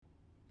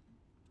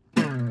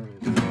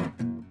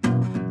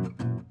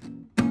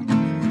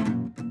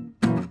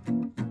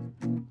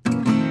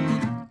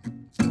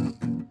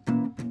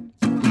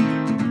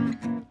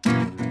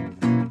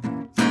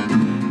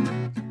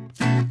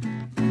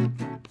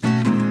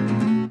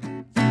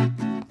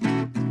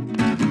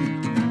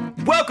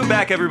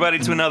back, everybody,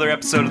 to another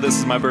episode of This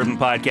Is My Bourbon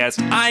Podcast.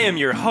 I am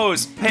your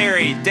host,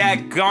 Perry.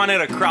 Daggone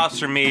it, across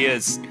from me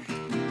is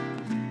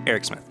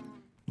Eric Smith.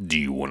 Do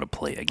you want to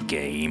play a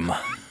game?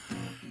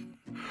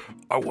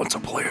 I want to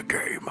play a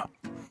game.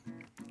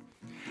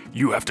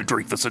 You have to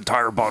drink this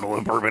entire bottle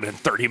of bourbon in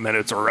 30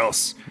 minutes or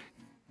else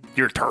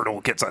your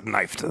turtle gets a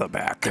knife to the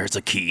back. There's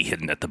a key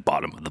hidden at the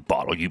bottom of the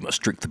bottle. You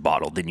must drink the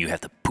bottle, then you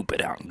have to poop it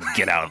out and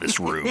get out of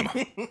this room.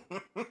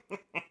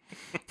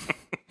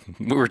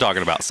 We were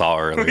talking about Saw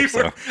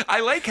earlier. I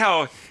like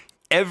how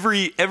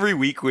every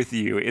week with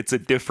you, it's a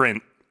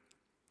different,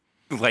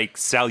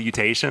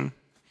 salutation.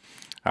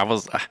 I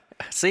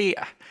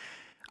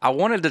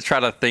wanted to try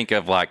to think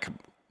of, a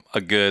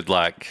good,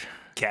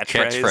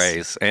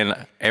 catchphrase.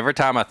 And every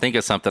time I think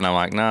of something, I'm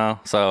like, no.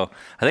 So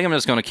I think I'm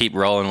just going to keep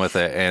rolling with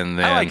it, and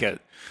then I like it.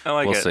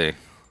 We'll see.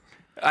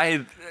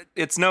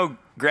 It's no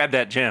grab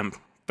that gem,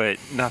 but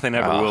nothing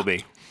ever will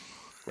be.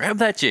 Grab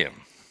that gem.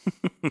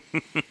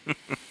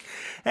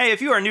 Hey,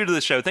 if you are new to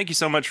the show, thank you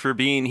so much for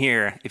being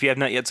here. If you have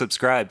not yet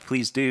subscribed,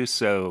 please do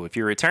so. If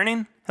you're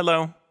returning,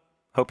 hello.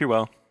 Hope you're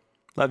well.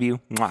 Love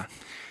you. Mwah.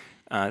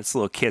 It's a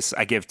little kiss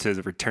I give to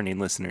the returning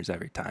listeners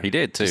every time. He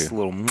did, too. Just a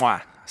little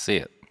mwah. I see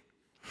it.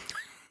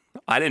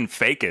 I didn't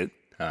fake it.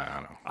 I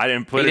don't know. I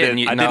didn't put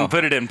didn't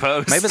put it in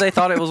post. Maybe they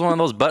thought it was one of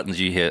those buttons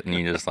you hit, and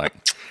you just,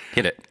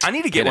 hit it. I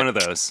need to get one of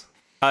those.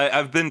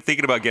 I've been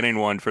thinking about getting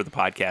one for the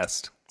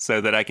podcast so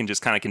that I can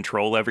just kind of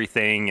control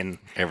everything. And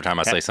every time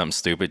I say something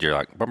stupid, you're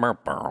like, no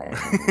whammies.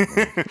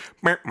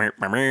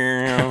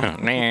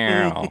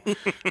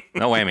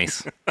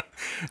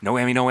 No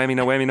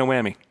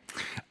whammy.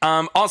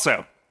 Also,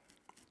 if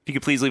you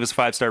could please leave us a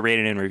 5-star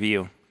rating and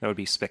review, that would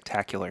be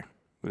spectacular.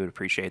 We would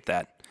appreciate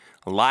that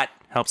a lot.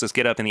 Helps us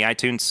get up in the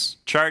iTunes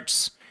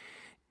charts.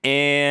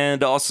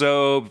 And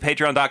also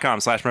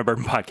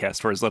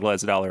patreon.com/mybourbonpodcast for as little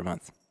as $1 a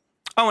month.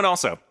 Oh, and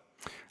also,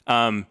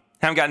 haven't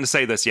gotten to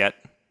say this yet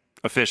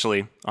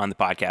officially on the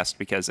podcast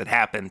because it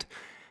happened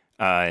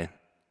the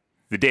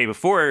day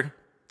before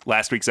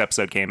last week's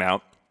episode came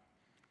out.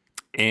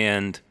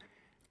 And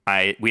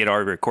we had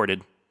already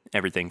recorded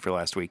everything for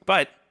last week,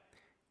 but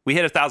we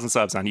hit 1,000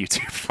 subs on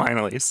YouTube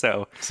finally.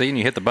 So see, and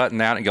you hit the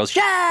button out and it goes,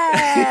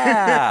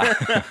 yeah!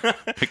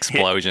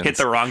 Explosions. Hit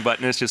the wrong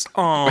button. It's just,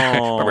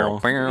 oh.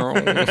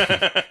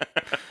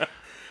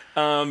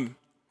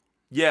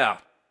 Yeah.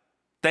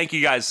 Thank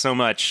you guys so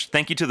much.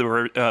 Thank you to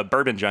the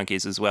Bourbon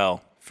Junkies as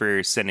well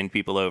for sending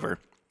people over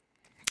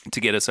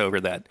to get us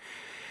over that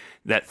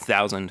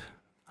 1,000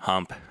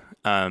 hump.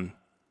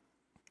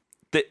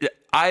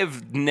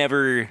 I've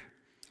never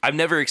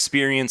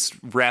experienced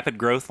rapid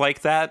growth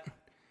like that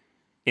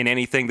in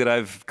anything that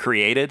I've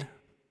created.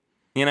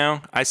 You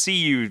know, I see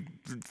you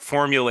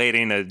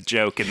formulating a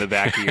joke in the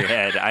back of your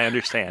head. I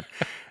understand.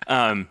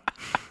 I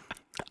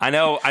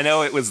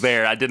know it was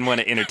there. I didn't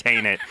want to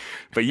entertain it,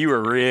 but you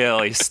were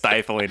really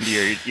stifling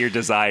your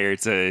desire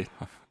to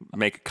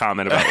make a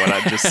comment about what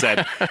I just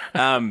said.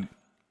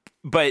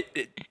 But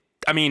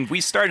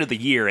we started the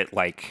year at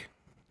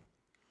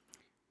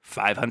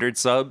 500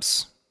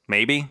 subs,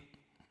 maybe.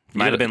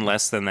 Might have been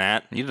less than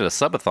that. You did a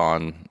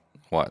subathon,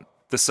 what?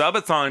 The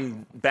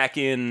subathon back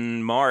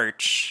in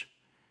March,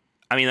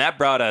 that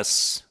brought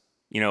us,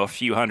 a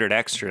few hundred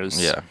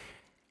extras. Yeah.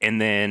 And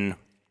then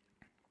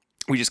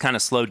we just kind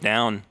of slowed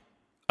down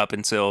up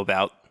until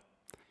about,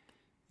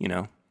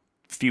 a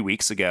few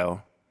weeks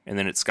ago. And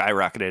then it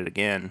skyrocketed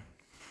again.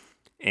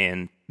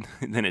 And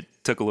then it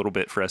took a little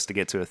bit for us to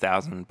get to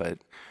 1,000. But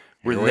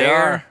we're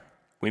there.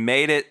 We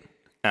made it.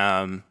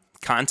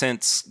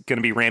 Content's going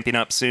to be ramping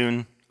up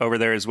soon over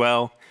there as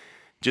well.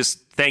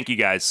 Just thank you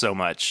guys so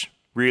much.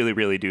 Really,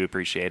 really do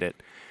appreciate it.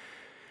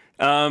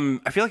 I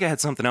feel like I had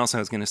something else I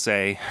was going to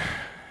say.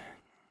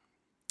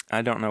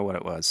 I don't know what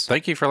it was.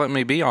 Thank you for letting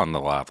me be on the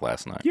live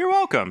last night. You're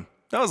welcome.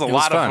 That was a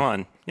lot of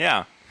fun.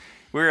 Yeah.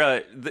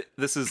 We're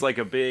this is like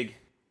a big...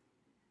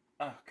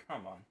 Oh,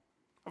 come on.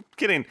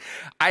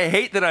 I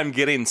hate that I'm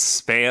getting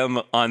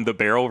spam on the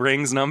Barrel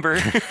Rings number.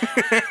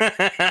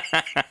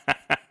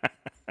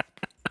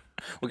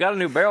 We got a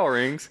new Barrel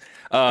Rings.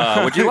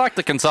 Would you like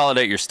to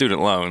consolidate your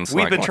student loans?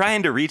 We've been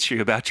trying to reach you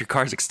about your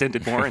car's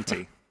extended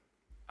warranty.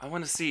 I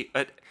want to see...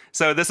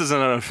 so this is an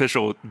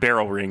unofficial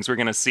Barrel Rings. We're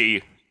going to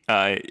see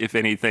if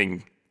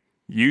anything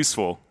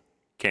useful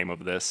came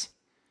of this.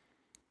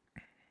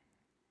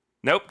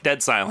 Nope,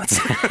 dead silence.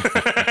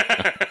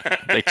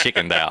 They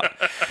chickened out.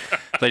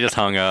 They just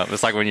hung up.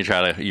 It's like when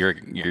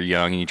you're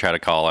young and you try to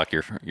call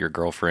your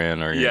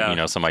girlfriend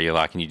or somebody you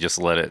like, and you just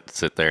let it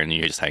sit there and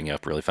you just hang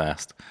up really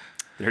fast.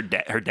 Her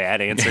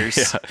dad answers.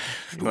 Yeah.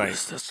 Who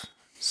is this?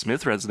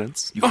 Smith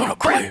residence. You want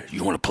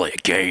to play a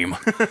game?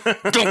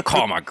 Don't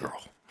call my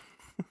girl.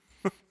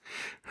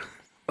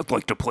 I'd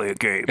like to play a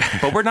game.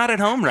 But we're not at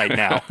home right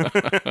now.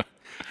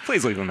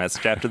 Please leave a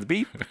message after the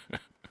beep.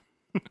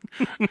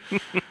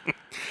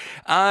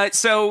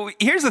 So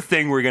here's the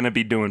thing we're going to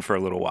be doing for a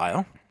little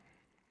while.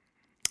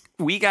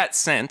 We got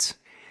sent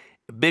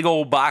a big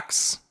old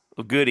box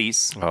of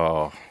goodies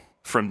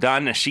from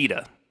Don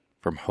Nishida.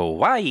 From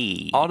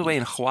Hawaii. All the way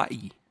in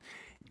Hawaii.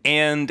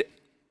 And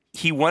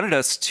he wanted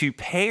us to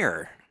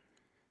pair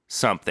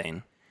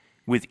something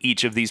with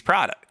each of these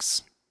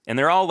products. And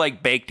they're all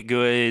like baked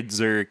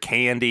goods or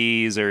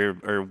candies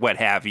or what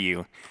have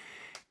you.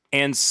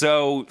 And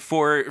so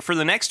for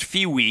the next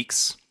few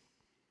weeks,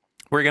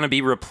 we're going to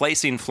be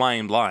replacing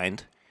Flying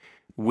Blind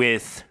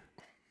with,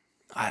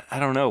 I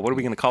don't know, what are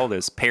we going to call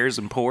this? Pears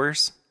and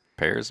Pours?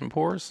 Pears and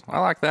Pours? I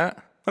like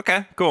that.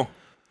 Okay, cool.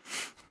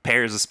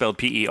 Pears is spelled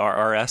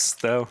P-E-R-R-S,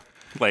 though,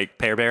 like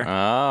Pear Bear.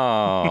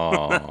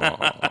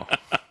 Oh.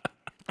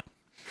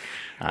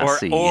 I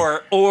see.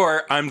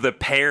 Or I'm the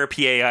Pear,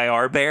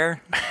 P-A-I-R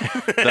Bear.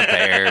 The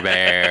Pear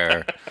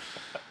Bear.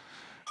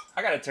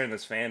 I got to turn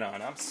this fan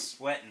on. I'm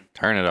sweating.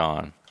 Turn it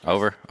on.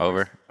 Over.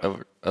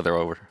 Other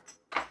over.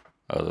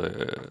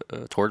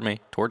 Toward me.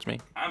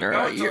 I'm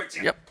going towards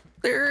you. Yep.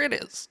 There it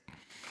is.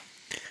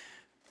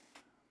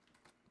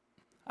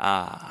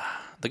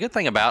 The good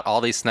thing about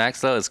all these snacks,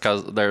 though, is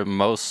because they're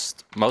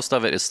most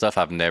of it is stuff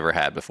I've never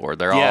had before.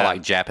 They're all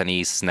like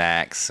Japanese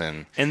snacks,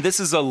 and this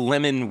is a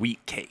lemon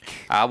wheat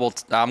cake. I'm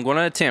going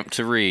to attempt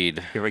to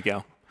read. Here we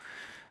go.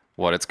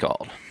 What it's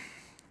called.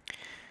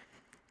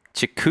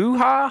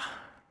 Chikuho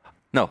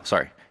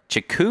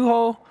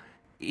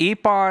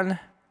Ippon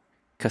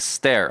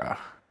Castera.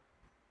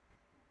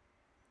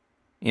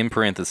 In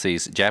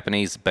parentheses,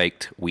 Japanese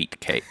baked wheat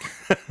cake.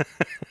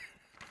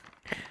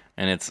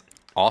 And it's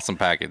awesome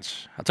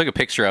package. I took a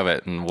picture of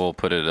it, and we'll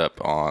put it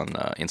up on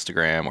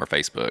Instagram or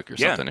Facebook or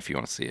something if you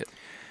want to see it.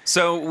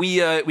 So we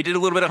did a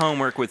little bit of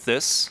homework with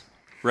this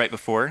right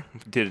before.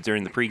 Did it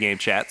during the pregame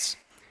chats.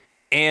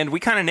 And we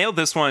kind of nailed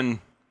this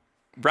one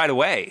right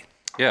away.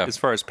 Yeah. As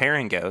far as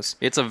pairing goes.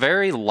 It's a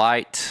very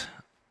light,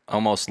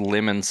 almost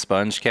lemon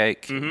sponge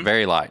cake. Mm-hmm.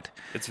 Very light.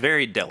 It's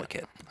very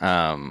delicate.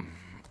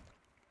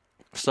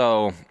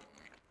 So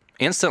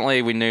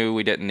instantly we knew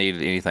we didn't need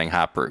anything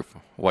high proof.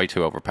 Way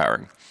too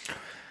overpowering.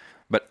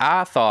 But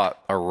I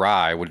thought a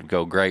rye would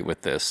go great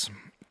with this,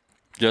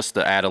 just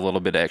to add a little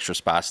bit of extra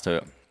spice to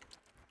it.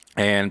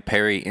 And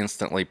Perry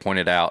instantly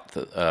pointed out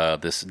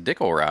this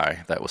Dickel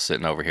rye that was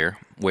sitting over here,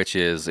 which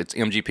is, it's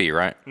MGP,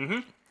 right? Mm-hmm.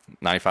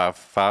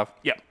 95.5?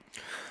 Yep.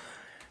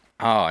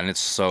 Oh, and it's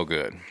so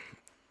good.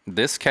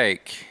 This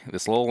cake,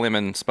 this little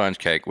lemon sponge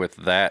cake with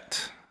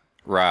that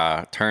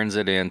rye, turns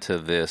it into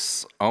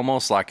this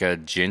almost like a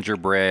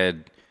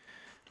gingerbread,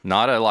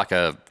 not like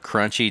a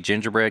crunchy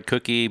gingerbread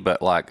cookie,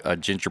 but like a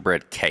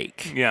gingerbread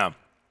cake. Yeah.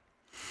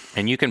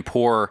 And you can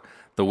pour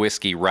the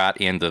whiskey right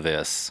into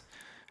this,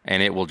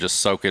 and it will just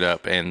soak it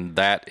up, and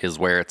that is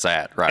where it's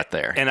at right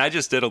there. And I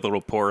just did a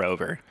little pour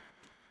over,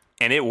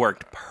 and it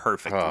worked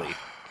perfectly. Oh.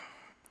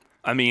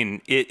 I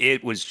mean,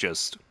 it was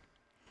just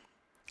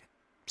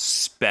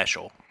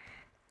special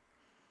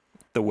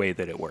the way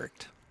that it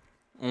worked.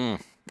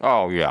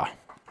 Oh, yeah.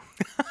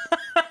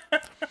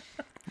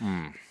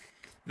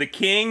 The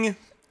king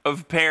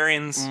of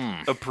pairings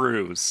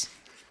approves.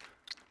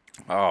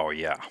 Oh,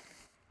 yeah.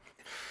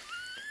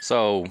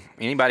 So,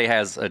 anybody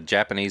has a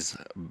Japanese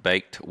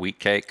baked wheat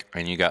cake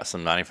and you got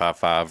some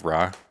 95.5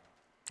 rye,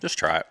 just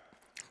try it.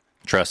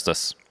 Trust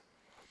us.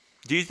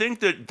 Do you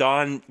think that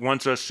Don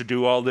wants us to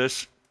do all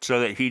this so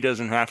that he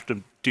doesn't have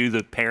to do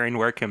the pairing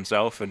work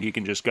himself and he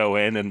can just go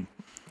in and...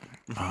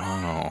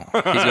 Oh,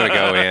 he's going to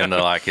go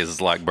into like his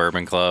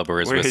bourbon club or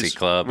his whiskey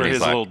club. Where and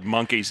his little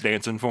monkeys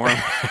dancing for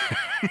him.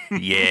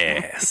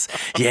 Yes.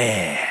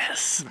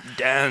 Dance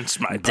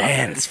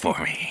for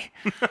me.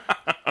 Well,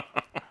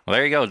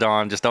 there you go,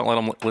 Don. Just don't let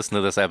them listen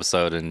to this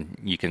episode, and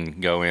you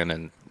can go in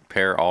and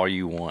pair all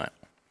you want.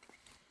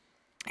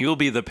 You'll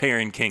be the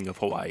pairing king of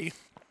Hawaii.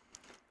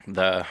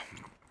 The,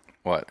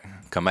 what?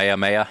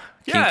 Kamehameha?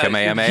 Yeah, King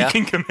Kamehameha?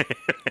 King Kamehameha.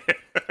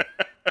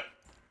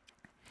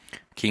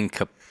 King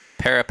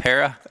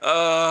Para.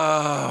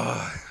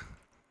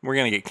 We're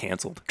going to get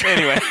canceled.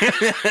 Anyway.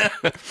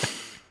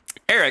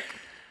 Eric,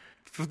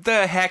 what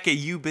the heck have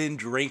you been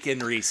drinking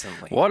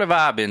recently? What have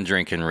I been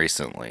drinking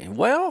recently?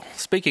 Well,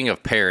 speaking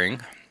of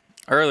pairing,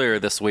 earlier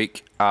this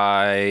week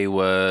I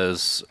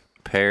was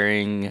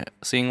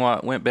seeing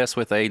what went best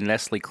with a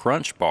Nestle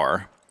Crunch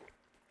bar.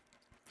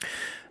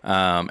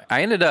 I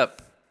ended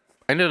up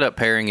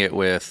pairing it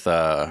with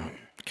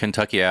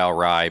Kentucky Owl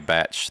Rye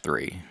Batch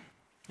 3.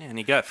 And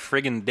he got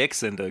friggin'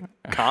 Dixon to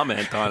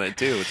comment on it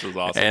too, which was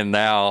awesome. And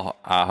now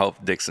I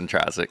hope Dixon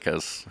tries it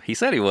because he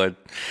said he would.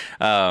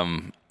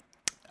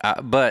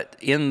 But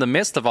in the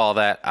midst of all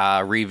that,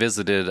 I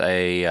revisited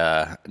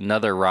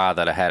another rye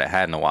that I hadn't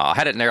had in a while. I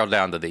had it narrowed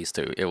down to these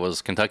two. It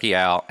was Kentucky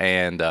Owl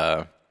and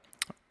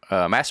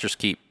Master's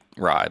Keep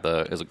rye.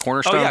 Is it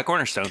Cornerstone? Oh yeah,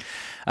 Cornerstone.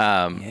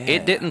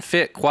 It didn't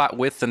fit quite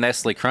with the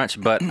Nestle Crunch,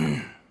 but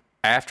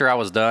after I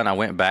was done, I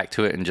went back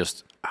to it and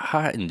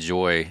I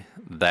enjoy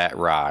that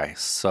rye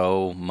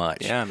so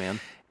much. Yeah, man.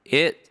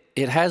 It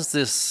has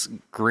this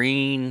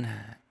green,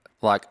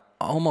 like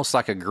almost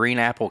like a green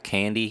apple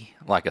candy,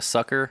 like a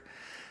sucker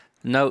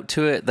note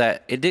to it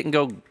that it didn't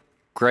go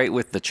great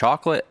with the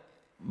chocolate,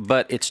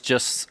 but it's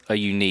just a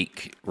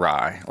unique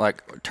rye.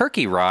 Like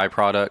turkey rye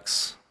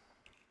products,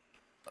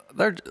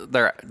 they're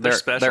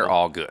special. They're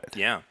all good.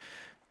 Yeah.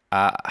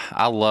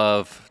 I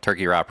love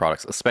turkey rye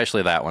products,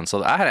 especially that one.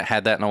 So I hadn't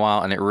had that in a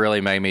while, and it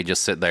really made me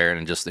just sit there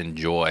and just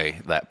enjoy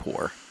that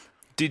pour.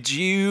 Did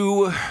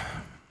you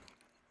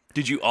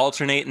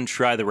alternate and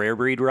try the rare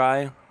breed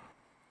rye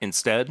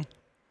instead?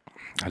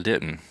 I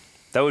didn't.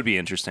 That would be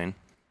interesting.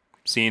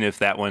 Seeing if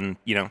that one,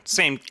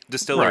 same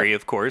distillery, Right.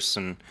 of course,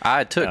 and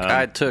I took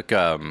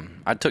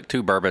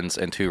 2 bourbons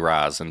and 2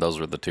 ryes, and those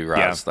were the 2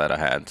 ryes that I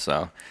had.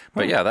 So,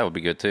 but yeah, that would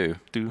be good too.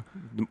 do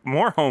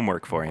more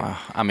homework for you.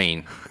 I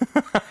mean,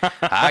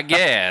 I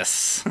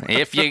guess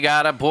if you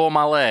gotta pull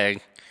my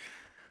leg.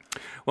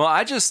 Well,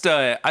 I just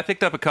I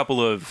picked up a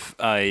couple of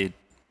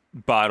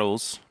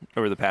bottles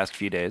over the past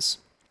few days.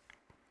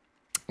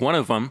 One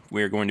of them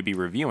we're going to be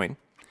reviewing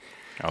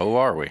Oh,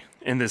 are we?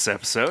 in this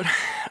episode.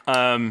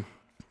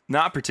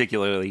 Not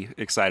particularly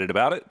excited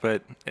about it,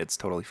 but it's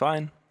totally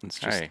fine. It's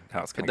just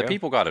how it's going to the go.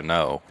 people got to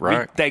know,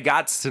 right? They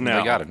got to know.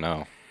 They got to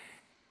know.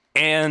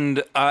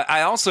 And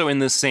I also, in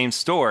this same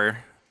store,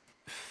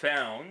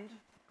 found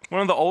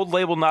one of the old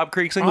label Knob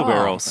Creek single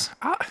barrels.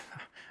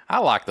 I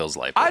like those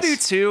labels. I do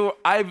too.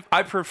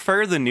 I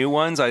prefer the new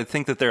ones. I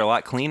think that they're a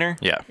lot cleaner.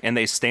 Yeah. And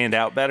they stand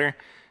out better.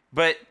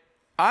 But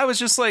I was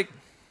just like,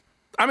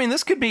 I mean,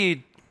 this could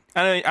be,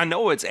 I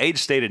know it's age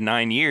stated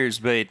 9 years,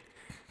 but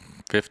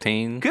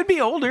 15. could be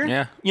older.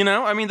 Yeah.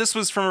 I mean, this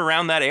was from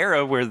around that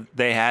era where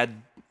they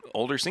had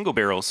older single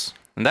barrels.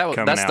 And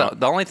coming that's out.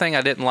 the only thing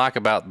I didn't like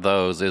about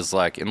those is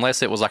like,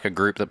 unless it was like a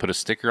group that put a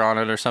sticker on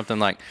it or something,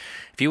 like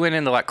if you went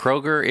into like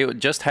Kroger, it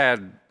just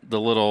had the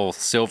little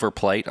silver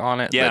plate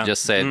on it Yeah. that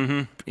just said,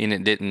 and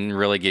it didn't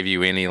really give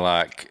you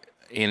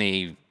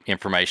any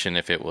information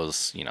if it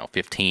was,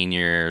 15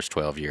 years,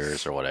 12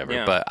 years or whatever.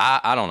 Yeah. But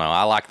I don't know.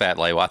 I like that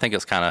label. I think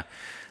it's kind of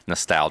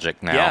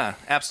nostalgic now. Yeah,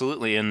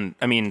 absolutely. And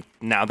I mean,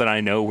 now that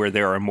I know where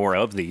there are more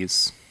of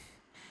these,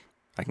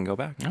 I can go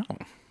back. Oh.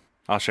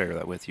 I'll share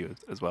that with you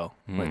as well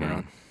later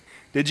on.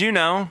 Did you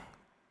know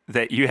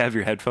that you have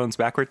your headphones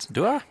backwards?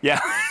 Do I?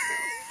 Yeah.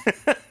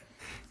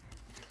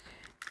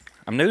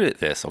 I'm new to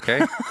this,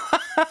 okay?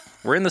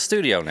 We're in the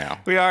studio now.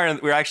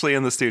 We're actually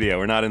in the studio.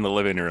 We're not in the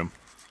living room.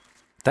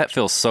 That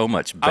feels so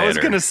much better. I was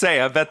going to say,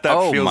 I bet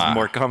that feels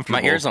more comfortable.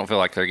 My ears don't feel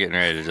like they're getting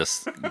ready to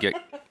just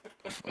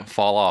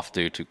fall off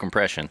due to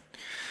compression.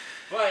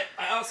 But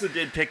I also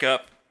did pick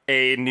up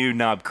a new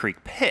Knob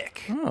Creek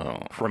pick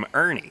from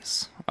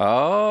Ernie's.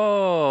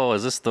 Oh,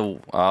 is this the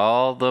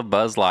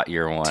Buzz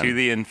Lightyear one? To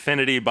the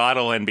infinity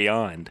bottle and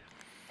beyond.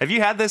 Have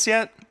you had this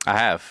yet? I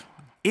have.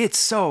 It's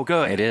so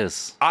good. It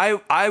is.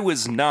 I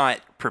was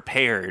not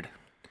prepared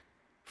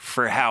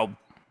for how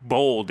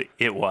bold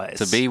it was.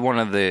 To be one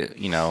of the,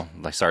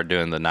 they started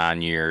doing the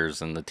 9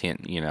 years and the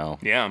 10,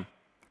 Yeah.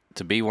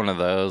 to be one of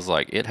those,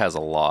 like, it has a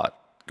lot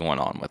going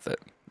on with it.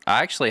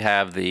 I actually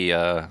have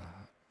the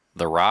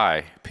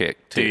rye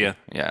pick, too. Do you?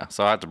 Yeah,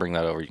 so I have to bring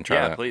that over. You can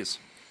try that. Yeah, please.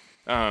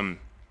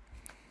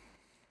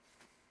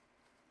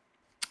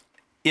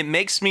 It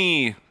makes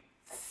me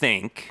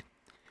think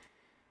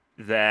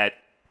that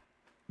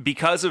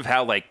because of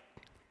how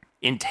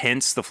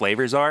intense the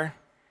flavors are,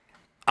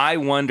 I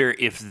wonder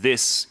if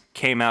this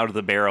came out of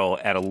the barrel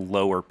at a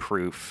lower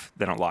proof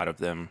than a lot of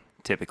them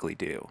typically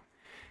do.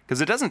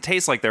 Because it doesn't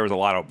taste like there was a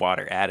lot of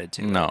water added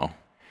to it. No.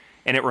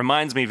 And it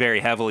reminds me very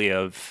heavily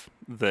of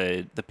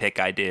the pick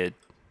I did,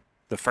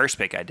 the first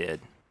pick I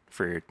did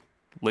for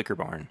Liquor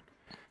Barn,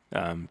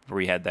 where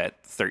we had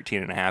that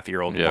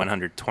 13.5-year-old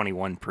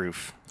 121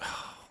 proof.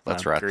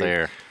 That's right Creek.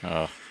 there.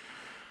 Oh.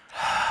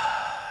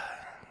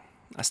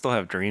 I still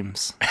have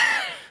dreams.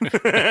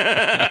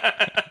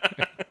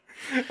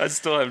 I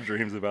still have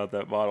dreams about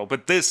that bottle.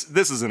 But this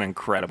is an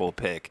incredible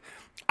pick.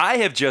 I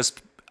have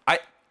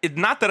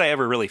not that I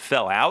ever really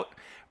fell out,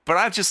 but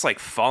I've just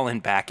fallen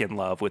back in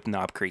love with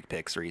Knob Creek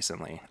picks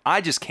recently.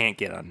 I just can't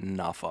get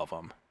enough of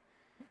them.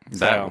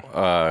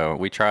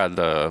 We tried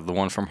the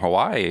one from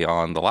Hawaii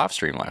on the live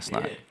stream last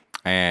night,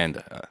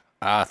 and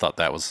I thought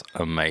that was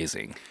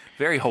amazing.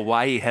 Very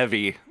Hawaii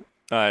heavy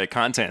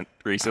content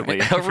recently.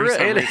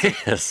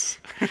 It is.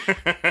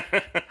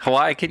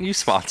 Hawaii, can you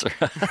sponsor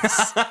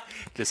us?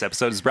 This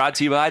episode is brought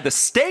to you by the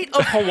state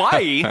of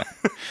Hawaii.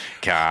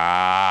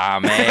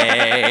 Kamea.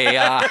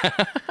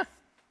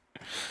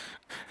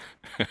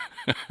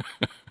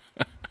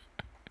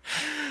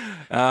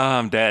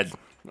 I'm dead.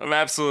 I'm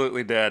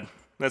absolutely dead.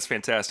 That's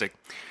fantastic.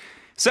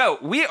 So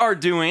we are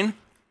doing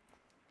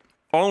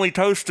only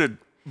toasted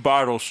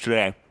bottles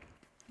today.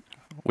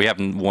 We have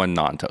one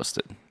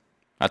non-toasted.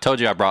 I told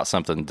you I brought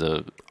something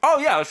to... Oh,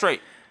 yeah, that's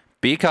right.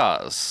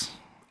 Because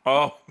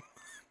Oh,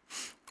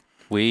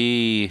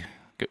 you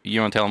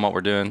want to tell them what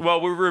we're doing? well,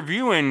 we're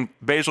reviewing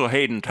Basil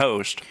Hayden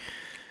toast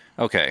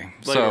Okay.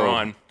 later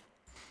on.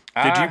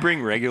 Did you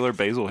bring regular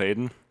Basil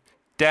Hayden?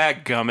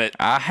 Dadgummit.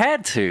 I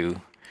had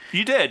to.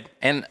 You did.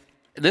 And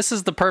this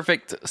is the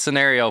perfect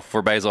scenario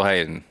for Basil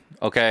Hayden,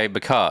 okay?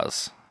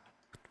 Because,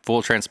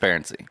 full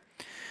transparency,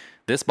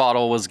 this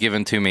bottle was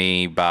given to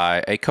me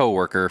by a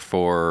coworker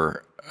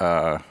for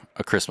a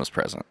Christmas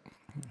present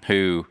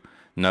who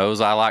knows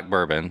I like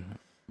bourbon,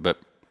 but,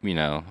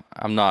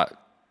 I'm not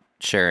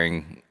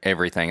sharing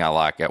everything I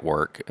like at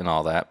work and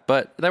all that.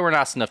 But they were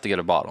nice enough to get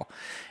a bottle.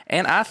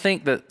 And I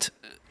think that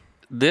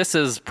this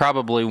is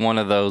probably one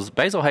of those,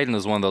 Basil Hayden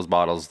is one of those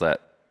bottles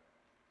that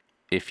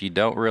if you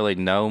don't really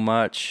know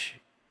much,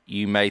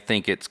 you may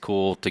think it's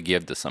cool to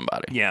give to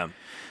somebody. Yeah.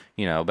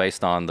 You know,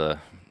 based on the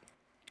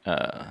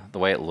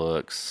way it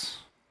looks.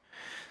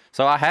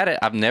 So I had it.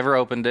 I've never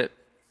opened it.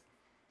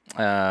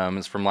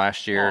 It's from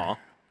last year. Aw.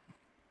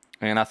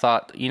 And I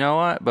thought, you know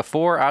what?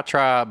 Before I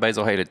try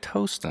Basil Hayden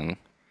Toastin'?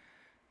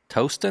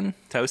 Toasting.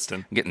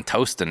 I'm getting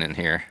toastin' in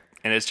here.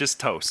 And it's just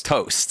toast.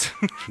 Toast.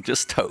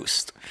 Just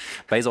toast.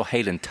 Basil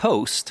Hayden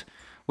Toast.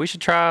 We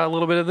should try a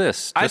little bit of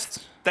this.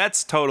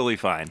 That's totally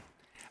fine.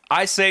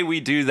 I say we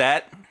do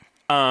that.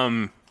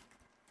 But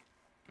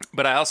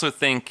I also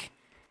think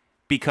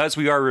because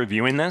we are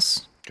reviewing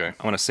this, Okay.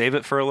 I want to save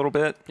it for a little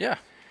bit. Yeah.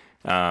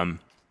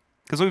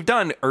 Because we've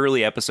done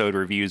early episode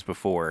reviews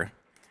before.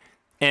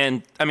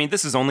 And, I mean,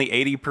 this is only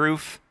 80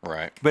 proof.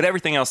 Right. But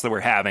everything else that we're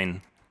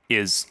having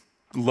is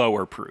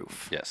lower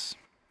proof. Yes.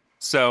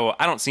 So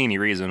I don't see any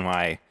reason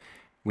why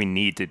we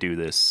need to do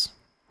this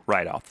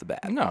right off the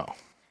bat. No.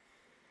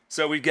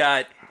 So we've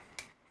got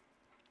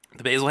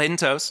the Basil Hayden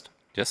Toast,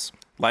 Yes.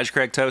 Elijah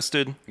Craig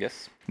Toasted,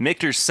 Yes.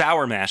 Michter's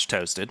Sour Mash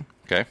Toasted,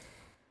 Okay.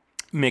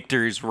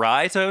 Michter's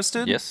Rye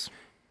Toasted. Yes.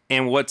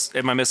 And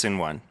am I missing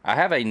one? I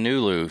have a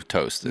Nulu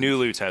toasted.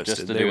 Nulu Toasted.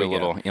 Just to There do we a go.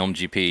 little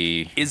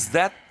MGP. Is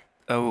that,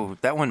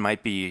 that one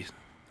might be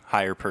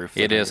higher proof.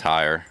 It is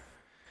higher.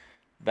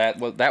 That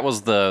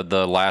was the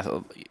last,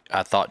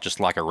 I thought, just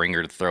like a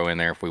ringer to throw in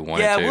there if we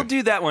wanted Yeah, to. we'll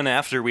do that one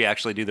after we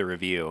actually do the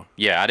review.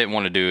 Yeah, I didn't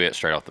want to do it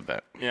straight off the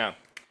bat. Yeah.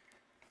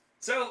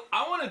 So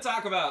I want to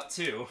talk about,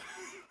 too,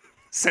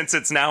 since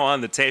it's now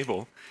on the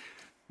table,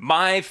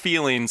 my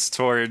feelings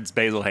towards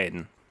Basil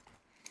Hayden.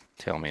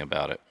 Tell me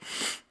about it.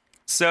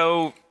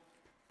 So,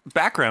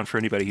 background for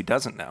anybody who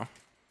doesn't know.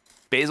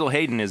 Basil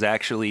Hayden is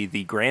actually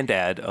the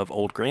granddad of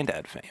Old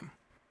Grandad fame.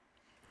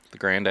 The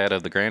granddad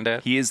of the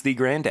granddad? He is the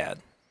granddad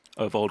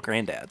of Old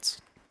Granddads.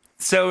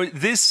 So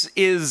this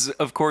is,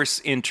 of course,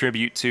 in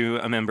tribute to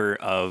a member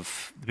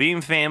of the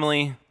Beam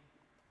family,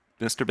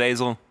 Mr.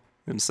 Basil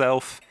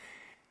himself.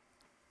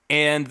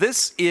 And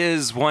this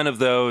is one of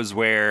those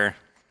where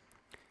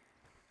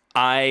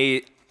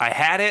I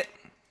had it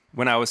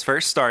when I was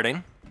first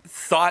starting,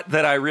 thought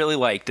that I really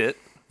liked it,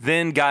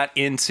 then got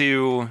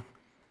into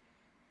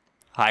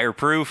higher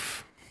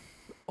proof,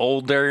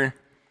 older,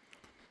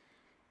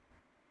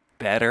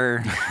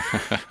 better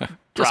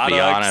Just be products.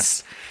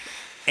 honest.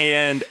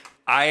 And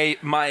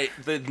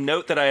the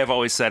note that I have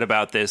always said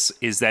about this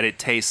is that it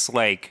tastes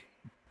like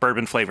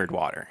bourbon flavored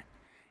water.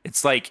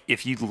 It's like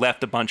if you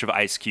left a bunch of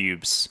ice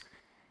cubes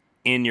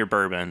in your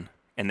bourbon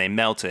and they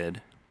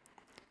melted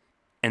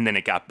and then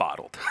it got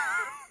bottled.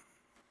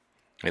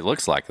 It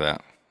looks like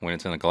that when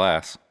it's in a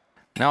glass.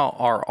 Now,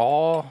 are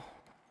all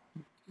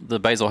the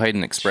Basil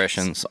Hayden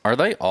expressions, are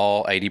they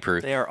all 80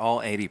 proof? They are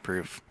all 80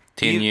 proof.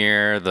 10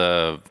 year,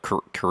 the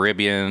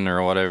Caribbean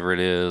or whatever it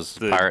is,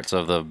 Pirates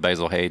of the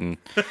Basil Hayden.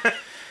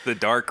 The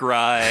dark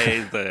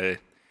rye, the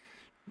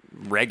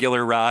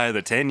regular rye,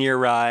 the 10-year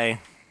rye.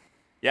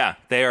 Yeah,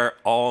 they are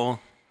all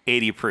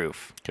 80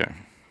 proof. Okay.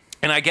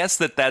 And I guess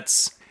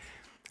that's,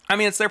 I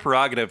mean, it's their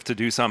prerogative to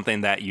do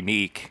something that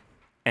unique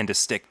and to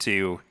stick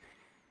to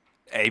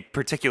a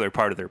particular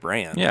part of their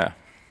brand. Yeah.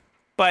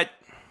 But,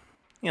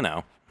 you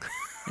know,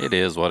 It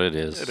is what it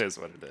is. it is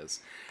what it is.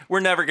 We're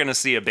never going to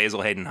see a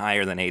Basil Hayden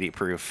higher than 80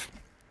 proof,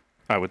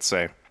 I would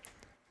say.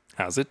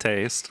 How's it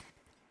taste?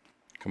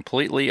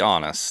 Completely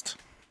honest.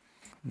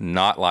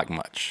 Not like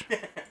much.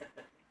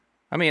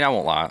 I mean, I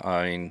won't lie.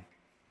 I mean,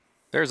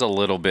 there's a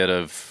little bit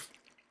of,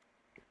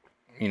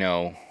 you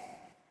know,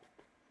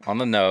 on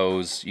the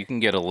nose, you can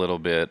get a little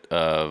bit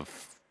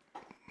of,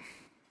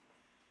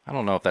 I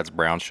don't know if that's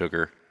brown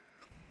sugar.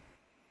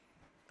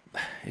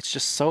 It's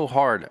just so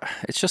hard.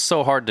 It's just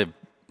so hard to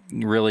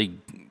really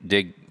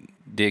dig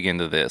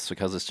into this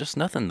because it's just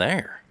nothing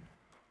there.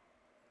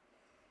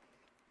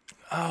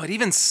 Oh, it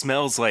even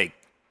smells like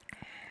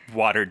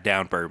watered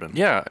down bourbon.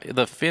 Yeah,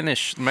 the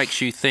finish makes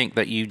you think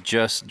that you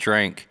just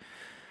drank.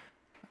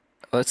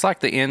 It's like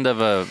the end of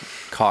a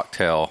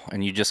cocktail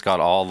and you just got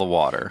all the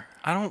water.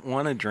 I don't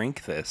want to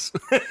drink this.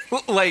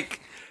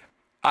 Like,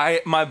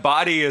 my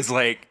body is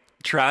like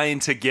trying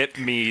to get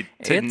me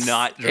to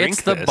not drink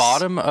It's the this.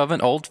 bottom of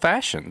an old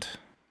fashioned.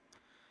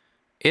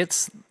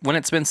 It's when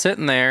it's been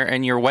sitting there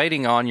and you're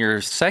waiting on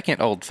your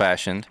second old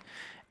fashioned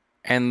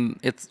and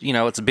it's, you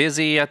know, it's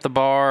busy at the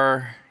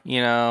bar,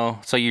 you know,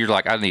 so you're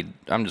like,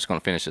 I'm just going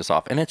to finish this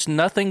off. And it's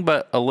nothing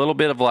but a little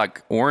bit of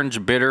like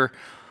orange bitter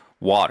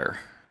water.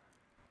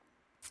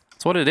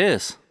 That's what it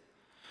is.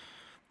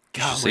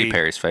 Golly. See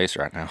Perry's face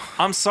right now.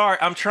 I'm sorry.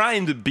 I'm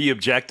trying to be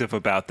objective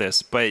about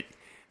this, but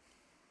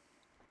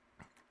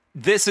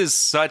this is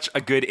such a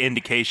good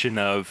indication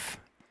of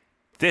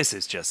this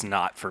is just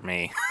not for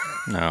me.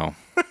 No.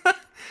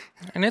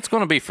 And it's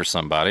going to be for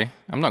somebody.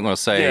 I'm not going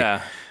to say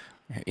Yeah.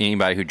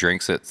 anybody who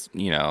drinks it,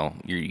 you know,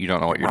 you don't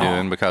know what you're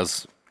doing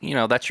because, you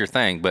know, that's your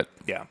thing. But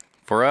Yeah.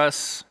 for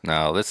us,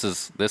 no, this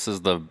is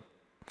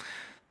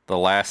the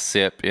last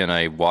sip in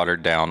a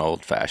watered down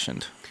old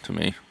fashioned to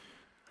me.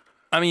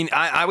 I mean,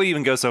 I would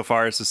even go so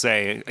far as to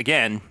say,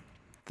 again,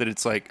 that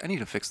it's like, I need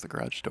to fix the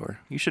garage door.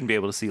 You shouldn't be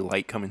able to see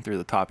light coming through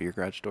the top of your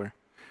garage door.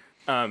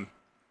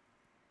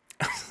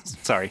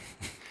 Sorry.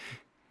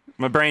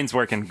 My brain's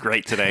working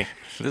great today.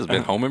 This has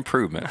been home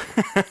improvement.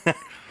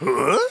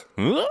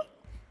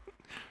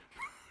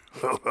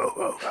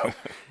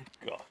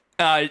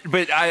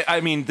 But I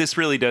mean, this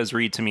really does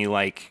read to me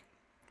like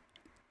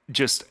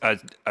just a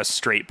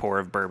straight pour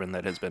of bourbon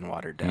that has been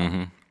watered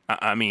down.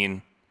 I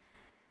mean,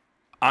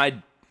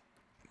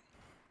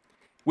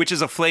 which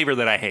is a flavor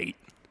that I hate.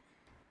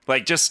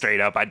 Like, just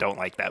straight up, I don't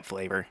like that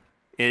flavor.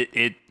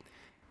 It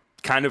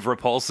kind of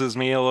repulses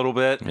me a little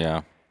bit.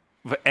 Yeah.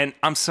 And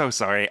I'm so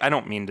sorry. I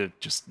don't mean to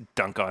just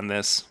dunk on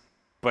this,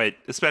 but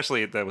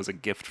especially if that was a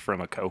gift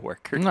from a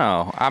coworker.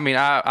 No, I mean,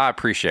 I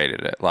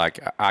appreciated it. Like,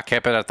 I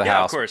kept it at the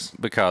house. Of course.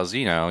 Because,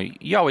 you know,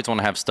 you always want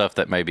to have stuff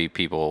that maybe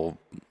people,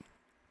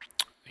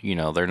 you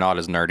know, they're not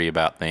as nerdy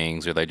about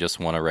things, or they just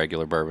want a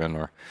regular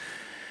bourbon,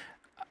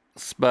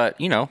 but,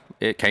 you know,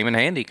 it came in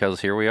handy because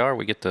here we are.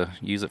 We get to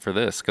use it for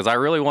this. Because I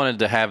really wanted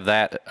to have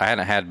that. I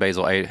hadn't had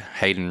Basil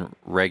Hayden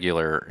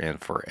regular in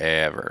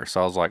forever.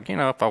 So I was like, you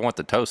know, if I want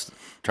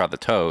try the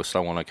toast, I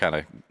want to kind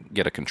of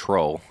get a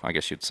control, I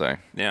guess you'd say.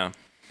 Yeah,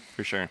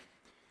 for sure.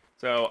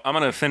 So I'm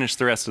going to finish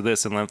the rest of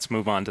this and let's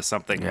move on to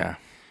something. Yeah.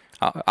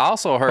 I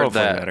also heard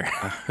hopefully that. better.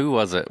 Who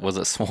was it? Was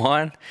it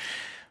Swan?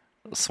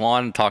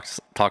 Swan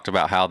talked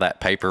about how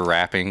that paper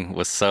wrapping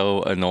was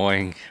so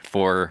annoying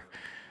for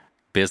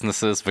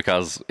businesses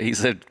because he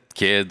said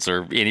kids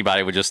or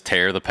anybody would just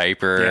tear the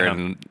paper,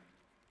 and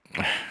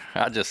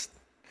I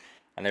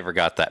never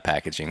got that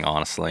packaging,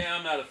 honestly. Yeah,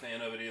 I'm not a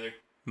fan of it either.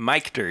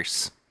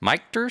 Michter's.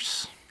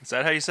 Michter's? Is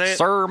that how you say it?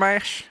 Sir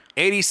Mash?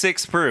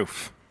 86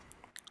 proof.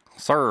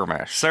 Sir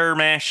Mash. Sir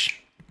Mash.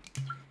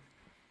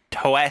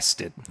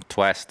 Toasted.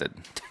 Toasted.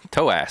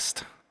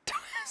 Toast.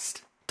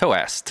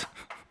 Toast.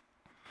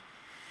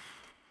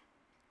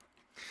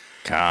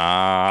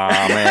 Come.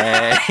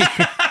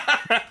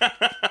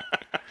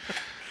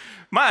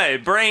 My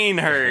brain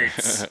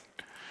hurts.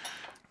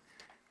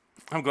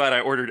 I'm glad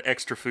I ordered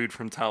extra food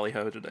from Tally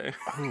Ho today.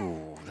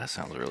 Ooh, that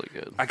sounds really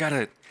good. I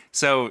gotta.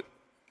 So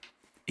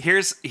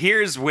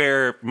here's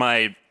where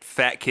my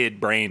fat kid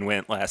brain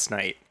went last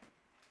night.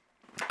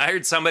 I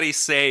heard somebody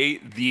say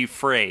the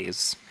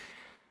phrase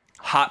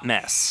 "hot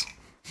mess,"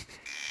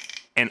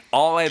 and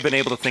all I've been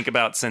able to think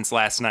about since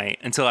last night,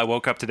 until I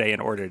woke up today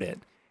and ordered it,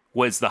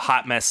 was the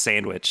hot mess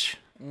sandwich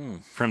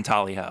from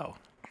Tally Ho.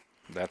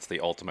 That's the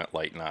ultimate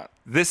late night.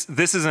 This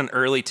is an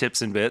early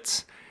tips and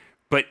bits,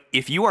 but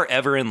if you are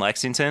ever in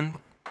Lexington,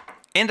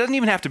 and it doesn't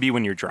even have to be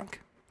when you're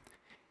drunk,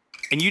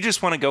 and you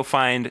just want to go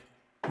find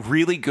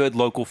really good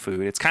local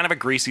food, it's kind of a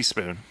greasy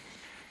spoon.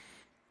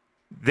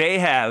 They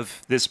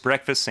have this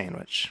breakfast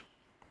sandwich.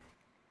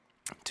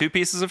 2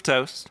 pieces of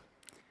toast,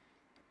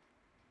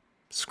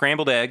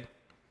 scrambled egg.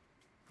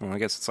 Well, I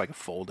guess it's like a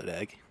folded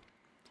egg.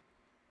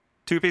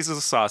 2 pieces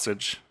of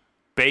sausage,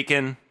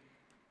 bacon,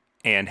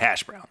 and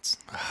hash browns.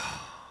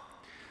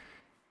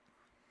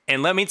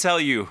 And let me tell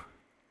you,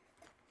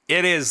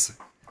 it is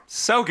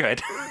so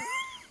good.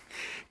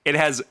 It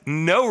has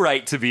no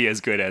right to be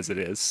as good as it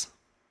is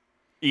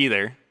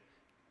either,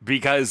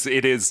 because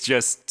it is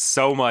just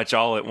so much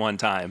all at one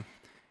time.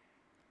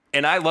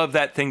 And I love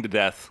that thing to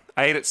death.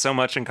 I ate it so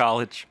much in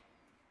college,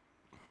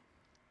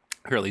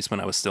 or at least when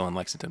I was still in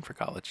Lexington for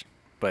college.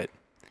 But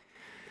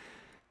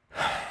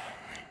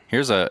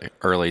here's a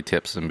early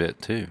tips and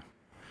bit too.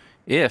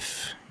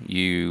 If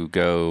you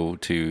go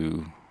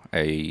to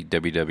a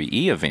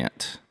WWE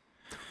event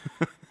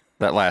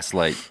that lasts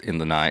late in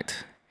the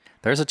night,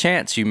 there's a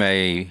chance you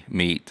may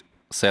meet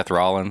Seth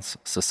Rollins,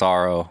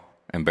 Cesaro,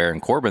 and Baron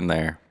Corbin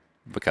there,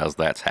 because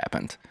that's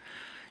happened.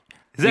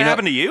 Does that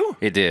happen to you?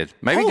 It did.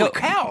 Maybe Holy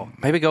cow.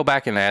 Maybe go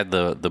back and add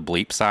the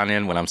bleep sign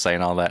in when I'm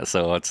saying all that,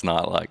 so it's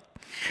not like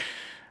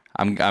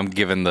I'm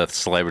giving the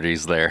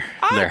celebrities their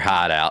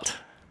hideout.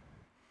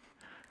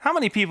 How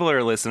many people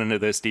are listening to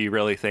this do you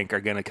really think are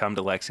going to come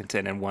to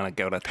Lexington and want to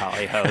go to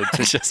Tally Ho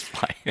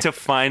to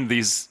find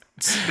these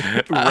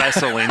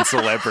wrestling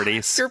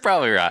celebrities? You're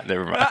probably right.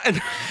 Never mind.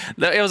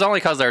 It was only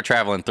because they were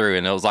traveling through,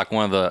 and it was like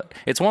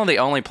it's one of the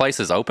only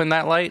places open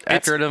that late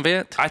after an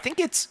event. I think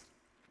it's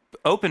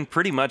open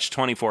pretty much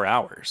 24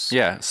 hours.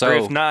 Yeah. So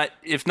or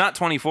if not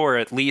 24,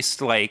 at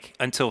least like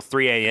until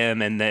 3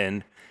 a.m. and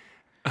then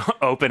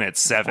open at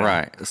 7.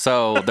 Right.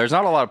 So there's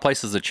not a lot of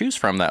places to choose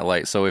from that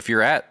late. So if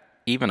you're at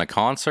even a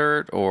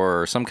concert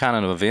or some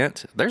kind of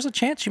event, there's a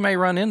chance you may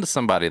run into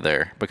somebody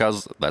there,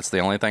 because that's the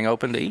only thing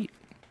open to eat.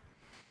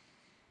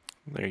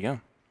 There you go.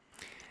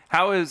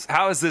 How is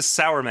this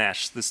sour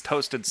mash, this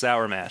toasted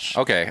sour mash?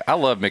 Okay, I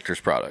love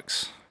Michter's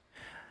products.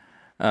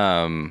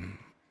 I'm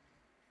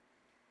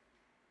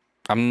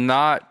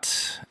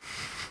not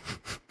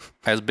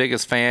as big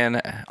as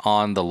fan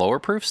on the lower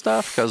proof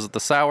stuff, because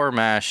the sour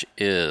mash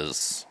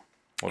is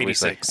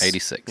 86.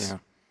 86. Yeah.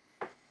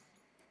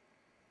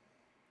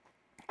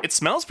 It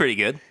smells pretty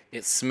good.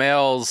 It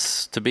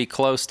smells to be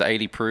close to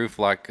 80 proof,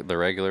 like the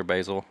regular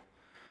Basil.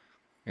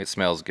 It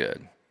smells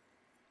good.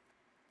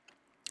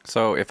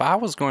 So if I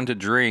was going to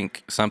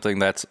drink something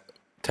that's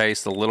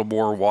tastes a little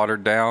more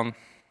watered down,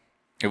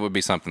 it would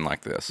be something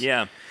like this.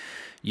 Yeah.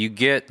 You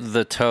get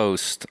the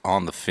toast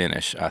on the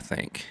finish, I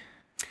think.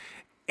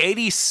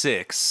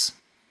 86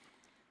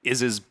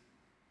 is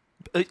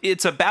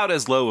it's about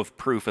as low of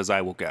proof as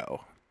I will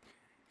go.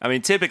 I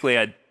mean, typically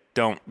I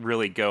don't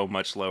really go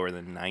much lower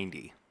than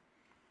 90.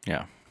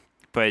 Yeah.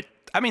 But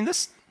I mean,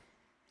 this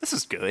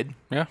is good.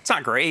 Yeah. It's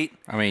not great.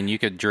 I mean, you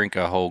could drink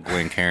a whole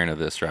Glencairn of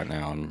this right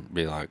now and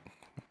be like,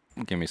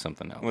 give me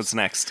something else. What's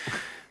next?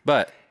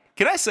 But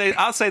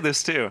I'll say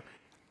this too.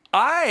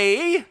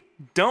 I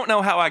don't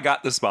know how I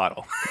got this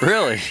bottle.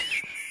 really,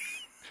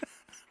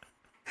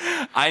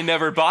 I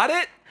never bought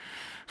it.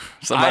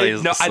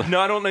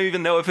 I don't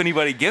even know if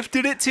anybody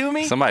gifted it to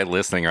me. Somebody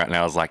listening right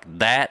now is like,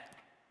 that's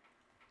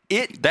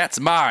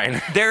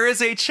mine. There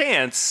is a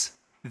chance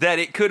that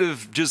it could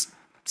have just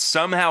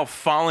somehow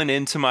fallen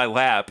into my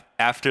lap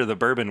after the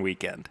bourbon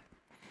weekend.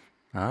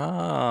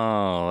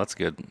 Oh, that's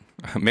good.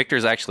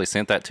 Michter's actually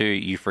sent that to you.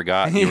 You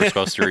forgot you were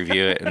supposed to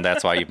review it, and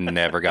that's why you've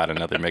never got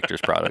another Michter's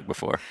product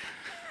before.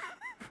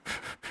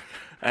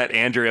 I had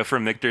Andrea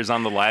from Michter's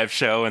on the live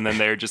show, and then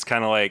they're just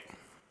kind of like,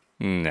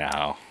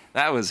 no.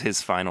 That was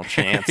his final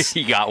chance.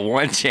 He got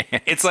one chance.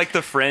 It's like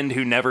the friend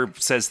who never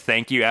says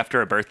thank you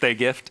after a birthday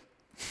gift.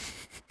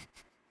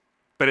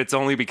 But it's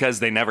only because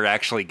they never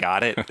actually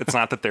got it. It's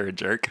not that they're a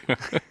jerk.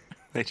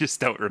 They just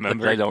don't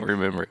remember. They don't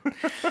remember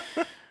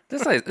it.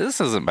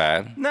 This isn't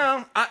bad.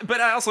 No, but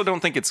I also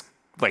don't think it's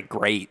like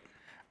great.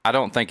 I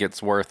don't think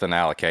it's worth an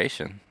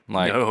allocation.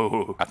 Like,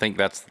 No. I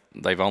think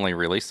they've only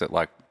released it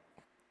like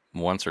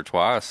once or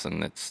twice,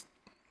 and it's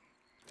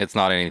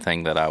not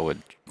anything that I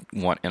would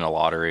want in a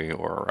lottery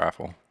or a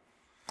raffle.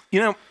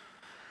 You know,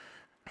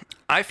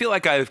 I feel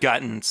like I've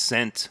gotten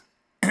sent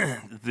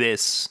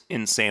this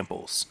in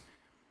samples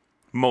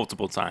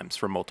multiple times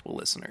from multiple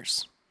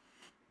listeners.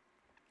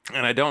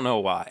 And I don't know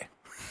why.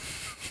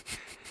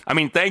 I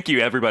mean, thank you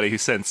everybody who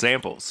sent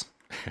samples.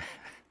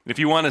 If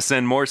you want to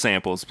send more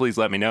samples, please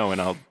let me know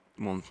and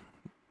we'll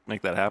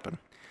make that happen.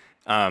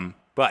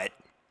 But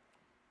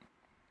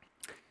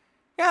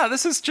yeah,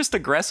 this is just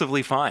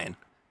aggressively fine.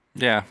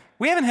 Yeah.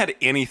 We haven't had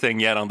anything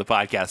yet on the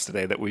podcast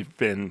today that we've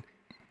been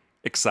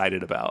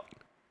excited about.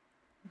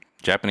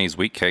 Japanese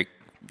wheat cake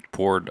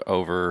poured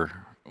over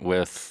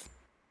with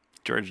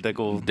George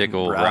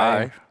Dickel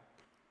rye.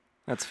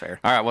 That's fair.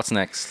 All right, what's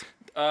next?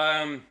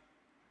 What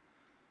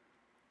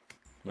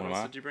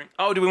else did you bring?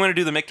 Oh, do we want to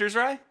do the Michter's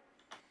rye?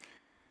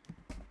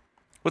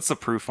 What's the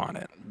proof on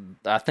it?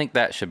 I think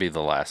that should be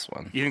the last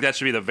one. You think that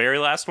should be the very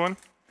last one?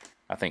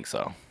 I think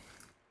so.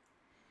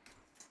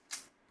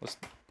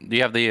 Do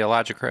you have the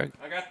Elijah Craig?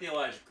 I got the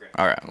Elijah Craig.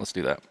 All right, let's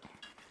do that.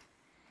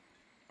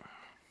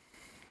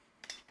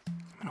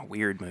 I'm in a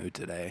weird mood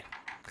today.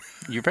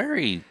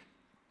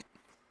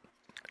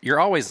 You're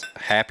always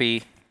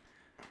happy,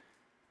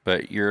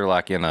 but you're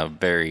like in a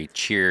very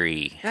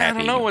cheery, happy. I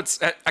don't know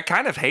I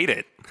kind of hate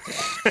it.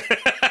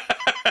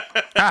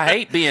 I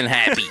hate being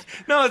happy.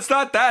 No, it's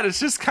not that. It's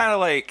just kind of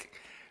like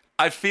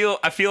I feel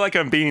like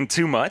I'm being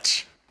too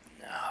much.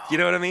 No. You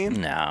know what I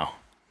mean? No.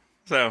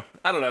 So,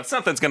 I don't know.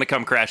 Something's going to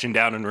come crashing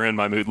down and ruin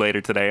my mood later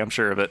today. I'm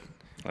sure of it.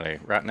 Hey,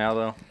 right now,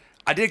 though?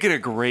 I did get a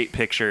great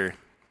picture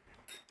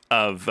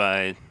of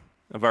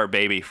our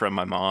baby from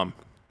my mom.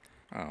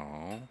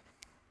 Oh.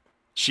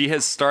 She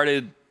has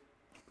started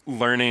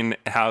learning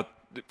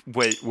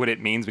what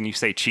it means when you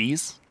say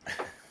cheese.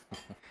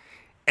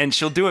 And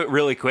she'll do it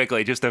really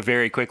quickly, just a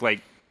very quick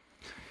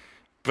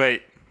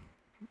but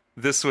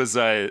this was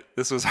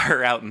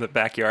her out in the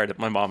backyard at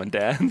my mom and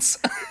dad's.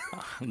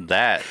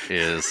 That's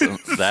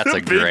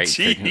a great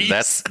thing.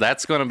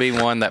 That's going to be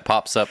one that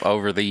pops up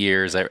over the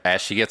years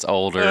as she gets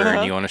older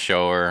and you want to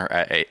show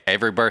her.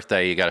 Every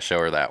birthday, you got to show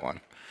her that one.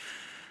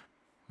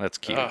 That's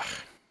cute.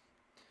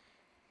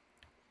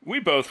 We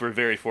both were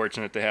very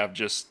fortunate to have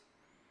just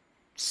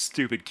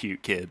stupid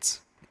cute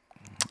kids.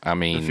 I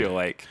mean, I feel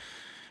like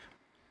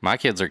my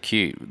kids are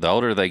cute. The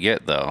older they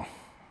get, though,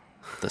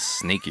 the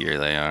sneakier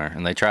they are.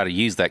 And they try to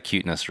use that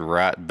cuteness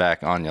right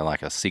back on you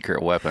like a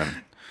secret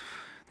weapon.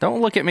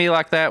 Don't look at me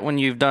like that when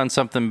you've done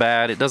something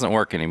bad. It doesn't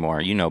work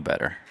anymore. You know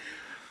better.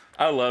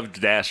 I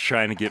loved Dash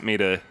trying to get me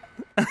to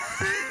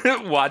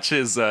watch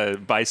his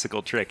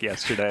bicycle trick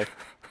yesterday.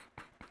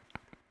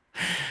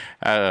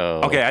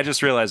 Oh. Okay, I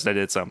just realized I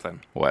did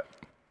something. What?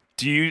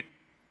 Do you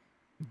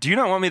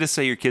not want me to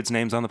say your kids'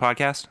 names on the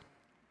podcast?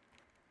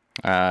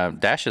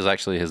 Dash is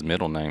actually his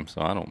middle name,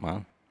 so I don't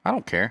mind. I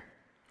don't care.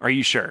 Are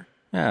you sure?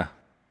 Yeah.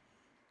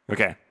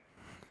 Okay.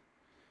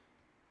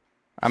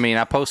 I mean,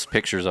 I post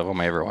pictures of them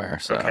everywhere,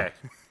 so. Okay.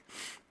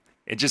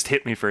 It just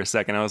hit me for a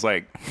second. I was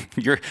like,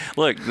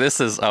 look,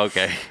 this is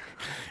okay.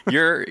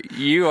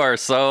 You are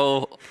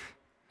so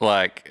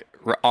like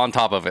on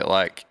top of it,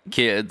 like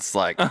kids,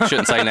 like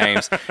shouldn't say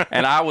names.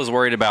 And I was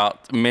worried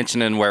about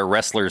mentioning where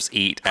wrestlers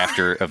eat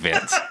after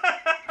events.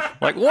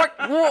 Like, what?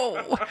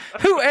 Whoa,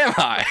 who am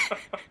I?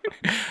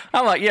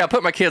 I'm like, yeah,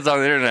 put my kids on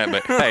the internet,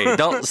 but hey,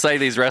 don't say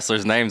these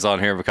wrestlers' names on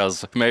here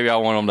because maybe I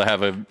want them to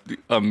have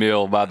a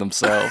meal by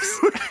themselves.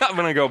 I'm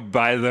going to go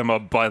buy them a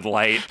Bud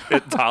Light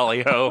at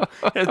Tallyho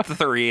at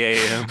 3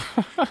 a.m.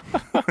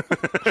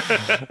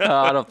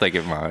 I don't think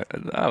it might.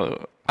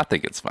 I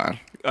think it's fine.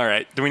 All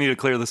right. Do we need to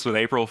clear this with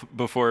April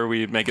before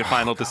we make a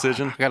final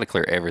decision? I got to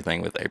clear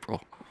everything with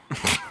April.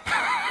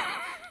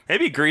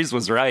 Maybe Grease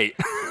was right.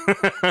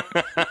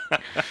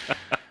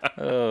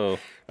 Oh.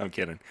 I'm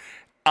kidding.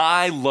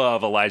 I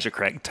love Elijah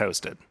Craig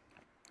toasted.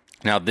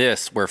 Now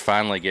this, we're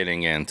finally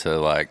getting into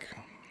like...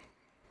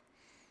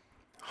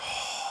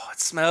 Oh,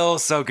 it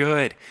smells so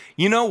good.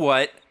 You know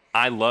what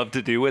I love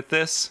to do with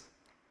this?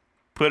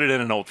 Put it in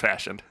an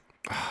old-fashioned.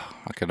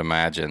 I could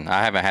imagine.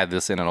 I haven't had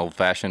this in an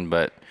old-fashioned,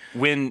 but...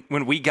 When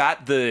we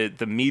got the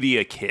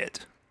media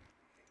kit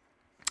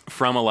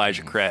from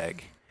Elijah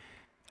Craig...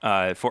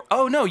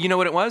 you know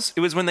what it was? It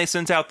was when they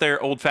sent out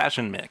their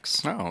old-fashioned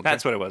mix. Oh, okay.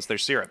 That's what it was, their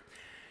syrup.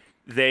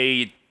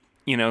 They,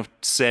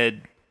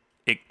 said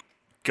it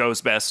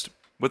goes best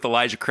with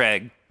Elijah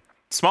Craig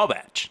small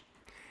batch.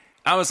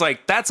 I was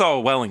like, that's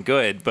all well and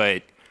good,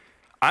 but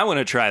I want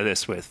to try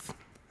this with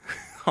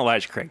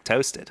Elijah Craig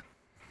toasted.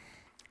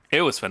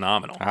 It was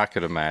phenomenal. I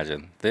could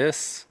imagine.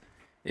 This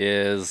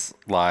is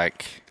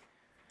like...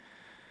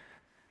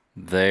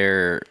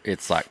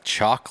 It's like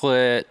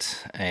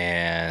chocolate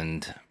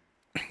and...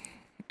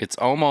 It's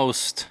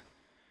almost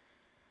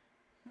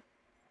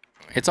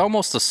a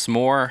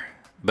s'more,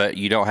 but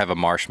you don't have a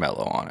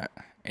marshmallow on it.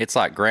 It's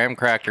like graham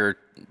cracker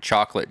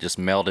chocolate just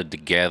melded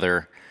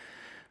together,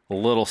 a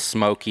little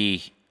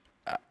smoky.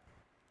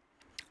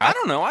 I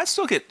don't know. I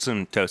still get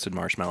some toasted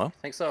marshmallow.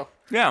 Think so?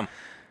 Yeah.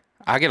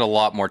 I get a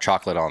lot more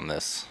chocolate on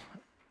this.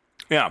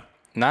 Yeah.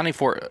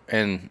 94,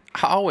 and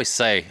I always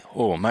say,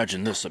 oh,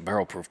 imagine this at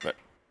barrel proof, but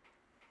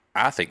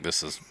I think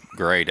this is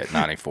great at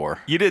 94.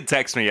 You did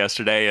text me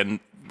yesterday and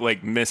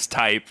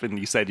mistype, and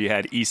you said you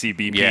had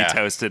ECBP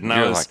toasted, and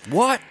I was like,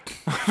 what?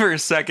 For a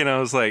second, I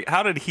was like,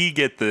 how did he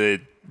get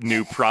the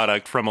new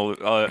product from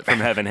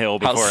Heaven Hill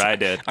before I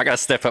did? I got to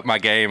step up my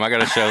game. I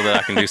got to show that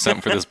I can do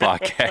something for this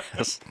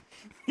podcast.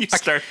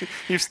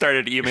 You've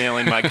started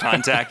emailing my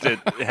contact at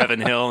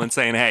Heaven Hill and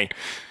saying, hey,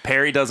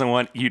 Perry doesn't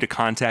want you to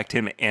contact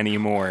him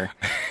anymore.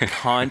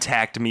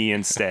 Contact me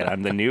instead.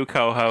 I'm the new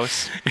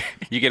co-host.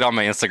 You get on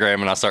my Instagram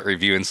and I start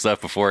reviewing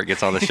stuff before it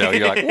gets on the show.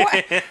 You're like,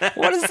 what?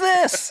 What is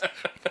this?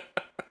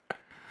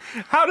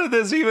 How did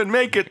this even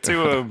make it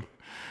to him?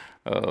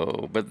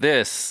 Oh, but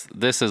this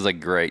is a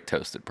great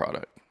toasted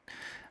product.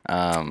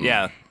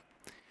 Yeah.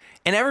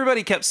 And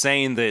everybody kept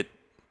saying that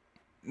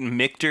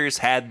Michter's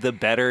had the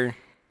better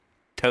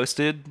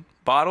toasted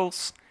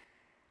bottles.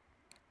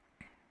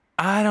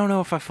 I don't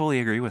know if I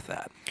fully agree with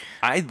that.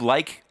 I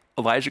like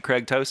Elijah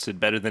Craig toasted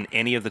better than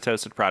any of the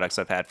toasted products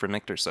I've had from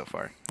Michter so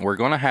far. We're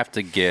going to have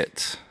to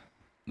get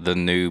the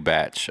new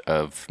batch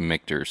of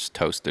Michter's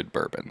toasted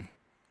bourbon.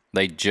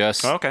 They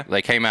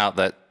came out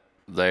that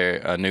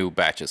a new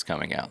batch is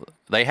coming out.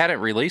 They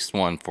hadn't released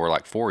one for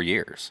like 4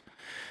 years.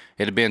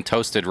 It had been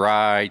toasted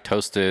rye,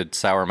 toasted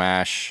sour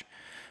mash,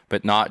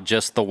 but not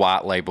just the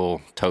white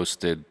label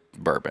toasted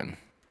bourbon.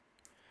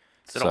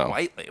 Is it a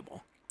white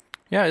label?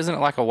 Yeah, isn't it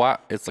like a white?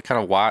 It's a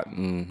kind of white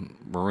and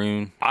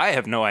maroon. I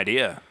have no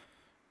idea.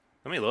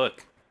 Let me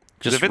look.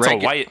 Just if it's a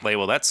white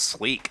label, that's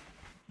sleek.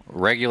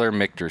 Regular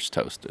Michter's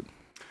toasted.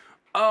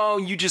 Oh,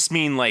 you just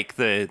mean like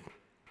the...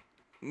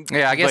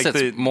 Yeah, I guess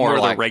it's more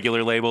like the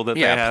regular label that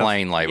they have. Yeah,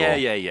 plain label.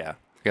 Yeah.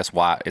 I guess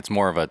white. It's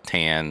more of a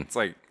tan. It's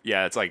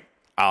like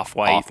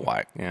off-white.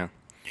 Off-white. Yeah.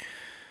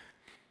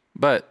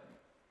 But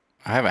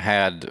I haven't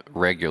had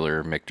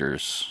regular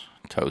Michter's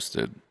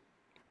toasted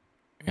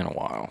in a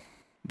while.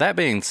 That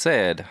being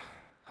said,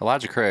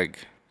 Elijah Craig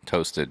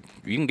toasted,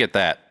 you can get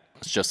that.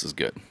 It's just as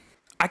good.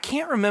 I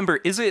can't remember.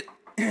 Is it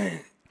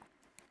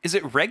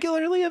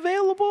regularly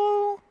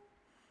available?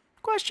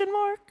 Question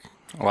mark.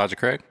 Elijah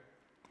Craig?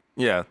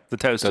 Yeah, the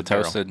toasted. The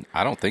toasted.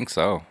 I don't think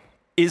so.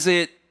 Is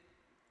it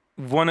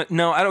one?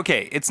 No,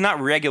 okay. It's not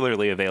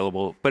regularly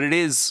available, but it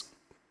is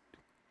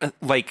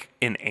like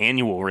an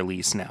annual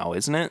release now,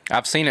 isn't it?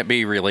 I've seen it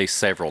be released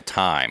several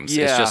times.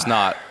 Yeah. It's just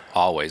not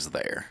always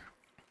there.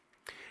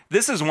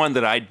 This is one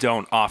that I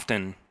don't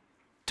often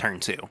turn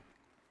to.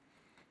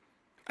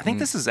 I think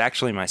this is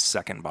actually my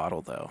second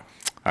bottle, though.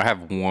 I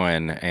have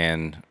one,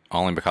 and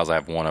only because I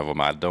have one of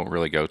them, I don't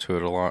really go to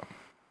it a lot.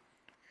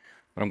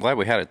 But I'm glad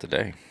we had it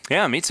today.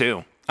 Yeah, me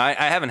too. I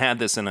haven't had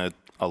this in a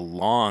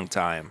long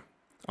time,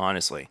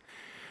 honestly.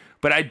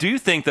 But I do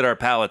think that our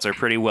palates are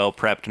pretty well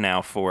prepped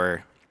now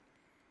for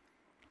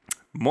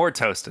more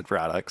toasted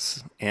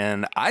products.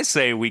 And I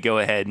say we go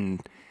ahead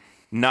and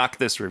knock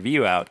this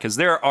review out, because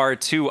there are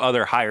 2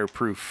 other higher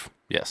proof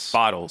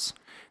bottles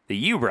that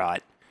you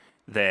brought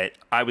that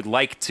I would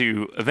like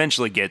to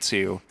eventually get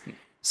to.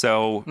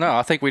 So no,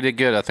 I think we did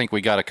good. I think we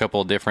got a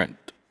couple of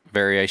different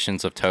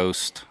variations of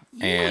toast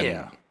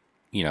and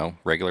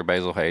regular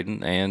Basil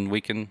Hayden, and we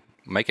can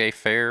make a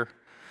fair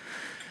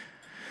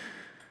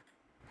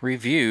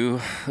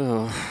review.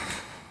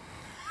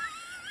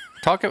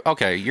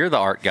 Okay, you're the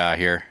art guy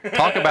here.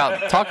 Talk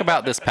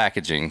about this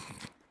packaging.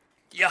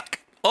 Yuck.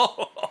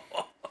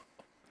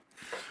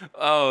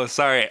 Oh,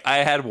 sorry. I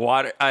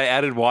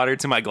added water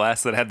to my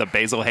glass that had the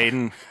Basil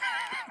Hayden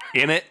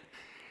in it.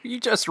 You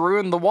just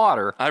ruined the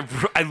water. I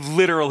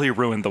literally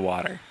ruined the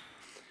water.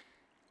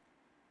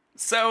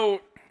 So,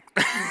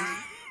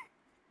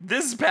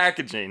 this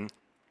packaging,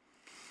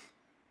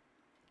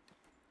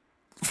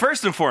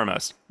 first and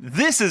foremost,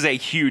 this is a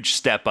huge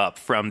step up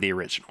from the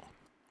original.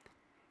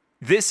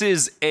 This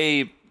is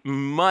a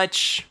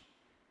much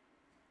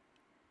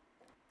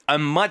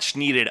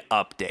needed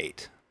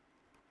update,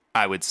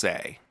 I would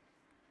say.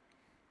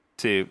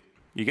 You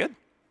good?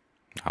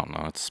 I don't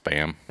know. It's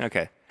spam.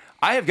 Okay.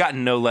 I have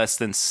gotten no less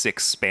than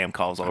 6 spam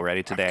calls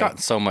already today. I've gotten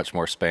so much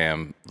more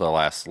spam the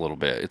last little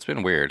bit. It's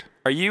been weird.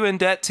 Are you in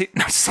debt too?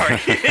 No, sorry.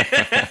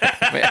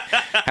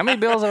 How many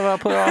bills have I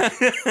put off?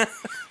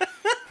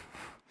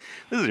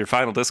 This is your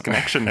final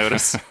disconnection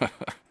notice.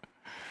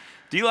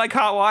 Do you like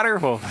hot water?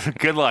 Well,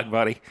 good luck,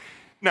 buddy.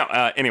 No,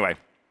 anyway.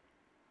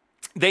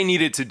 They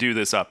needed to do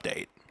this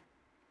update.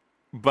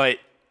 But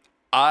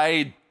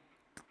I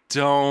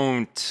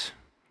don't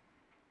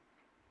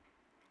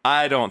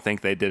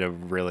think they did a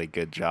really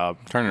good job.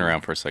 Turn it around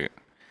for a second.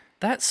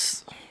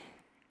 That's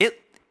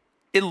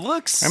it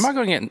looks. Am I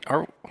going to get?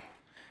 Are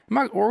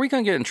we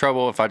going to get in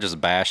trouble if I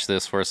just bash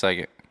this for a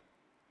second?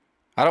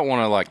 I don't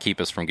want to keep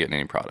us from getting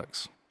any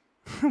products.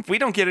 We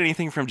don't get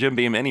anything from Jim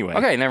Beam anyway.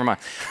 Okay, never mind.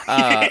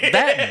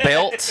 That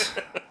belt,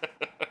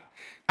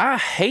 I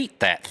hate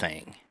that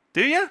thing.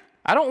 Do you?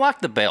 I don't like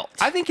the belt.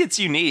 I think it's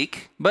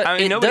unique, but I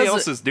mean, nobody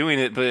else is doing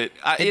it. But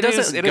it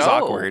is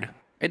awkward.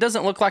 It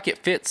doesn't look like it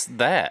fits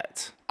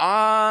that.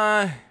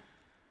 I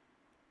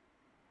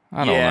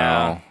don't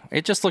know.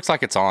 It just looks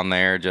like it's on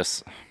there.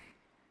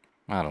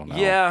 I don't know.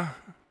 Yeah.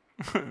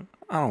 I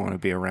don't want to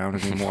be around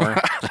anymore.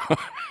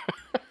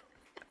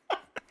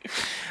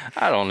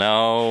 I don't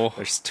know.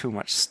 There's too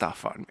much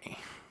stuff on me.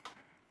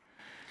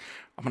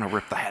 I'm going to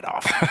rip the head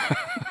off.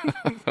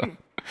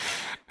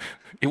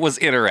 It was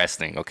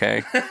interesting,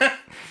 okay?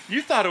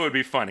 You thought it would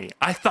be funny.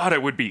 I thought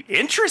it would be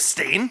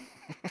interesting.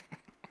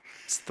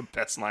 It's the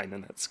best line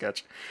in that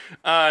sketch.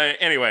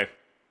 Anyway.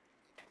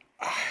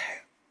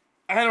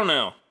 I don't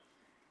know.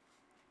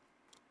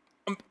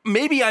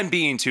 Maybe I'm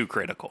being too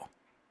critical.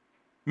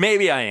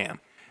 Maybe I am.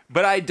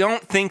 But I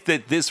don't think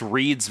that this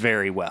reads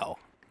very well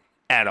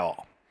at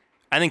all.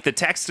 I think the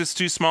text is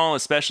too small,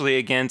 especially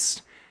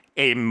against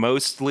a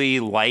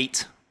mostly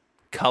light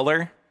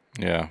color.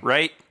 Yeah.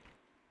 Right?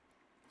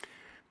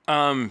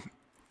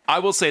 I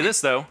will say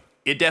this, though.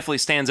 It definitely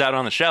stands out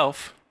on the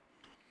shelf.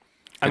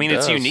 I mean,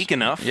 it's unique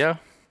enough. Yeah.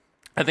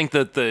 I think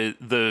that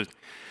the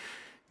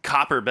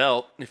copper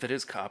belt, if it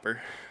is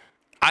copper,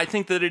 I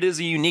think that it is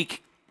a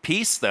unique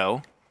piece,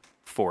 though,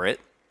 for it.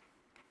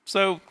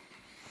 So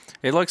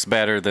it looks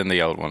better than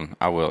the old one,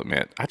 I will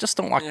admit. I just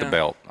don't like the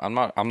belt. I'm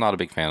not a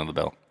big fan of the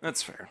belt.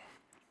 That's fair.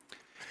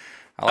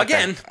 I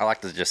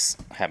like to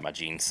just have my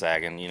jeans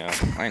sagging, you know.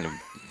 I ain't a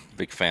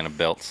big fan of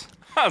belts.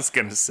 I was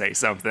going to say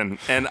something,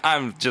 and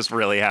I'm just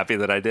really happy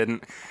that I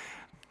didn't.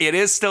 It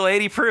is still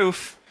 80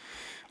 proof.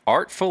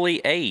 Artfully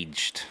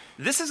aged.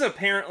 This is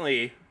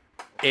apparently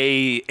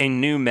a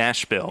new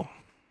mash bill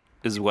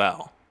as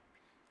well.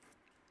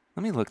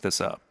 Let me look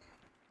this up.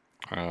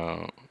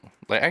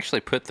 They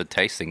actually put the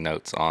tasting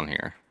notes on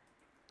here.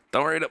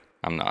 Don't read it.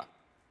 I'm not.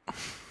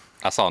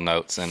 I saw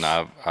notes, and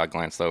I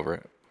glanced over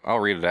it. I'll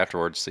read it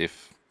afterwards, see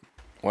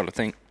what I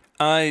think.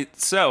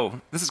 So,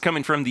 this is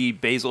coming from the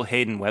Basil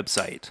Hayden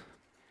website.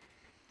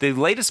 The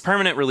latest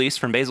permanent release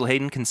from Basil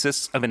Hayden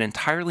consists of an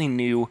entirely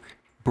new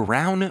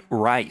brown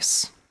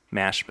rice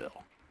mash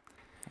bill.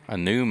 A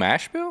new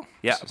mash bill?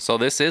 Yeah. So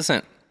this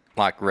isn't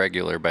like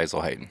regular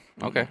Basil Hayden.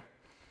 Okay.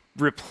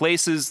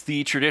 Replaces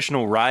the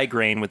traditional rye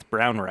grain with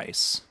brown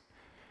rice.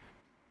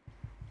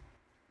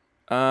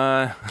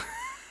 Okay.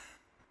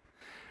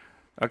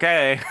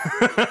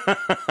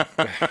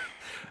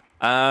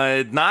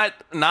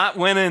 Not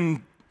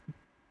winning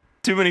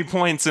too many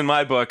points in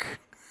my book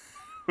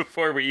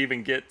before we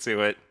even get to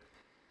it.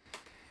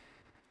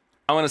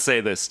 I want to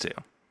say this too.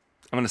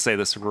 I'm going to say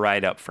this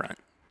right up front.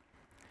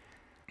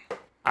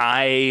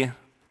 I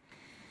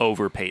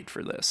overpaid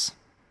for this.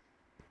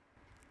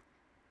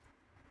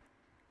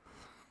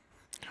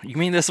 You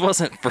mean this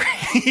wasn't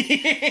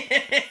free?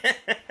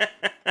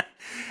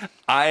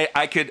 I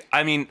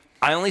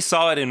only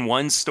saw it in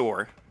one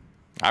store.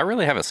 I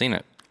really haven't seen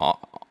it.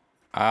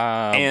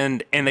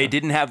 And they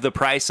didn't have the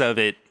price of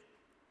it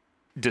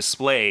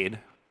displayed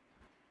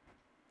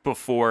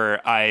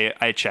before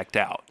I checked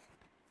out.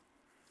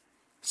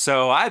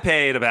 So I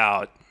paid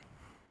about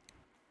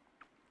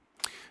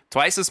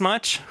twice as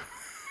much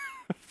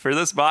for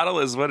this bottle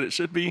as what it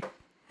should be.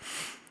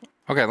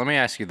 Okay, let me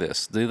ask you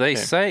this. Do they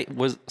say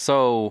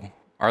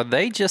are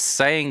they just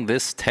saying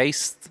this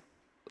tastes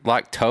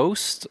like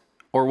toast,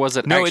 or was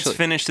it No, it's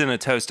finished in a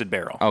toasted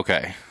barrel.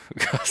 Okay.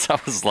 Because I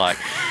was like,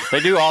 they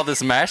do all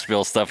this mash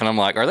bill stuff, and I'm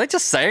like, are they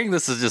just saying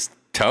this is just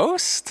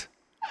toast?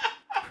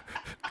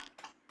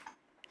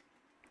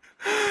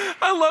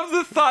 I love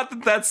the thought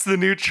that that's the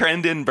new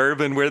trend in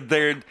bourbon, where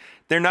they're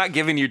not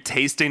giving you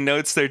tasting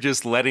notes; they're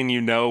just letting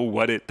you know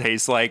what it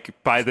tastes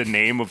like by the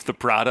name of the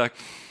product.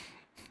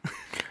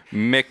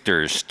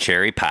 Michter's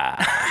cherry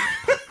pie.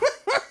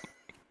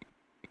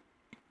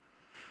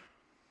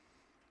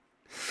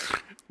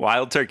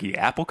 Wild turkey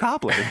apple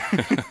cobbler.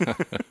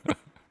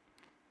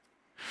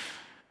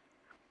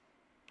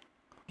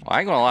 Well,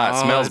 I ain't gonna lie,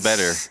 it smells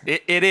better,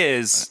 It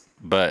is,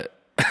 but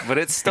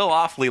it's still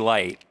awfully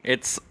light.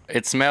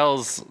 it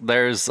smells.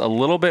 There's a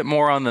little bit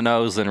more on the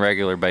nose than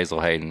regular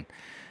Basil Hayden,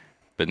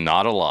 but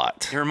not a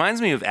lot. It reminds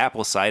me of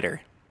apple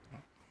cider.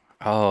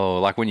 Oh,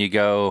 like when you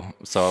go.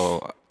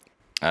 So,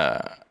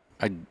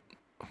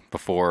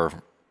 before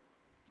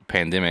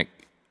pandemic,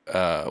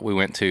 we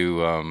went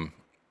to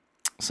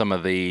some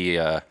of the.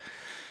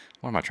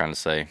 What am I trying to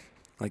say?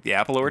 Like the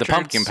apple orchards? The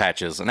pumpkin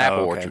patches and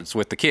apple orchards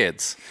with the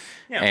kids.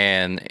 Yeah.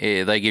 And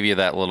they give you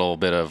that little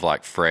bit of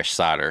like fresh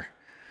cider.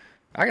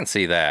 I can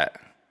see that.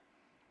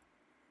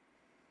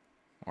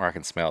 Or I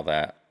can smell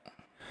that.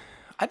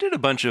 I did a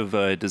bunch of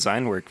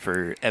design work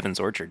for Evans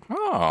Orchard.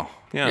 Oh,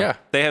 yeah.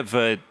 They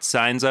have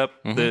signs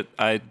up that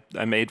I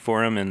made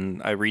for them,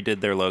 and I redid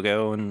their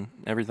logo and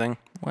everything.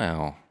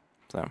 Well,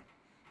 So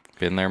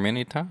been there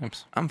many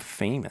times. I'm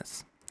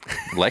famous.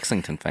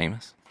 Lexington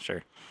famous.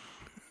 Sure.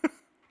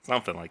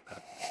 Something like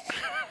that.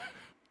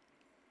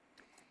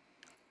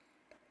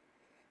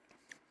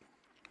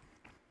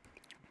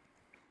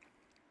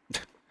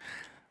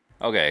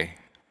 Okay.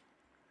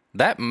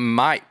 That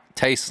might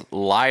taste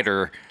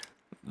lighter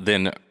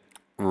than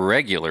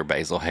regular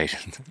Basil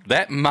Hayden.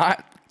 That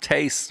might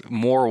taste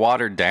more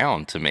watered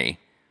down to me.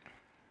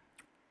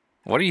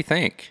 What do you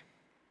think?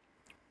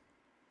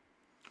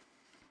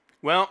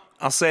 Well,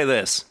 I'll say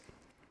this.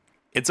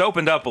 It's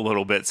opened up a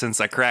little bit since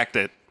I cracked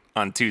it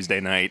on Tuesday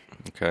night.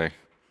 Okay.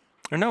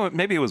 Or no,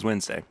 maybe it was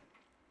Wednesday.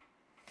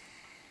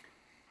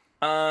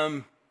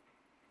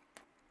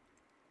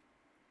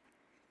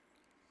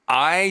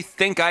 I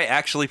think I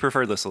actually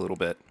prefer this a little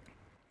bit.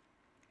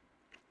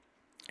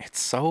 It's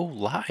so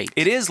light.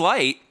 It is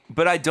light,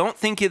 but I don't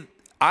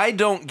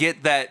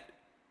get that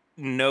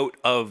note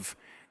of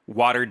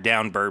watered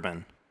down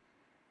bourbon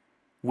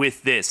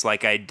with this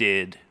like I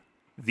did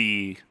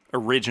the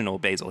original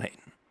Basil Hayden.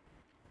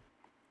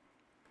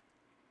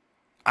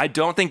 I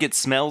don't think it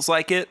smells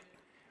like it,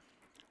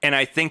 and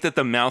I think that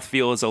the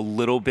mouthfeel is a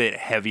little bit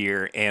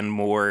heavier and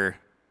more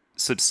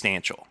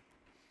substantial.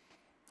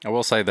 I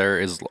will say there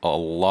is a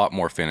lot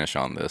more finish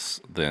on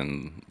this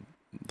than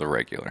the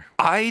regular.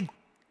 I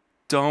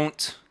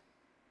don't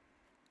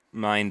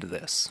mind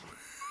this.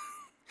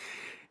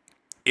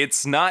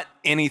 It's not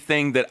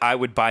anything that I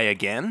would buy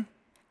again,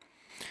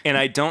 and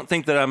I don't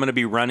think that I'm going to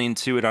be running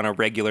to it on a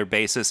regular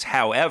basis.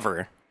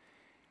 However,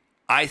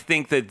 I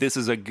think that this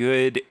is a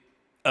good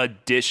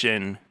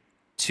addition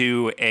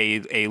to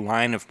a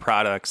line of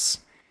products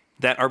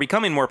that are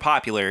becoming more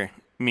popular,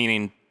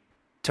 meaning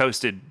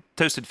toasted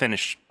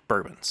finish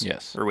bourbons,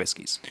 yes, or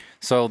whiskeys.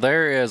 So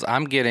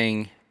I'm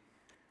getting,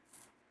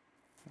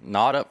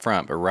 not up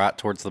front, but right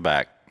towards the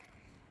back,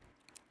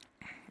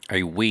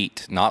 a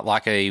wheat, not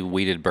like a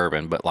wheated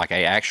bourbon, but like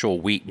a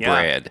actual wheat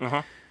bread.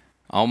 Uh-huh.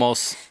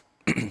 Almost,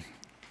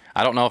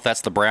 I don't know if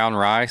that's the brown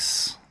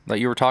rice that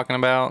you were talking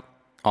about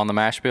on the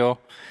mash bill,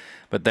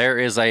 but there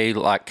is a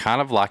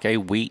kind of like a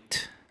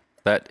wheat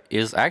that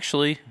is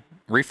actually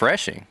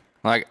refreshing.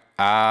 Like,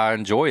 I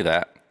enjoy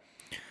that.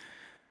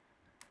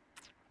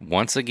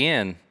 Once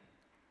again,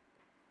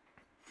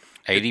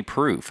 80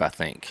 proof, I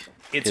think.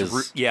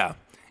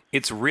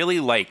 It's really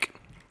light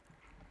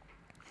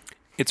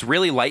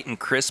and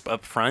crisp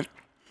up front.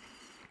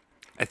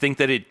 I think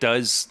that it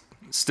does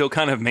still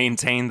kind of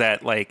maintain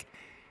that like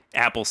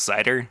apple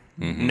cider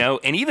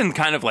note, and even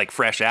kind of like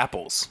fresh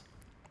apples,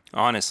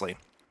 honestly.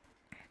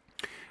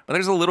 But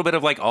there's a little bit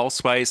of like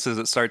allspice as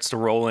it starts to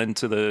roll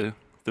into the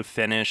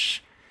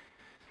finish.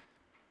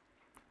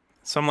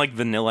 Some like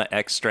vanilla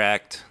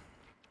extract.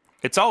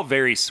 It's all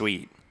very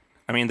sweet.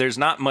 I mean, there's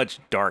not much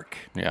dark.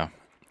 Yeah.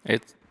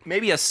 It's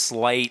maybe a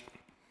slight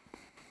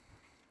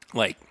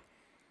like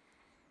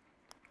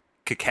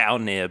cacao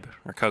nib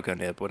or cocoa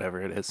nib,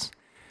 whatever it is,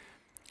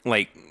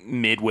 like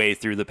midway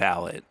through the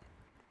palate.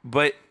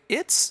 But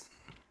it's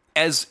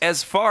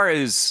as far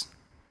as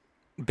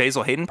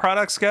Basil Hayden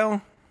products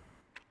go,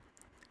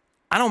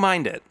 I don't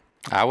mind it.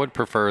 I would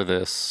prefer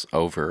this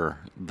over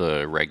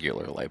the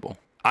regular label.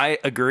 I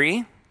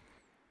agree.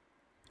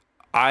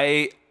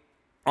 I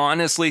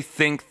honestly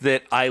think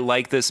that I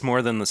like this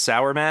more than the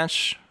sour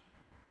mash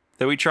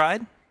that we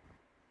tried.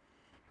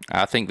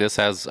 I think this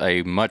has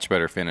a much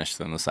better finish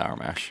than the sour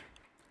mash.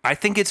 I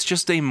think it's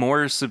just a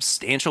more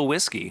substantial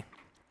whiskey.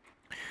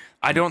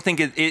 I don't think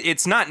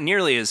it's not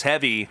nearly as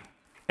heavy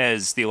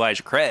as the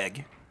Elijah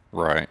Craig.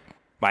 Right.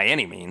 By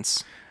any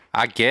means.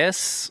 I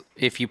guess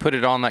if you put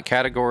it on that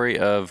category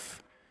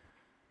of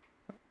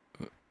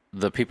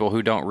the people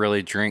who don't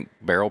really drink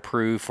barrel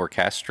proof or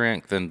cask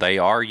strength, then they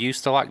are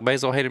used to like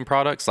Basil Hayden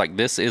products. Like,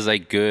 this is a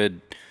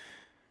good,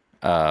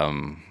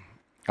 I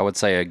would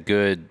say a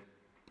good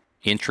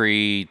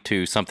entry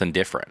to something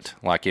different.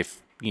 Like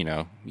if,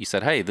 you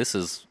said, hey, this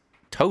is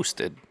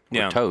toasted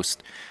or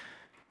toast,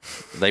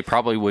 they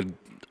probably would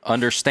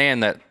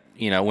understand that,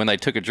 when they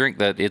took a drink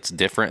that it's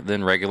different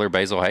than regular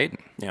Basil Hayden.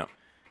 Yeah.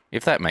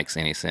 If that makes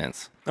any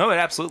sense. Oh, it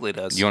absolutely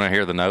does. You want to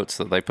hear the notes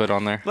that they put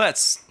on there?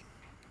 Let's.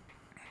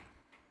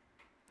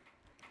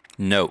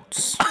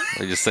 Notes.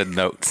 They just said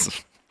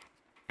notes.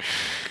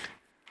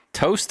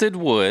 Toasted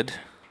wood.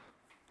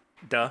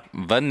 Duh.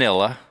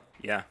 Vanilla.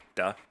 Yeah,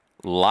 duh.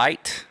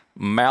 Light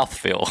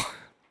mouthfeel.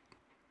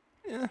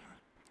 Yeah.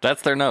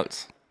 That's their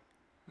notes.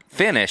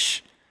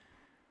 Finish.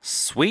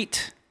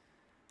 Sweet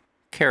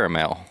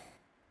caramel.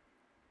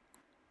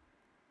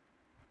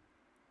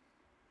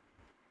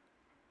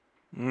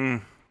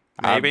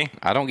 Maybe.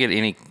 I don't get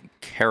any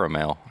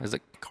caramel. Is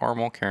it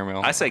caramel?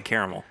 I say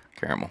caramel.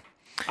 Caramel.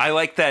 I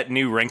like that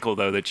new wrinkle,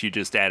 though, that you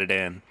just added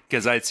in.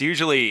 Because it's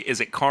usually, is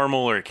it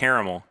caramel or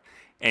caramel?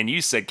 And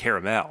you said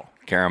caramel.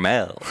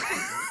 Caramel.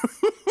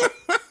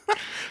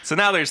 So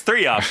now there's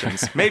 3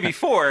 options. Maybe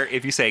 4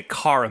 if you say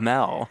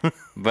caramel.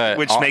 But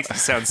which makes it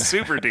sound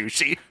super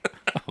douchey.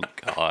 Oh,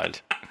 God.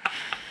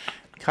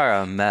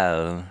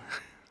 Caramel.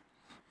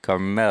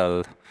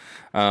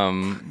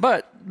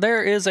 But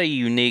there is a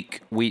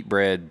unique wheat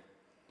bread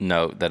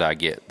note that I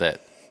get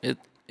that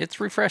it's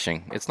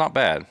refreshing. It's not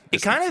bad.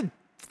 It kind of,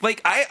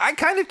 like, I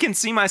kind of can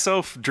see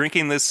myself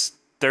drinking this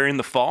during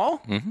the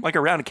fall, like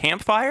around a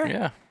campfire.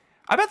 Yeah.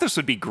 I bet this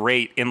would be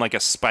great in, like, a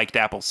spiked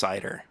apple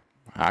cider.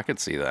 I could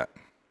see that.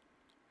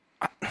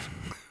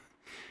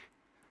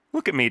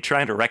 Look at me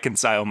trying to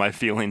reconcile my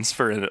feelings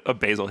for a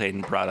Basil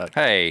Hayden product.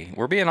 Hey,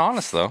 we're being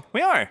honest, though.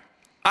 We are.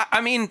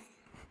 I mean...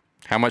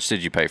 How much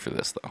did you pay for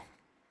this, though?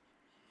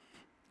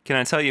 Can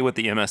I tell you what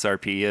the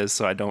MSRP is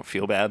so I don't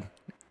feel bad?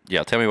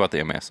 Yeah, tell me what the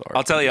MSRP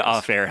I'll tell you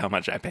off air how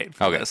much I paid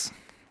for this.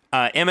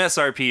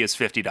 MSRP is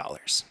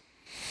 $50.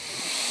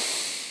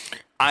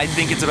 I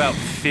think it's about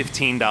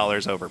 $15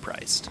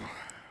 overpriced.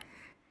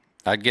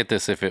 I'd get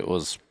this if it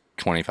was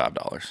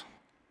 $25.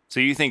 So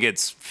you think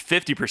it's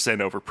 50%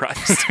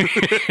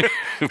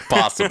 overpriced?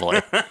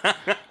 Possibly.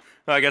 Well,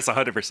 I guess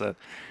 100%.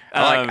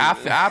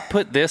 I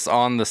put this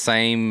on the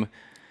same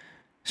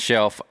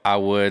shelf I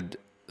would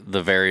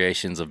the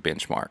variations of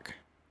Benchmark.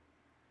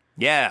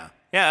 Yeah,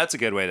 that's a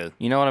good way to...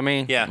 You know what I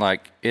mean? Yeah.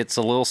 Like, it's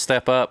a little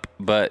step up,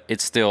 but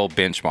it's still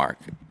Benchmark.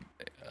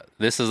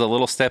 This is a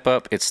little step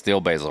up. It's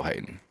still Basil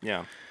Hayden.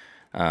 Yeah.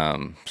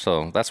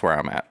 So that's where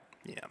I'm at.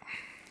 Yeah.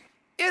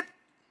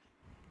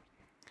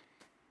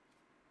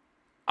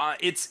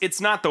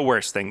 It's not the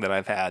worst thing that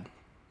I've had.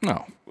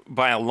 No.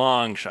 By a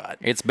long shot.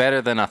 It's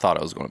better than I thought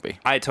it was going to be.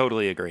 I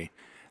totally agree.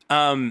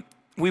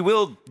 We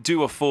will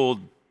do a full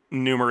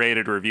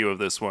numerated review of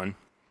this one.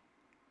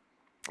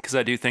 Because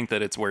I do think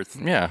that it's worth...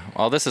 Yeah.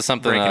 Well, this is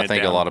something that I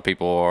think a lot of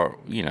people are,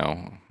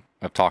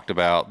 have talked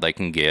about, they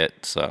can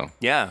get, so...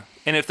 Yeah.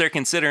 And if they're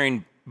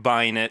considering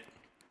buying it...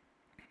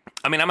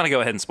 I mean, I'm going to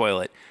go ahead and spoil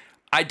it.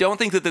 I don't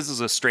think that this is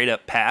a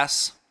straight-up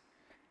pass.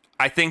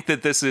 I think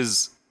that this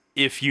is,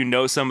 if you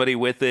know somebody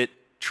with it,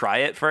 try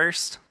it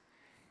first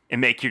and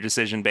make your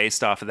decision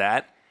based off of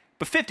that.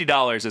 But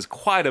 $50 is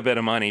quite a bit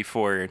of money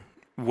for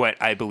what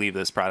I believe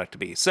this product to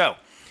be. So...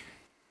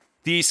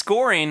 the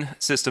scoring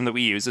system that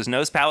we use is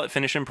nose, palate,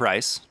 finish, and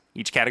price.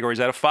 Each category is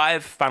out of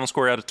 5, final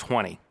score out of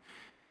 20.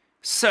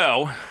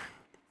 So,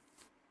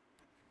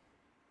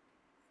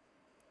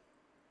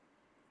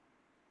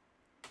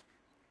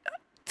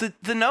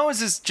 the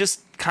nose is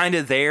just kind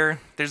of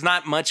there. There's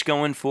not much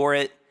going for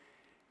it.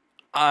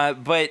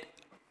 But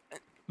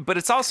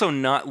it's also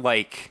not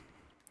like...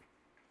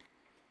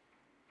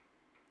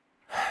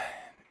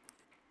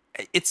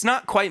 it's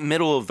not quite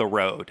middle of the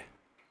road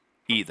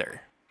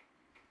either.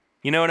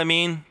 You know what I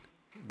mean?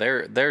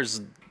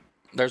 There's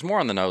more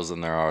on the nose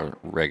than there are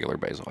regular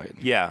Basil Hayden.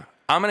 Yeah.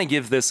 I'm going to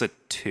give this a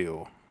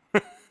 2.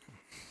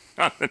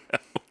 On the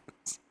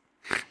nose.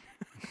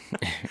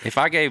 If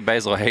I gave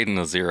Basil Hayden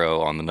a 0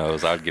 on the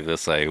nose, I'd give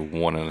this a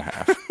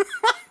 1.5.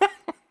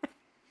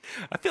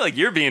 I feel like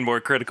you're being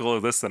more critical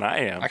of this than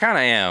I am. I kind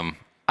of am.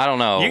 I don't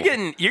know.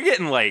 You're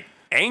getting like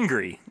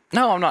angry.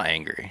 No, I'm not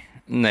angry.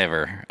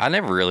 Never. I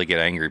never really get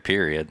angry,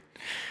 period.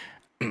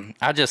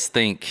 I just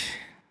think...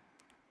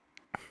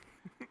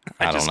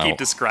 I just keep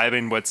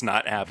describing what's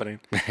not happening.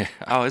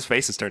 Oh, his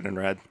face is turning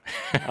red.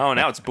 Oh,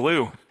 now it's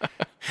blue.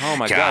 Oh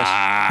my gosh.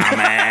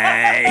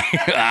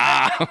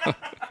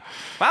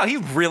 Wow, he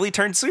really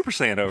turned Super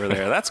Saiyan over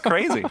there. That's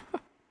crazy.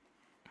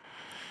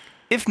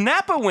 If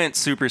Nappa went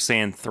Super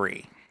Saiyan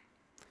 3,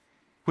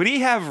 would he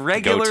have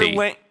regular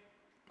goatee?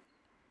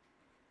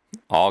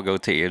 All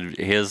goatee.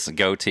 His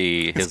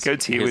goatee. His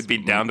goatee would be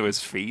down to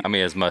his feet. I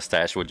mean, his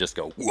mustache would just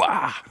go,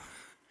 wah,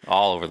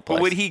 all over the place.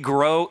 But would he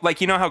grow, like,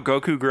 you know how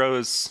Goku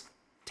grows?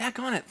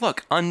 Daggone it.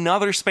 Look,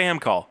 another spam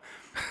call.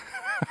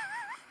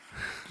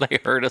 They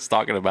heard us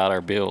talking about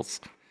our bills.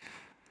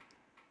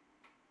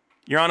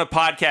 You're on a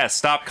podcast.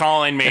 Stop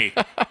calling me.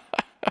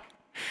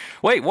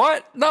 Wait,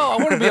 what? No, I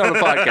want to be on the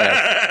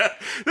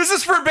podcast. This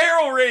is for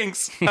barrel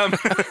rings.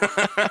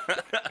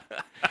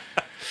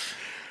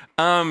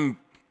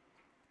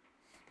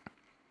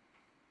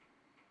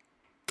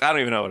 I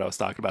don't even know what I was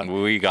talking about.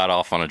 We got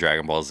off on a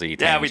Dragon Ball Z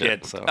tangent. Yeah, we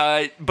did. So.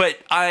 But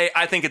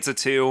I think it's a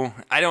 2.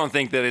 I don't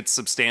think that it's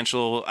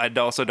substantial. I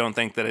also don't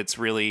think that it's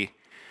really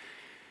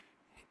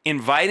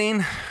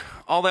inviting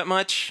all that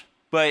much.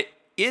 But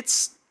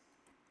it's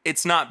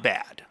not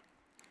bad.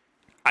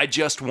 I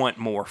just want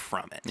more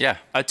from it. Yeah.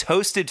 A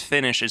toasted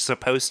finish is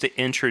supposed to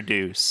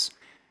introduce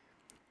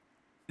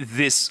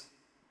this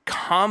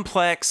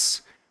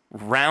complex,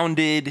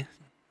 rounded,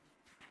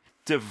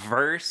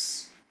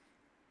 diverse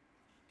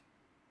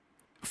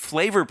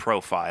flavor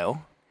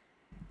profile,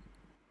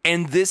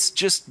 and this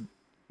just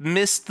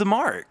missed the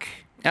mark.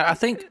 And I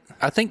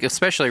think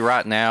especially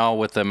right now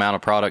with the amount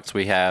of products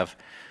we have,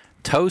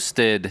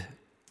 toasted,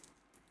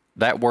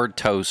 that word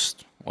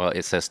toast, well,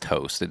 it says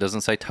toast. It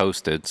doesn't say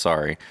toasted,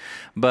 sorry.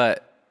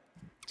 But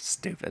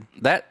stupid.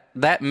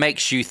 That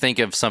makes you think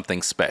of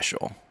something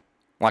special.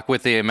 Like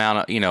with the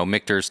amount of,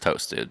 Michter's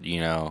toasted,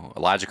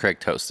 Elijah Craig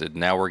toasted.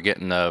 Now we're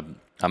getting a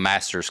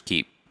Master's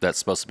Keep that's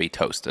supposed to be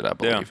toasted, I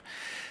believe. Yeah.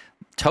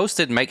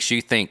 Toasted makes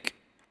you think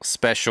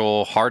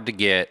special, hard to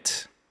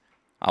get.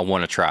 I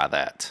want to try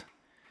that.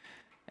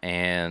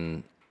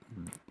 And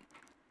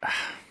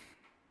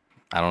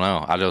I don't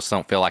know. I just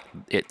don't feel like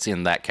it's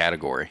in that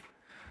category.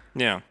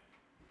 Yeah.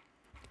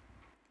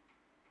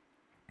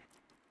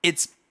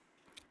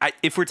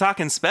 If we're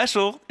talking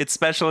special, it's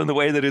special in the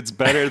way that it's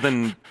better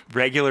than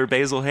regular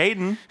Basil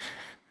Hayden.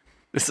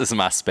 This is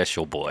my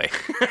special boy.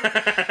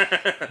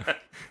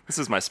 This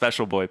is my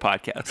special boy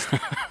podcast.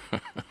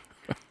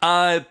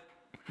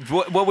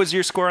 What was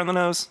your score on the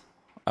nose?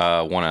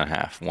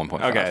 1.5,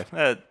 1.5. Okay,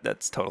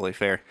 that's totally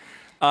fair.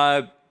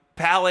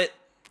 Palate,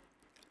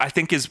 I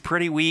think, is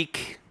pretty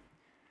weak.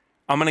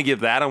 I'm going to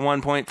give that a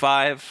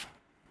 1.5.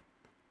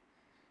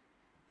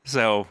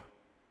 So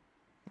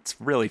it's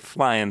really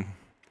flying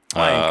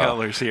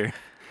colors here.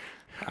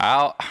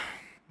 I'll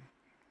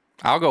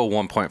go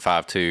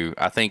 1.5 too.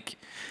 I think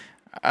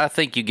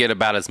you get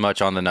about as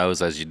much on the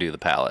nose as you do the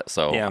palate.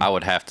 So yeah. I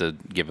would have to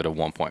give it a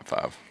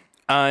 1.5.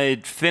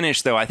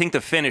 Finish though, I think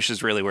the finish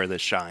is really where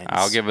this shines.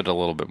 I'll give it a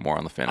little bit more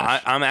on the finish.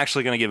 I'm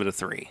actually going to give it a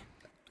 3.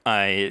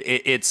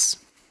 It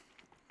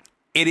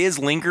is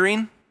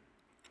lingering.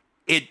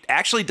 It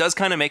actually does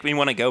kind of make me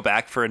want to go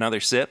back for another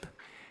sip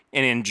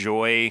and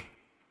enjoy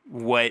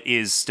what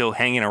is still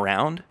hanging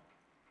around.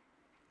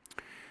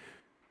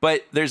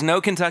 But there's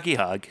no Kentucky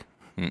Hug.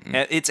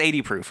 Mm-mm. It's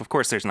 80 proof. Of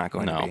course there's not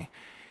going to be.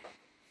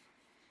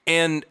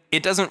 And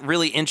it doesn't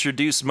really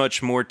introduce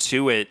much more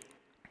to it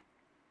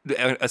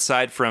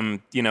aside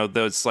from,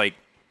 those like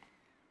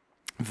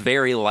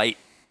very light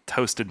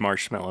toasted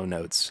marshmallow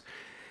notes.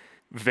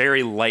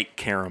 Very light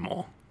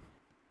caramel.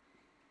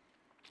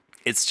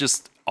 It's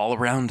just all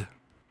around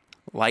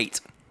light.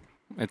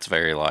 It's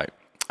very light.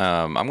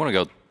 I'm going to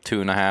go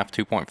 2.5,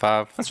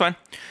 2.5. That's fine.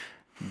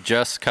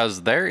 Just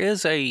because there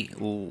is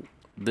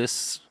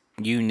this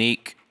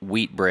unique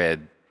wheat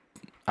bread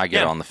I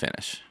get on the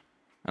finish.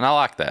 And I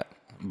like that.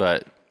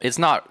 But it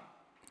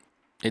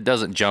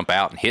doesn't jump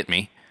out and hit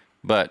me,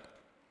 but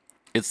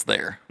it's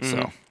there.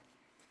 Mm-hmm. So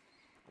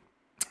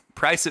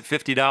price at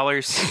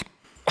 $50.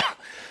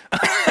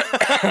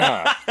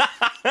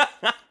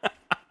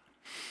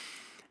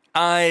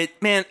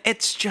 Man,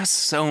 it's just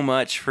so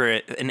much for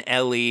an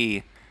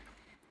LE.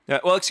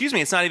 Well, excuse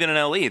me, it's not even an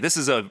LE. This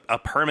is a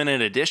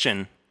permanent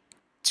addition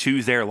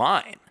to their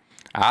line.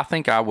 I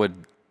think I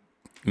would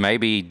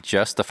maybe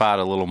justify it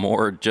a little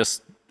more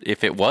just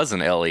if it was an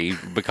LE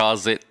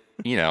because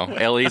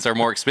LEs are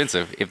more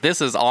expensive. If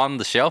this is on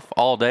the shelf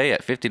all day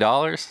at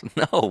 $50,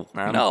 no.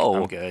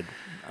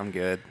 I'm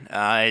good.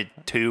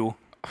 2.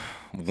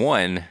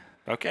 1.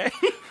 Okay.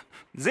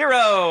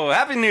 0.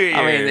 Happy New Year.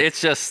 I mean,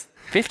 it's just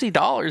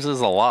 $50 is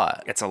a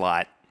lot. It's a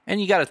lot.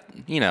 And you got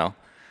to,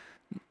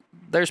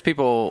 there's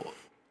people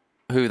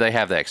who they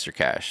have the extra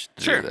cash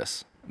to do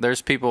this.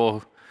 There's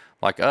people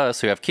like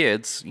us who have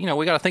kids, we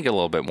got to think a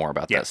little bit more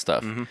about that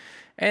stuff. Mm-hmm.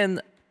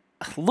 And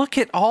look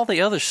at all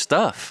the other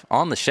stuff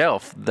on the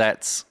shelf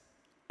that's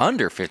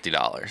under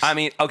 $50. I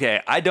mean,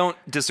 okay, I don't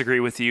disagree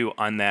with you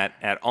on that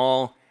at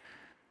all.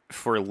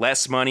 For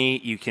less money,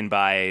 you can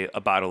buy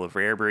a bottle of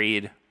Rare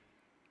Breed.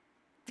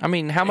 I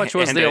mean, how much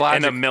was and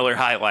a Miller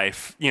High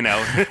Life,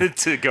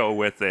 to go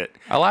with it.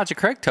 Elijah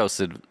Craig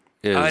toasted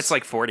is... it's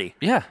like 40.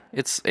 Yeah,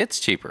 it's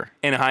cheaper.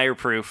 And higher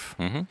proof.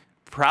 Mm-hmm.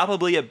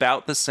 Probably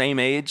about the same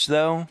age,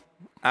 though,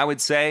 I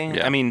would say.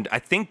 Yeah. I mean, I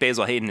think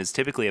Basil Hayden is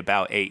typically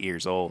about 8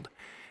 years old,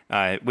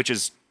 which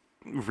is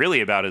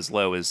really about as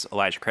low as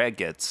Elijah Craig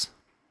gets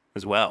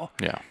as well.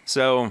 Yeah.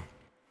 So,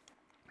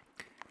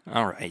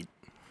 all right.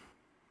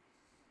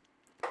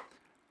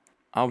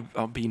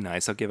 I'll be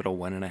nice. I'll give it a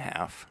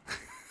 1.5.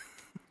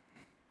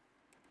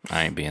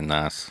 I ain't being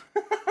nice.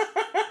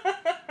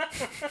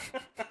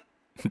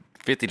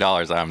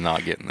 $50, I'm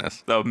not getting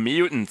this. The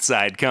mutant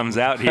side comes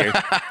out here.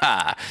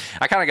 I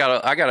got.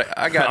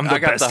 I'm the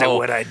best at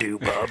what I do,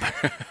 bub.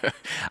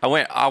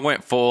 I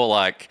went full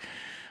like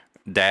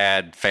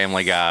dad,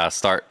 Family Guy,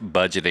 start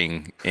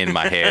budgeting in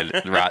my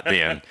head right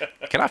then.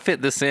 Can I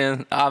fit this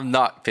in? I'm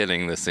not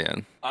fitting this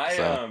in.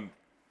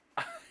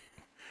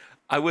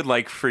 I would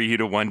like for you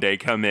to one day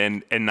come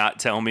in and not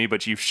tell me,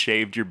 but you've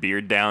shaved your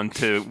beard down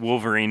to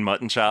Wolverine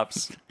mutton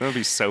chops. That would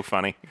be so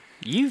funny.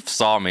 You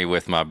saw me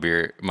with my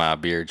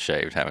beard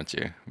shaved, haven't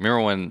you?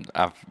 Remember when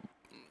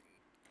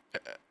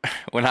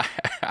I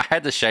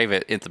had to shave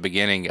it at the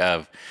beginning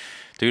of,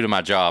 due to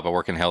my job, I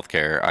work in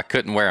healthcare. I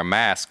couldn't wear a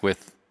mask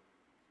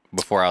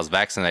before I was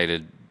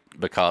vaccinated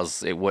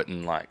because it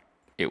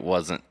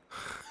wasn't.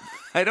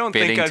 I don't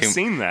think I've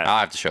seen that.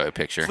 I'll have to show you a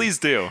picture. Please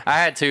do. I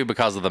had to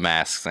because of the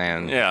masks,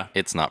 and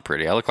it's not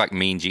pretty. I look like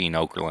Mean Gene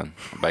Okerlund,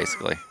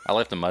 basically. I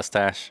left a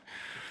mustache.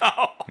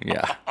 Oh.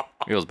 Yeah,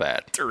 it was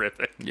bad.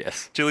 Terrific.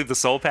 Yes. Did you leave the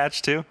soul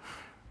patch too?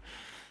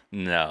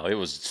 No, it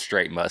was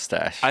straight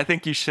mustache. I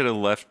think you should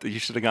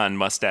have gone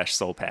mustache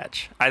soul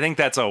patch. I think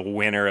that's a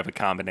winner of a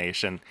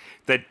combination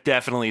that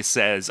definitely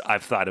says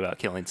I've thought about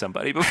killing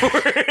somebody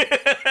before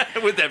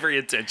with every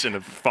intention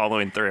of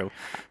following through.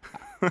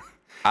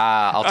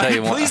 I'll tell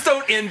you what. Please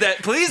don't end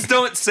that. Please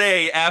don't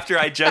say after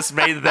I just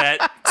made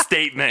that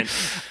statement.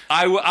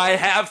 I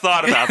have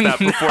thought about that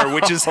before,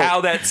 which is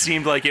how that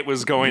seemed like it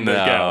was going to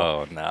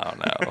go. No.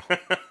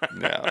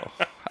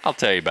 I'll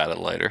tell you about it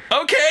later.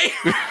 Okay.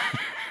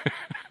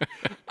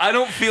 I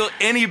don't feel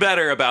any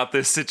better about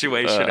this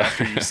situation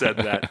after you said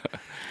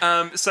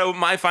that. So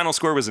my final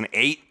score was an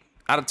 8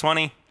 out of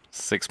 20.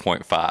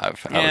 6.5 out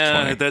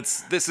of 20.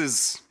 This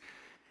is,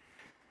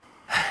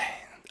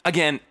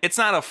 again, it's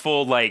not a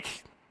full,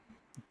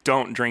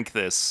 don't drink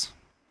this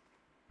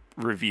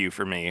review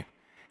for me.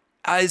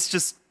 It's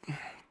just,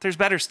 there's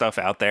better stuff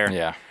out there.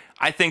 Yeah.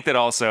 I think that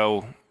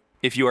also,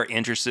 if you are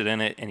interested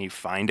in it and you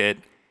find it,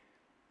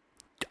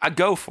 I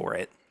go for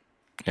it.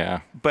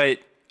 Yeah. But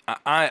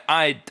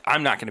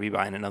I'm not going to be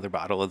buying another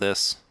bottle of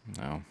this.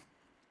 No.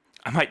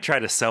 I might try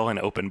to sell an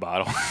open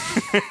bottle.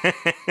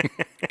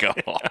 Go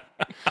on.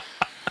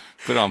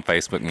 Put it on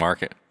Facebook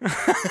Market.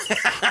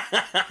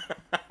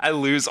 I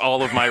lose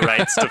all of my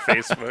rights to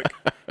Facebook.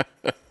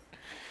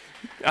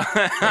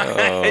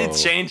 I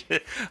change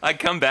it. I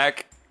come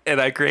back and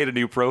I create a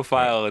new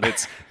profile, and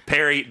it's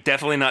Perry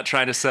definitely not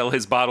trying to sell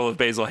his bottle of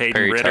Basil Hayden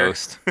Perry Ritter.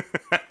 Toast.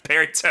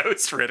 Perry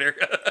Toast Ritter.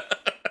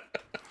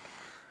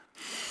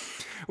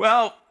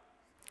 Well,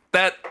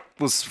 that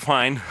was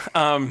fine.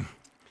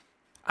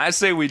 I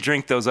say we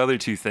drink those other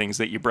two things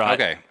that you brought.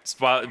 Okay.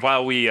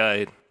 While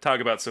we talk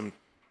about some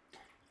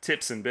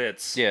tips and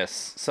bits.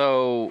 Yes.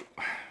 So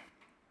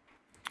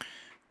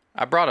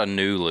I brought a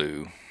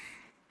Nulu,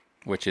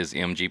 which is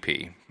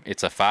MGP.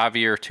 It's a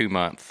 5-year,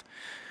 2-month,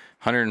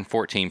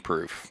 114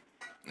 proof.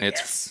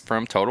 It's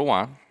from Total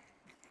Wine.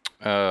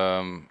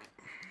 I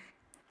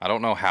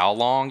don't know how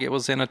long it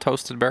was in a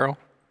toasted barrel.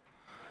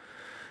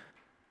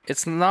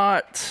 It's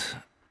not.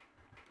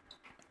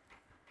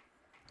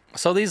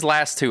 So these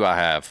last two I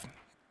have,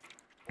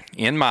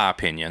 in my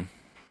opinion,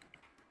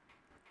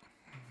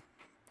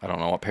 I don't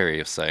know what Perry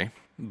will say,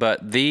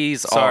 but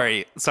these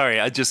are... Sorry,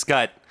 I just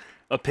got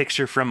a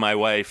picture from my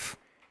wife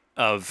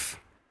of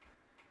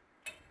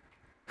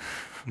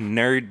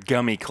nerd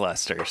gummy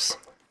clusters.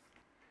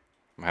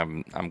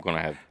 I'm going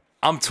to have...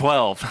 I'm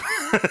 12.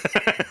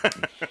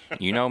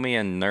 You know me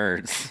and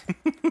nerds,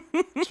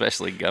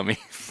 especially gummy.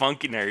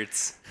 Funky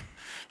nerds.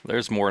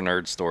 There's more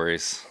nerd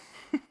stories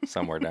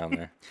somewhere down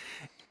there.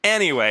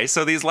 Anyway,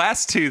 so these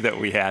last two that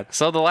we had.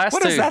 So the last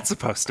what two. What is that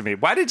supposed to mean?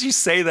 Why did you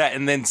say that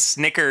and then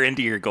snicker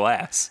into your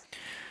glass?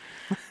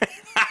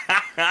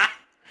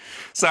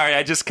 Sorry,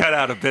 I just cut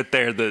out a bit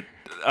there that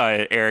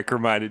Eric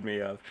reminded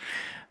me of.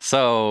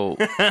 So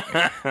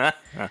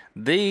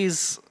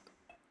these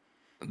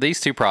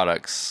two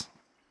products,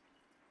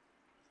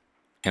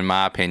 in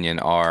my opinion,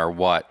 are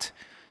what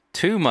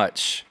too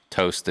much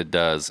toasted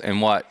does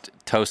and what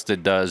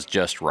toasted does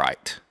just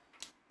right.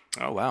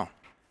 Oh wow.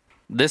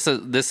 This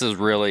is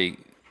really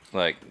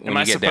like when Am you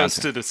I get down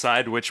supposed to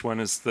decide which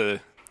one is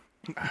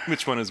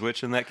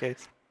which in that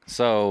case?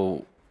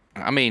 So,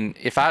 I mean,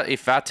 if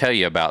I tell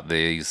you about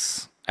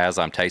these as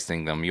I'm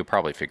tasting them, you'll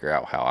probably figure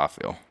out how I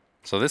feel.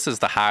 So this is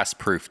the highest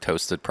proof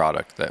toasted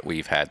product that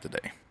we've had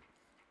today.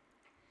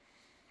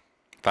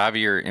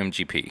 5-year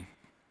MGP.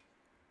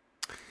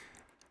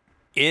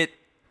 It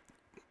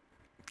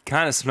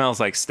kind of smells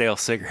like stale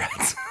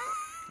cigarettes.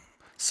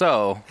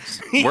 So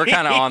we're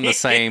kind of on the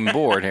same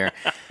board here.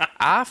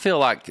 I feel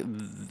like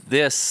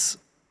this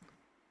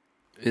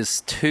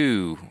is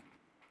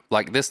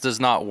this does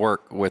not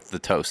work with the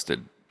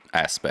toasted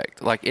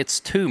aspect. Like, it's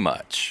too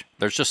much.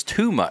 There's just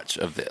too much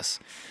of this.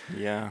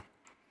 Yeah.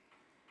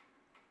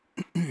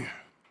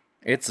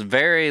 It's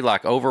very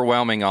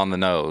overwhelming on the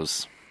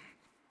nose.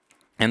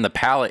 And the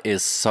palate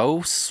is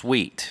so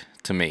sweet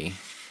to me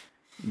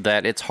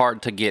that it's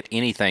hard to get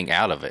anything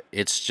out of it.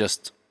 It's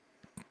just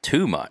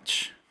too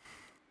much.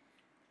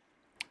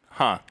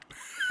 Huh.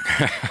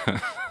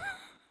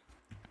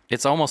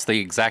 It's almost the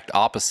exact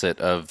opposite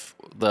of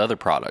the other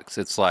products.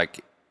 It's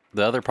like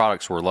the other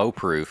products were low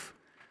proof,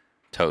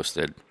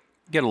 toasted.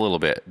 Get a little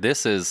bit.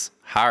 This is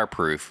higher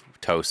proof,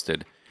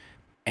 toasted.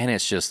 And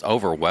it's just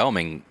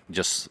overwhelming,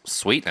 just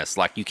sweetness.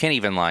 Like, you can't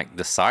even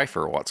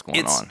decipher what's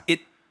going on.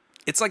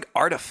 it's like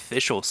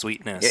artificial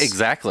sweetness.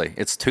 Exactly.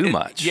 It's too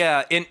much.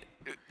 Yeah, and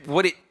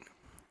what it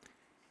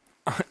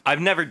I've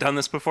never done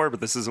this before,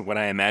 but this is what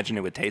I imagine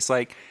it would taste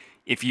like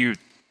if you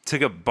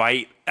took a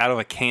bite out of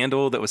a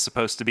candle that was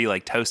supposed to be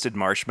like toasted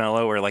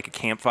marshmallow or like a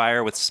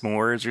campfire with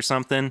s'mores or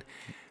something.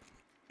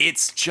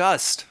 It's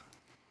just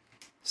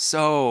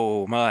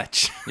so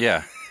much.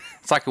 Yeah.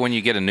 It's like when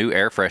you get a new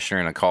air freshener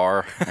in a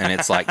car and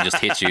it's like just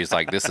hits you. It's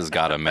like, this has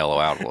got to mellow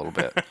out a little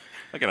bit.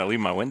 I gotta leave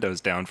my windows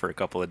down for a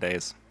couple of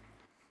days,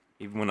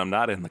 even when I'm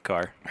not in the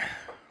car.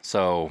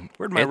 So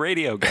Where'd my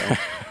radio go?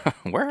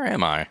 Where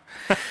am I?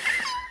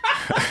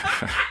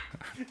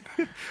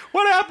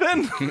 What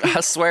happened?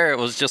 I swear it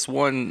was just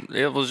one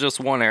air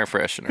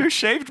freshener. Who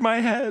shaved my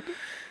head?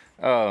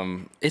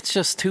 It's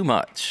just too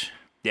much.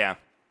 Yeah.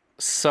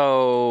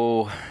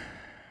 So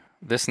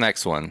this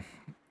next one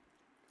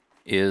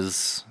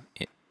is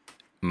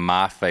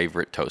my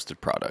favorite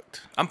toasted product.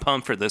 I'm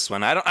pumped for this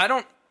one. I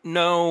don't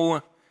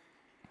know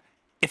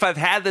if I've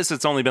had this.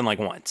 It's only been like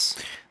once.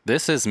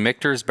 This is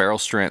Michter's Barrel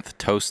Strength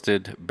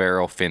Toasted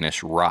Barrel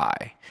Finish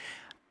Rye.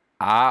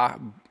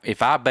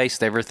 If I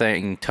based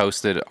everything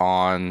toasted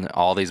on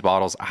all these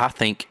bottles, I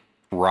think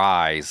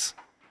ryes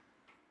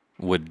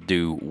would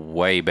do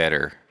way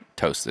better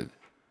toasted.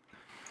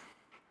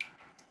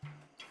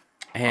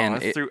 And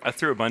I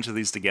threw a bunch of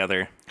these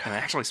together, and it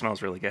actually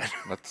smells really good.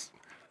 That's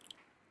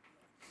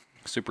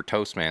Super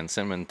Toast Man,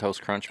 Cinnamon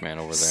Toast Crunch Man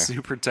over there.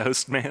 Super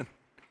Toast Man.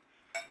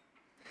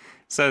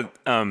 So,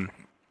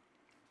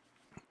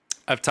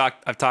 I've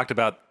talked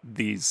about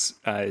these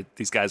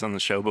guys on the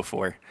show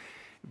before,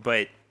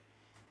 but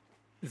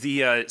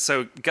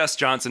so Gus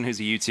Johnson, who's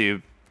a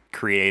YouTube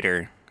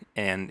creator,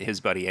 and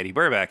his buddy Eddie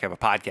Burback have a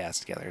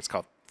podcast together. It's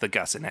called the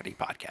Gus and Eddie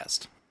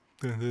Podcast.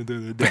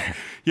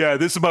 Yeah,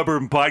 This Is My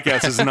Bourbon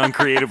Podcast is an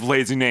uncreative,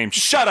 lazy name.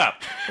 Shut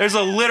up! There's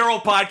a literal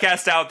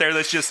podcast out there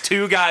that's just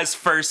two guys'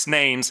 first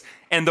names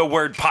and the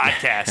word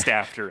podcast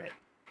after it.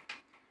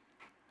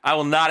 I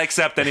will not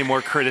accept any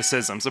more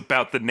criticisms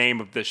about the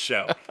name of this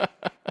show.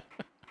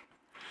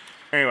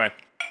 Anyway,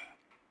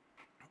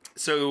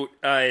 so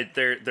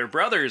their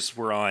brothers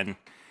were on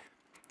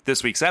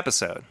this week's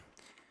episode,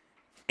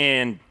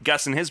 and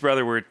Gus and his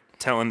brother were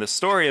telling the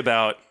story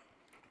about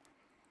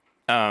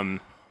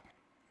when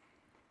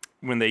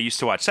they used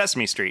to watch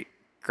Sesame Street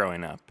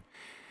growing up,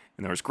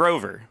 and there was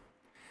Grover,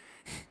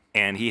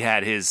 and he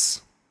had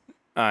his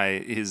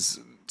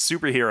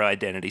superhero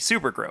identity,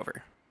 Super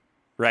Grover,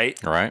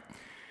 right? Right.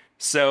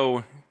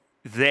 So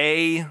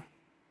they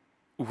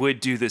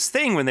would do this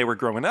thing when they were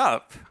growing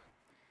up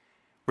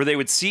where they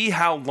would see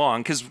how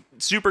long, because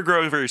Super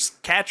Grover's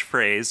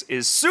catchphrase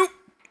is Super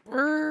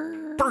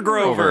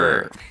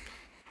Grover.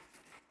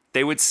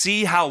 They would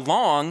see how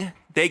long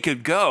they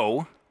could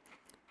go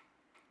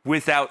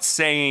without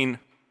saying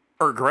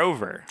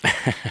Grover.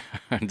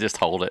 Just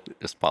hold it.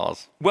 Just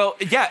pause. Well,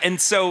 yeah. And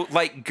so,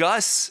 like,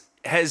 Gus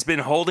has been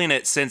holding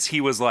it since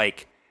he was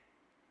like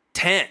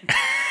 10.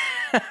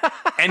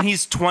 And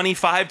he's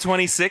 25,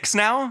 26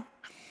 now,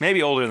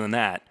 maybe older than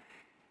that.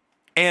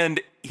 And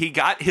he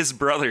got his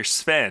brother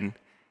Sven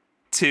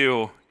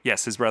to,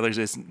 yes, his brother's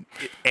is,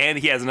 and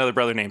he has another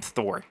brother named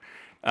Thor.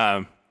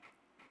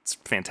 It's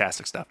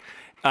fantastic stuff.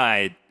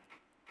 To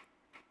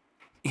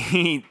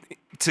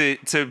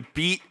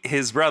beat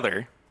his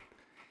brother,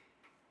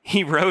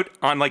 he wrote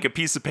on like a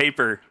piece of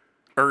paper,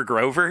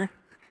 Grover.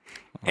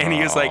 And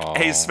he was like,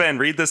 hey, Sven,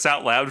 read this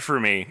out loud for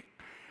me.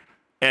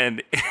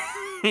 And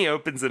he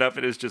opens it up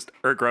and it's just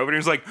Grover. And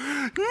he's like,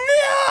 no!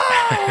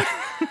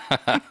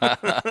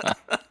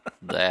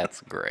 That's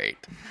great.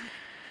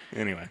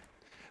 Anyway.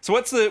 So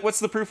what's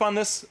the proof on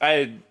this?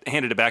 I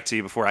handed it back to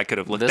you before I could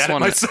have looked at it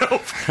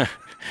myself.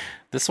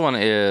 This one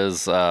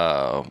is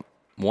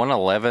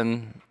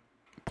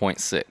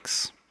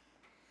 111.6.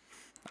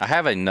 I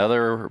have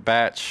another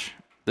batch.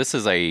 This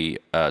is a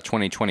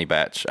 2020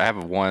 batch. I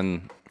have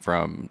one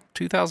from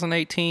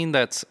 2018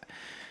 that's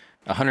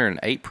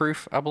 108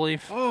 proof, I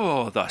believe.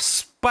 Oh, the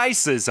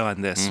spices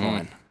on this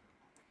one.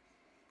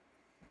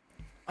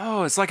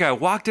 Oh, it's like I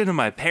walked into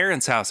my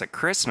parents' house at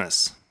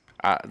Christmas.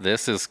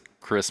 This is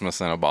Christmas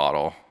in a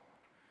bottle.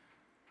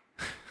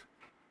 Do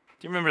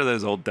you remember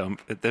those old dumb...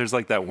 There's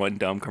like that one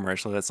dumb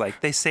commercial that's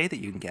like, they say that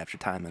you can capture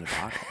time in a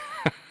bottle.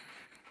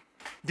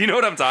 Do you know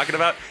what I'm talking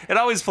about? It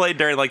always played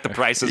during like The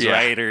Price is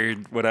Right or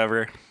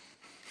whatever.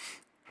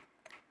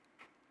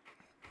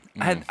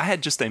 I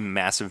had just a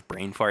massive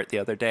brain fart the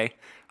other day.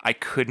 I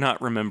could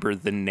not remember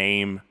the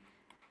name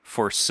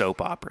for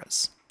soap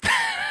operas.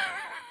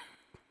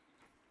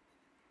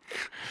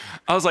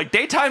 I was like,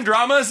 daytime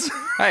dramas?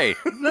 Hey,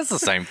 that's the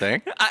same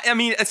thing. I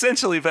mean,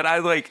 essentially, but I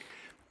had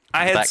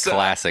that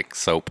classic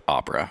soap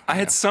opera. I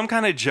had some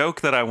kind of joke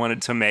that I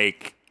wanted to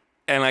make,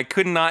 and I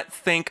could not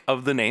think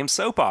of the name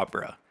soap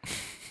opera.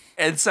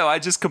 And so I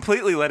just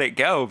completely let it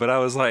go, but I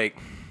was like,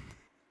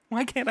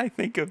 why can't I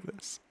think of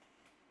this?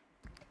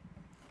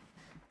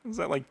 It was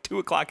at like 2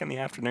 o'clock in the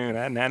afternoon.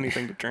 I hadn't had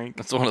anything to drink.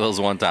 It's one of those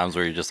one times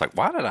where you're just like,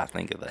 why did I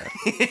think of that?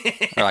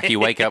 Or like you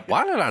wake up,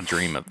 why did I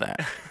dream of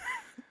that?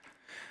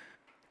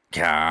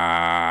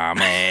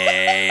 Kame.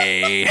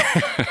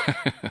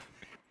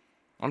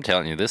 I'm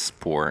telling you, this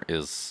pour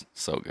is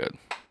so good.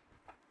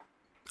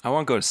 I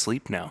want to go to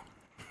sleep now.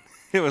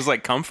 It was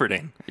like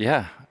comforting.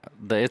 Yeah,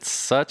 it's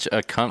such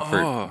a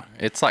comfort. Oh.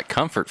 It's like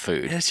comfort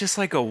food. It's just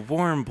like a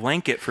warm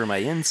blanket for my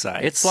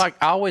insides. It's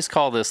like, I always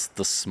call this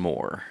the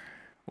s'more.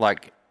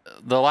 Like,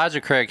 the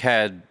Elijah Craig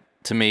had,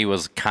 to me,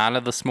 was kind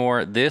of the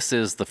s'more. This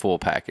is the full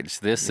package.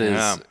 This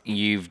is,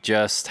 you've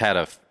just had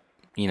a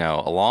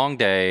long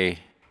day.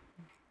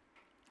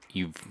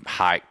 You've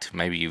hiked,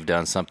 maybe you've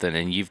done something,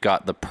 and you've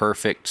got the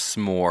perfect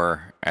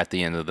s'more at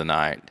the end of the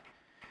night.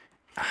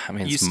 I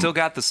mean, you still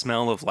got the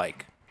smell of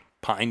like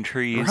pine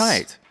trees,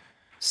 right,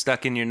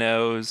 stuck in your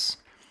nose,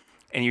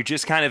 and you're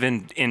just kind of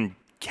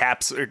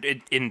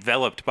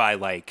enveloped by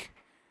like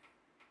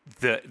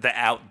the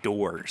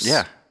outdoors.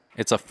 Yeah,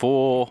 it's a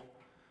full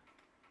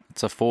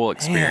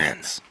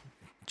experience.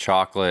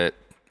 Chocolate,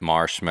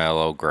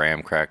 marshmallow,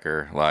 graham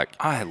cracker, like,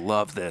 I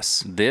love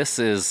this. This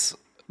is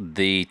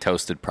the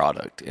toasted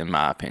product, in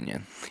my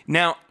opinion.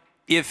 Now,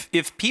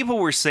 if people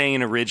were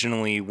saying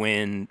originally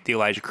when the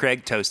Elijah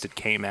Craig Toasted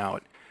came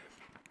out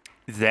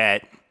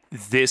that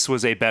this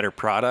was a better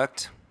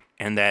product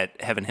and that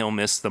Heaven Hill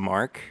missed the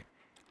mark,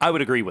 I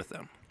would agree with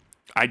them.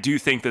 I do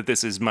think that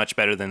this is much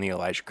better than the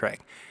Elijah Craig.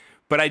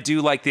 But I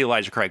do like the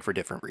Elijah Craig for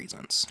different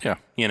reasons. Yeah.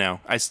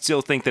 I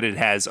still think that it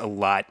has a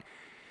lot.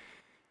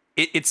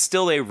 It's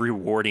still a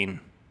rewarding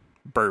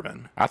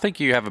bourbon. I think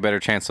you have a better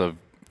chance of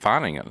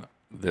finding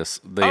the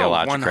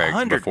Elijah 100%.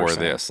 Craig before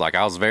this. Like,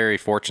 I was very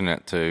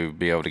fortunate to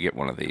be able to get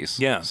one of these.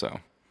 Yeah.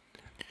 So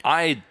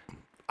I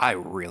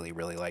really,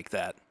 really like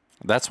that.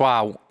 that's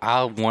why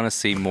I want to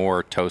see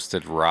more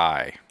toasted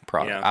rye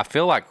product. Yeah. I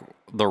feel like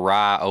the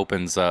rye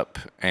opens up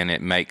and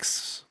it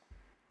makes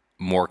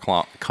more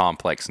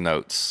complex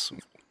notes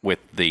with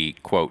the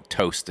quote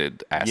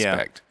toasted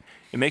aspect. Yeah.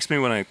 It makes me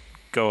want to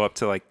go up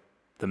to like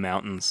the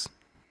mountains.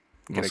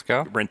 Let's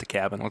go. Rent a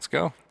cabin. Let's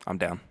go. I'm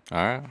down.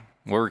 All right.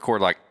 We'll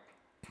record like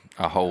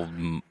a whole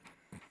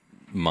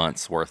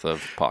month's worth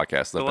of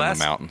podcasts up in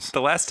the mountains.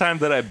 The last time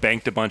that I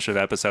banked a bunch of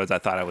episodes, I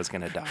thought I was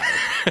going to die.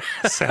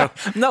 So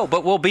No,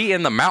 but we'll be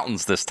in the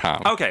mountains this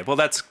time. okay, well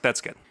that's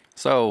good.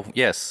 So,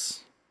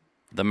 yes,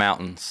 the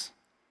mountains.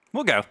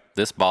 We'll go.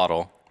 This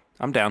bottle.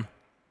 I'm down.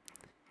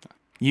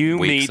 You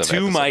Weeks need of 2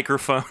 episodes.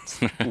 microphones,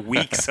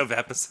 weeks of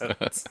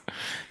episodes.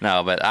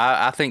 No, but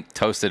I think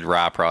toasted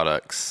rye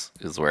products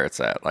is where it's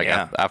at. Like,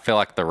 Yeah. I feel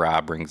like the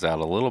rye brings out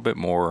a little bit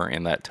more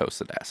in that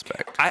toasted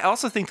aspect. I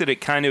also think that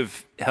it kind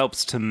of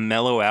helps to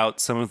mellow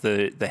out some of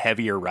the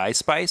heavier rye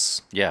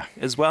spice Yeah.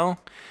 as well,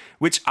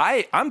 which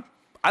I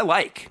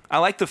like. I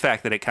like the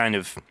fact that it kind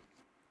of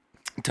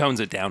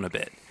tones it down a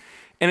bit.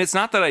 And it's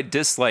not that I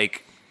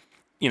dislike,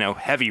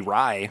 heavy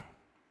rye,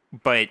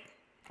 but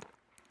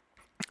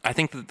I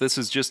think that this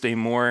is just a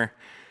more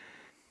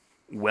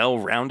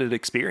well-rounded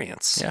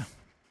experience. Yeah.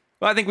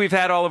 Well, I think we've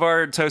had all of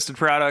our toasted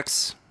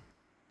products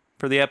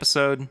for the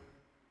episode.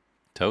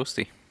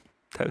 Toasty.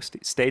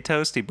 Toasty. Stay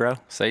toasty, bro.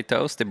 Say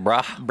toasty,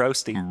 brah.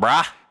 Broasty.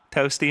 Brah.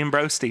 Toasty and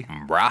broasty.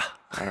 Brah.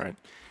 All right.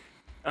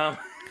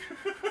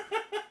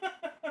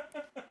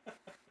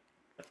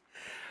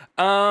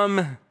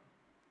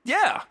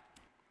 Yeah.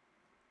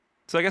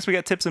 So I guess we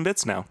got tips and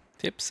bits now.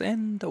 Tips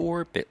and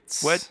or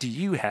bits. What do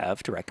you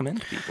have to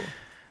recommend to people?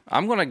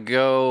 I'm going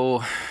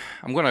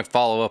to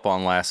follow up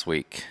on last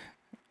week.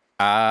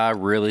 I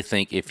really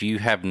think if you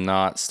have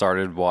not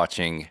started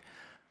watching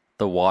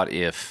the What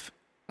If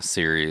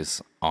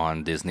series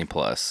on Disney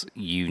Plus,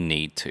 you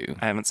need to.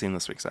 I haven't seen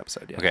this week's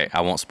episode yet. Okay, I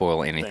won't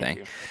spoil anything. Thank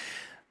you.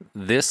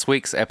 This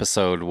week's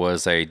episode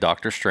was a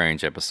Doctor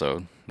Strange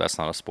episode. That's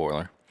not a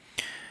spoiler.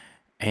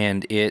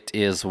 And it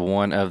is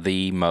one of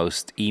the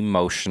most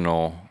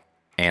emotional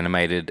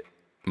animated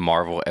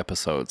Marvel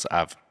episodes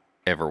I've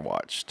ever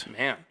watched.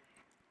 Man.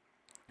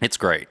 It's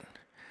great.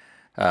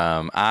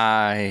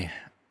 I'm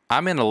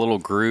in a little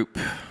group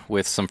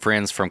with some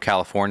friends from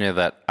California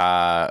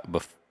that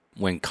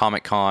when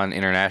Comic-Con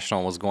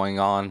International was going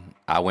on,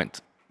 I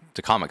went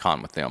to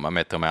Comic-Con with them. I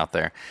met them out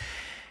there.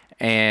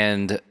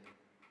 And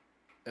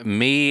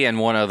me and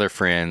one other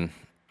friend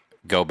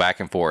go back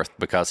and forth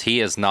because he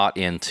is not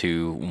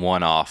into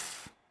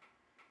one-off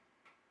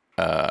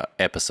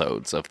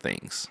episodes of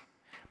things.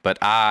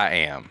 But I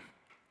am.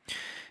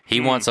 He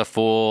wants a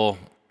full,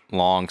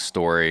 long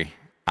story.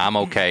 I'm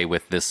okay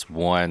with this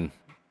one.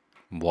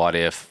 What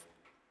if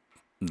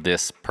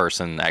this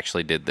person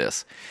actually did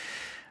this?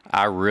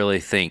 I really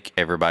think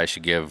everybody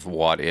should give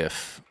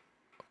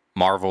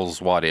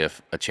Marvel's What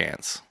If a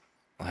chance.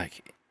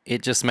 Like,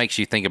 it just makes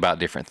you think about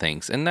different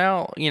things. And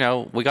now,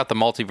 we got the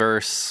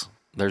multiverse.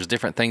 There's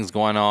different things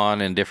going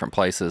on in different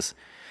places.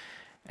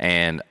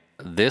 And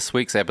this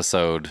week's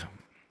episode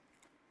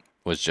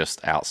was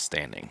just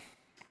outstanding.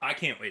 I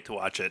can't wait to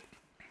watch it.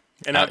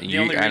 And I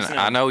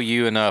know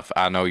you enough.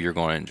 I know you're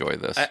going to enjoy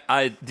this.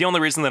 The only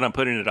reason that I'm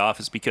putting it off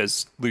is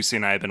because Lucy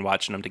and I have been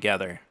watching them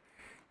together,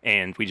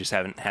 and we just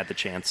haven't had the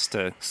chance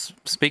to.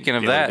 Speaking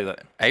of be able to do that,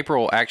 that.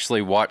 April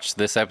actually watched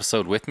this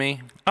episode with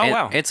me. Oh, and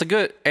wow. It's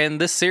and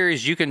this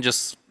series you can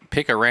just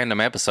pick a random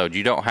episode.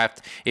 You don't have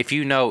to, if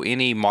you know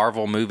any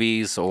Marvel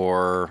movies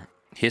or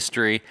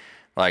history,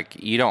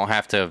 like you don't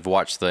have to have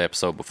watched the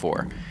episode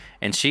before.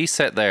 And she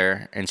sat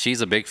there, and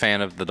she's a big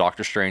fan of the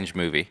Doctor Strange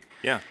movie.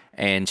 Yeah.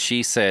 And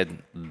she said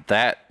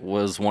that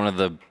was one of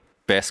the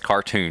best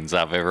cartoons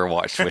I've ever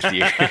watched with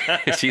you.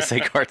 She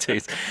said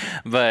cartoons,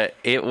 but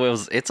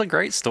it's a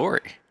great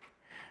story.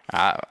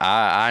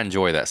 I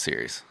enjoy that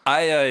series.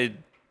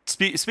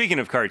 Speaking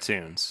of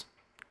cartoons,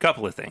 a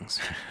couple of things.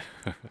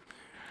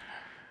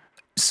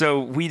 So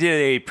we did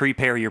a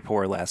Prepare Your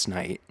Pour last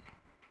night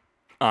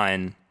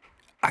on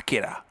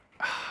Akira.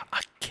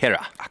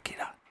 Akira.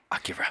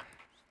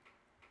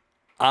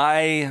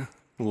 I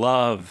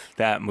love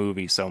that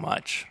movie so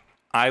much.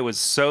 I was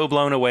so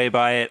blown away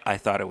by it. I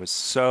thought it was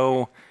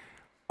so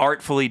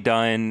artfully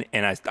done.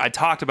 And I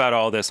talked about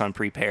all this on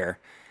Prepare.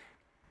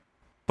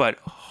 But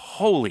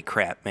holy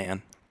crap,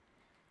 man.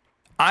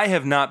 I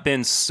have not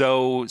been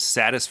so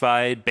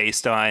satisfied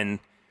based on,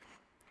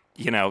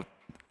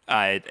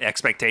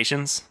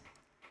 expectations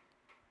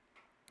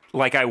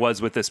like I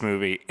was with this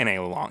movie in a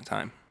long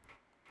time.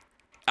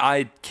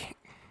 I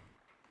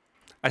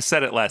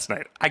said it last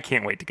night. I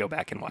can't wait to go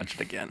back and watch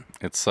it again.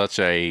 It's such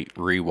a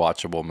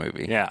rewatchable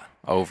movie. Yeah.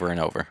 Over and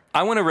over.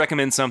 I want to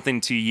recommend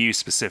something to you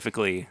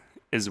specifically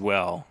as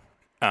well.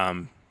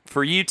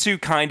 For you to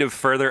kind of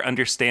further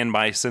understand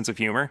my sense of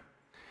humor.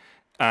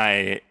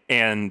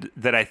 And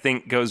that I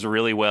think goes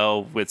really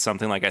well with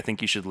something like I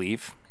Think You Should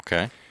Leave.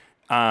 Okay.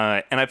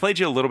 And I played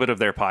you a little bit of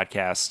their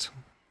podcast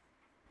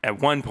at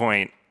one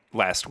point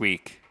last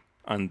week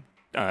on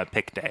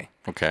Pick Day.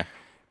 Okay.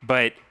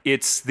 But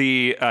it's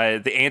the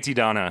Auntie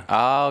Donna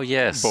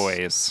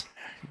boys.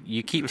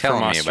 You keep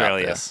telling me about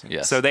this.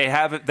 Yes. So they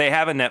have a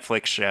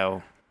Netflix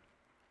show,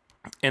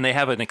 and they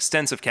have an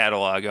extensive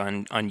catalog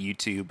on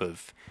YouTube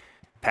of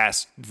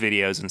past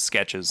videos and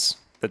sketches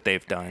that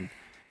they've done.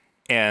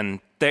 And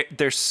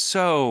they're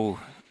so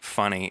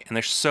funny, and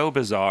they're so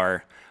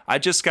bizarre. I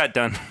just got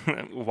done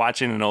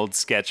watching an old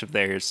sketch of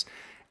theirs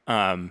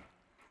that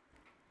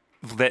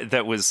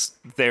was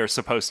they're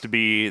supposed to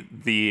be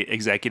the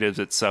executives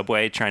at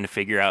Subway trying to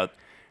figure out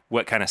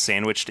what kind of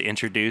sandwich to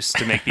introduce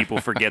to make people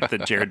forget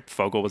that Jared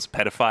Fogle was a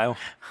pedophile.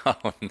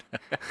 Oh, no.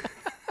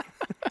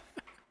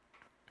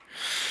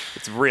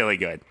 It's really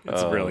good.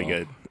 It's really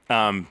good.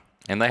 And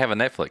they have a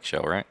Netflix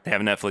show, right? They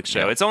have a Netflix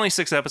show. Yeah. It's only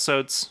 6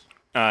 episodes.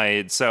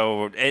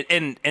 So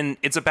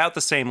it's about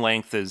the same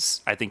length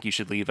as I Think You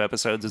Should Leave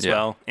episodes as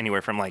well.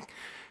 Anywhere from like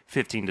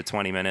 15 to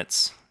 20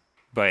 minutes.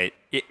 But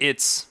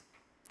it's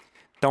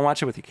don't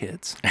watch it with your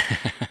kids.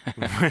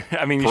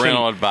 I mean,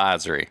 parental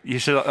advisory. You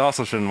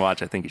shouldn't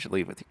watch I Think You Should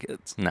Leave with your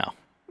kids. No.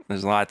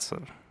 There's lots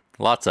of.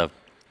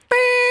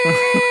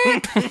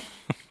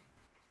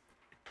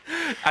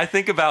 I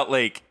think about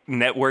like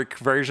network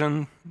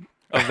version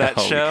of that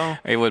show.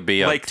 It would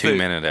be like a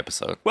 2-minute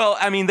episode. Well,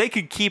 I mean, they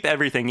could keep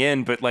everything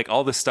in, but like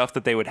all the stuff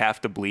that they would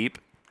have to bleep.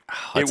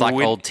 It's like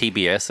old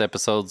TBS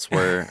episodes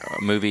where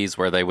movies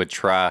where they would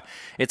try.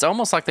 It's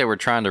almost like they were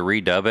trying to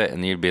redub it,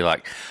 and you'd be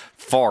like,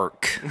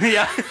 "Fark."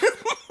 Yeah.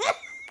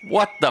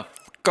 What the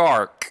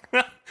fark?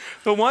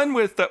 The one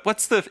with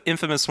what's the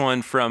infamous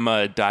one from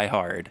Die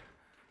Hard?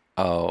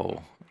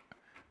 Oh,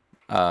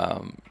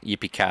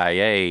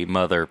 yippee-ki-yay,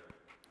 mother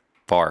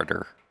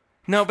farter.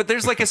 No, but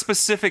there's like a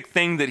specific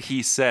thing that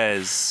he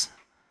says.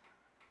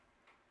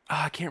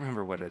 I can't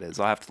remember what it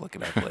is. I'll have to look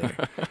it up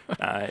later.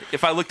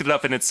 If I looked it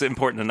up and it's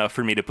important enough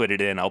for me to put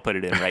it in, I'll put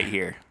it in right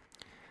here.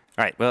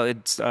 All right. Well,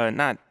 it's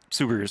not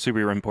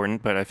super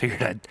important, but I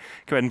figured I'd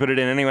go ahead and put it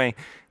in anyway.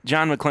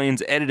 John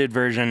McClane's edited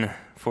version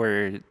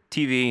for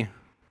TV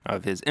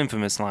of his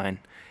infamous line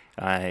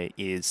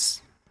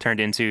is turned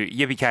into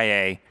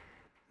Yippee-ki-yay,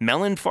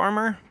 Melon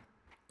Farmer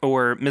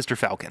or Mr.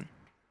 Falcon.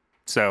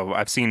 So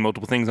I've seen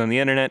multiple things on the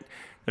internet.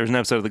 There's an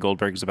episode of The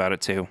Goldbergs about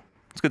it too.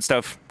 It's good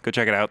stuff. Go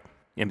check it out.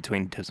 In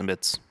between tips and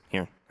bits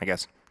here, I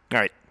guess. All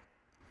right.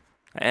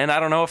 And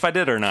I don't know if I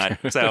did or not.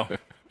 So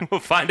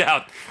we'll find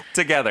out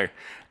together.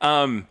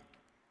 I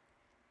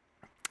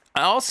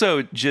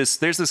also there's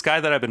this guy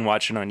that I've been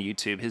watching on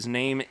YouTube. His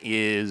name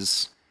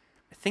is,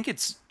 I think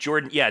it's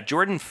Jordan. Yeah,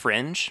 Jordan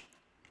Fringe.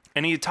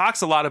 And he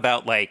talks a lot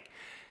about like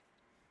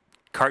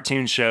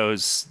cartoon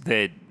shows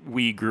that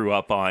we grew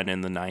up on in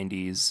the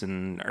 90s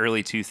and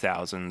early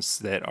 2000s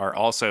that are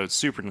also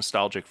super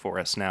nostalgic for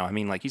us now. I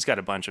mean, like he's got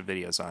a bunch of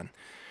videos on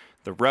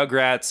the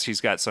Rugrats. He's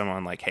got some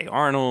on like Hey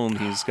Arnold.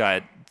 He's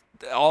got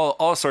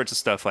all sorts of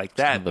stuff like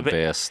that. The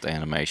best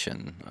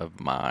animation of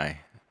my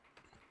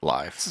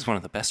life. This is one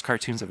of the best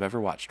cartoons I've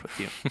ever watched with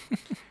you.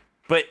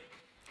 But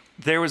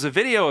there was a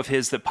video of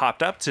his that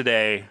popped up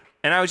today,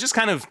 and I was just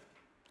kind of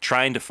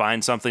trying to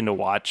find something to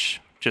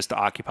watch just to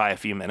occupy a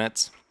few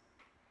minutes.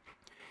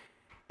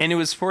 And it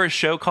was for a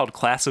show called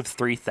Class of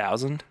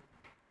 3000.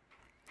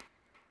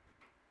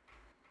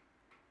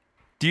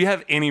 Do you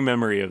have any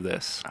memory of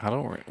this?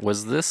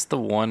 Was this the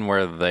one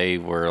where they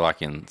were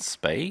like in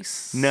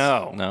space?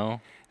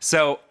 No.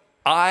 So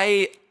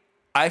I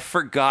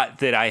forgot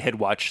that I had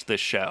watched the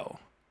show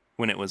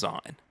when it was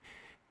on.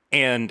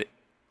 And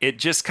it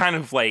just kind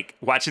of like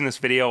watching this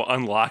video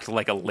unlocked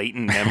like a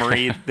latent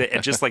memory that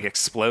it just like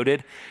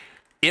exploded.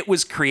 It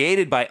was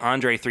created by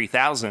Andre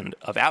 3000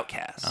 of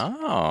Outkast.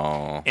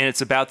 Oh. And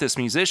it's about this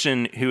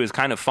musician who has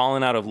kind of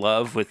fallen out of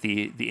love with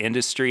the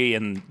industry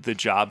and the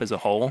job as a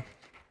whole.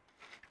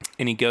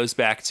 And he goes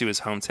back to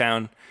his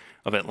hometown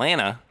of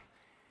Atlanta,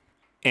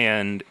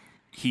 and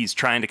he's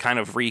trying to kind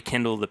of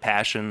rekindle the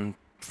passion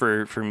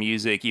for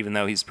music, even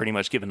though he's pretty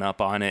much given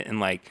up on it. And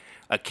like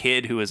a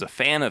kid who is a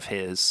fan of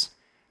his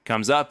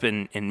comes up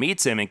and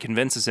meets him and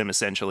convinces him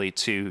essentially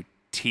to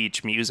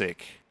teach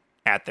music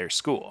at their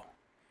school.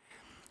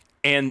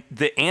 And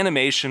the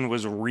animation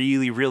was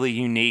really, really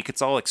unique.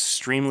 It's all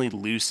extremely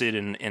lucid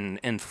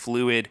and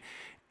fluid.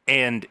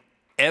 And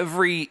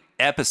every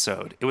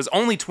episode, it was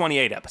only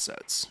 28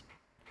 episodes.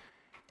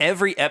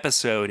 Every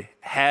episode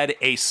had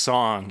a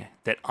song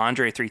that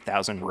Andre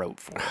 3000 wrote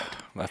for it.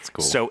 That's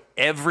cool. So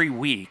every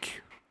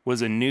week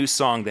was a new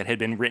song that had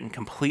been written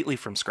completely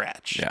from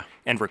scratch. Yeah.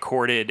 And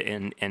recorded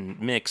and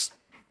mixed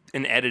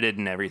and edited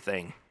and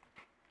everything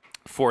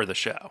for the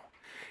show.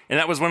 And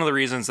that was one of the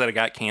reasons that it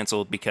got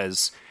canceled,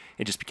 because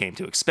it just became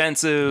too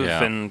expensive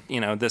and,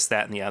 you know, this,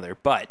 that, and the other.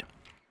 But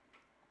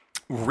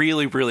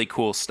really, really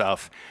cool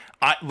stuff.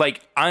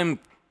 I'm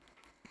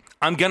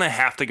going to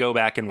have to go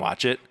back and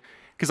watch it,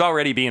 because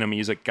already being a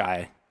music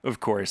guy, of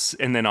course.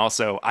 And then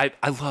also, I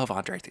love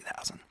Andre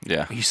 3000.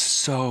 Yeah. He's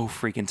so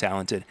freaking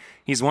talented.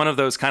 He's one of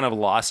those kind of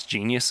lost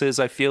geniuses,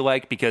 I feel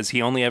like, because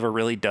he only ever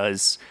really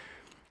does,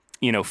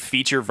 you know,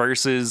 feature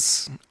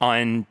verses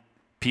on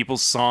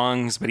people's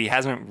songs, but he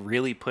hasn't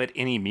really put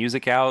any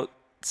music out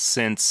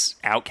since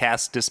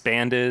Outkast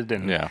disbanded.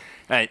 And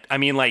I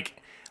mean, like,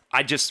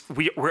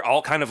 we're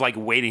all kind of like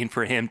waiting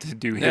for him to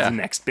do his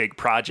next big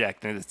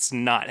project, and it's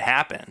not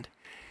happened.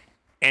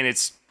 And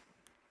it's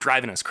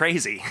driving us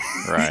crazy.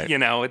 Right. You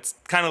know, it's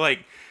kind of like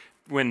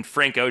when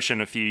Frank Ocean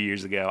a few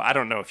years ago, I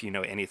don't know if you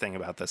know anything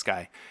about this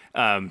guy,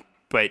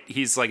 but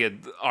he's like a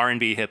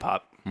R&B hip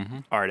hop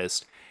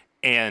artist,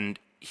 and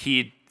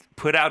he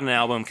put out an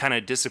album, kind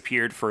of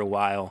disappeared for a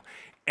while,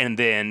 and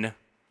then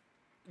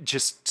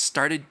just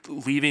started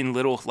leaving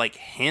little like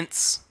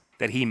hints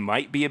that he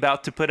might be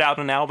about to put out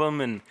an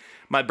album. And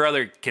my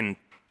brother can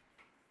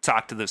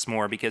talk to this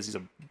more because he's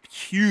a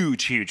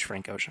huge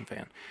Frank Ocean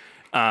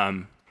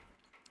fan.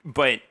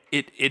 But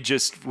it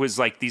just was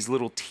like these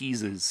little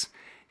teases.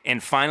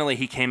 And finally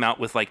he came out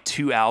with like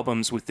 2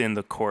 albums within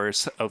the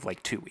course of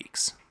like 2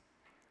 weeks.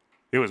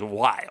 It was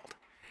wild.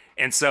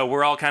 And so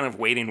we're all kind of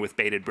waiting with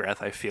bated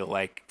breath, I feel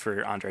like,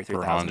 for Andre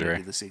 3000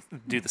 to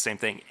do the same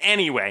thing.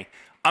 Anyway,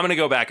 I'm going to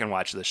go back and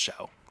watch this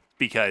show,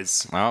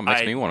 because it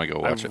makes me want to go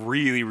watch it. I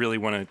really, really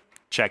want to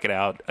check it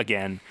out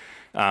again,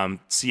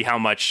 see how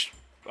much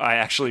I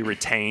actually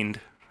retained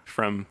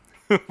from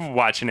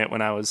watching it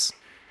when I was,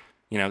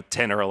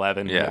 10 or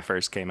 11 when it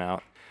first came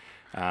out.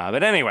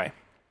 But anyway,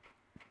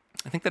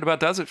 I think that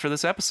about does it for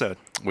this episode.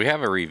 We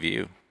have a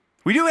review.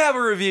 We do have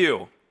a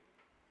review.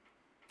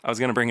 I was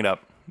going to bring it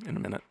up in a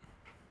minute.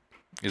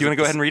 Do you want to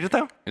go ahead and read it,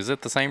 though? Is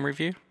it the same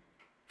review?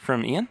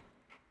 From Ian?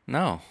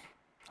 No.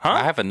 Huh?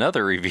 I have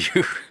another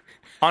review.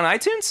 On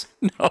iTunes?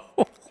 No.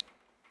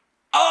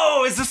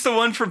 Oh, is this the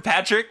one from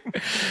Patrick?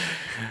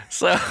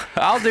 So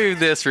I'll do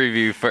this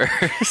review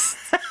first.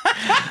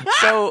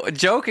 So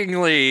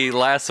jokingly,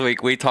 last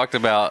week we talked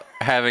about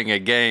having a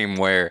game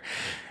where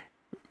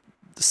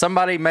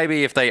somebody,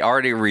 maybe if they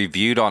already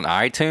reviewed on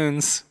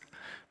iTunes,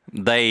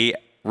 they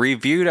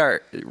reviewed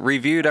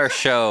our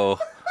show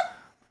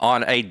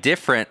on a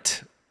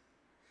different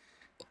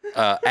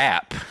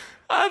app.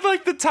 I'd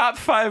like the top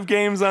 5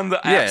 games on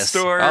the App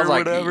Store I was or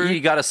like, whatever. You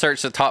got to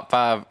search the top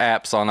 5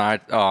 apps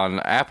on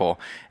Apple.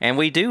 And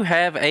we do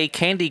have a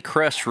Candy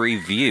Crush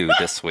review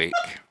this week.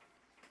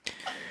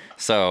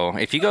 So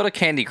if you go to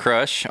Candy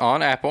Crush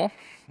on Apple,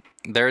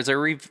 there's a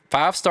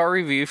 5-star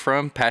review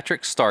from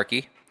Patrick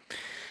Starkey.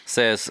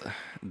 Says,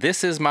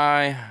 "This is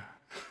my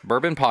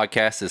bourbon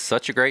podcast is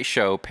such a great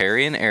show.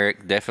 Perry and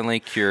Eric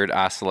definitely cured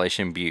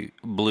isolation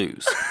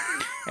blues."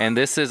 And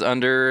this is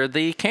under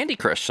the Candy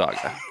Crush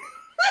saga.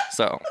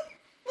 So,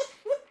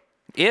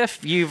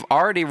 if you've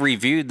already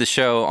reviewed the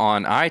show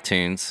on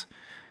iTunes,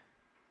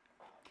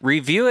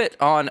 review it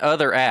on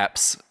other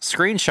apps,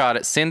 screenshot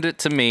it, send it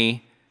to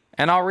me,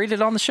 and I'll read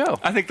it on the show.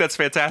 I think that's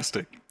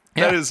fantastic.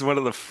 Yeah. That is one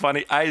of the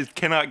funny. I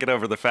cannot get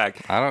over the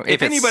fact.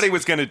 If anybody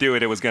was going to do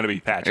it, it was going to be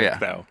Patrick,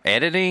 though.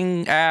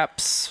 Editing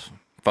apps,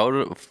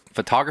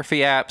 photography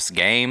apps,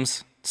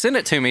 games, send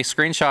it to me,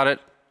 screenshot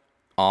it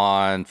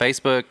on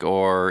Facebook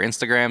or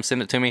Instagram,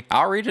 send it to me.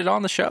 I'll read it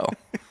on the show.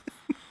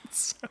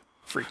 So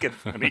freaking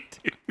funny,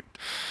 dude.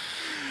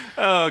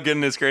 Oh,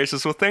 goodness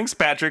gracious. Well, thanks,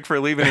 Patrick,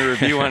 for leaving a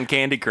review on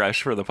Candy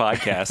Crush for the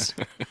podcast.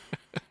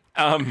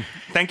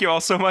 Thank you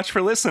all so much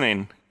for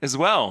listening as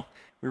well.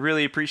 We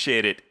really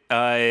appreciate it.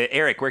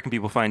 Eric, where can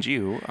people find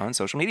you on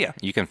social media?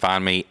 You can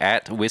find me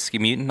at Whiskey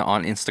Mutant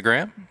on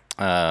Instagram.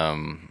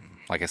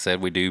 Like I said,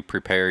 we do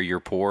Prepare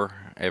Your Pour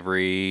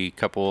every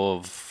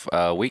couple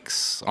of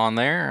weeks on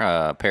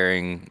there,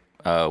 pairing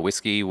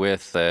whiskey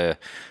with a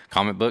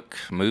comic book,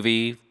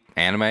 movie,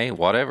 anime,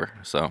 whatever.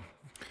 So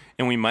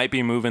And we might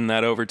be moving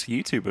that over to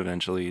YouTube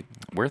eventually.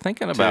 We're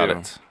thinking about to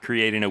it.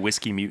 Creating a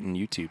Whiskey Mutant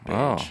YouTube page.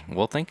 Oh,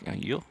 we'll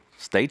you'll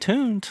stay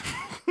tuned.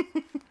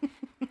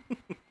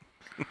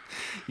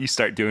 You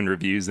start doing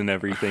reviews and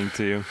everything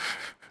too.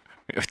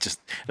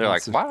 They're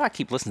like, why do I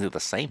keep listening to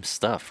the same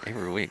stuff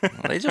every week? Well,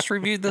 they just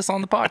reviewed this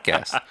on the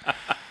podcast.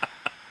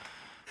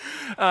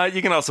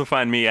 You can also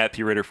find me at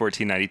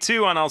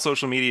PRitter1492 on all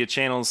social media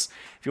channels.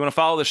 If you want to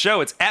follow the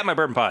show, it's at My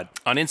Bourbon Pod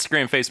on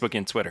Instagram, Facebook,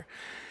 and Twitter.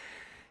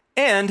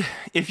 And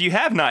if you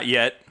have not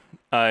yet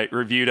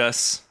reviewed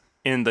us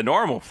in the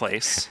normal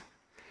place,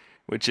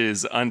 which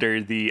is under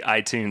the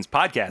iTunes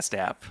podcast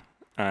app,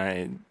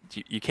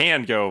 you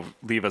can go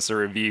leave us a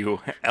review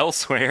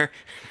elsewhere.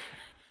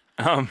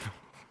 I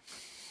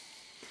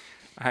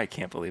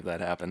can't believe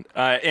that happened.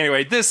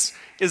 Anyway, this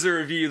is a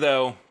review,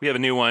 though. We have a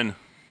new one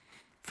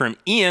from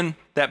Ian,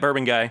 that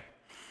bourbon guy.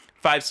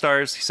 5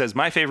 stars. He says,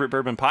 my favorite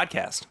bourbon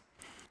podcast.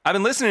 I've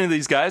been listening to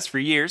these guys for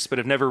years, but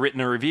have never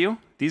written a review.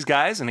 These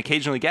guys, and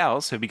occasionally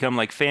gals, have become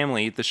like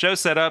family. The show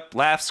setup,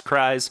 laughs,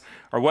 cries,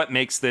 are what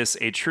makes this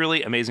a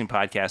truly amazing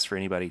podcast for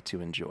anybody to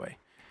enjoy.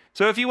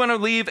 So if you want to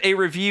leave a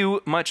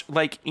review, much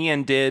like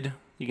Ian did,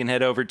 you can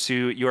head over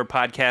to your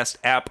podcast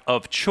app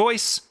of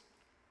choice.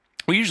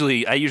 I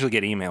usually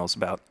get emails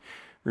about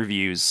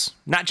reviews,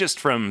 not just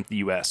from the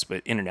U.S.,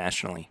 but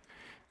internationally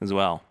as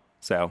well.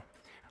 So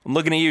I'm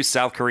looking at you,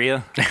 South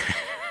Korea.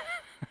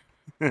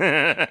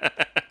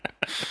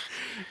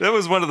 That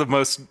was one of the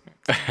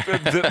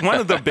one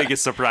of the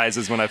biggest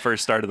surprises when I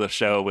first started the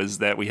show was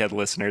that we had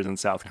listeners in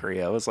South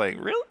Korea. I was like,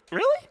 really?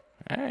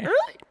 Hey.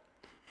 Really?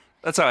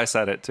 That's how I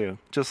said it too.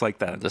 Just like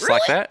that. Just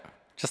like that?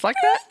 Just like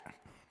that?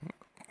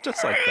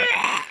 Just like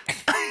that.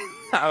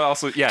 I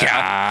also, yeah.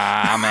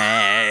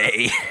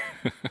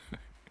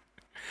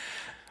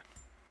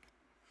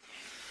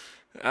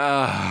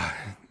 Kame.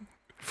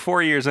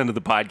 4 years into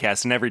the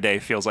podcast, and every day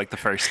feels like the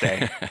first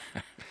day.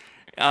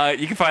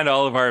 You can find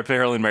all of our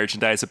apparel and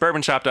merchandise at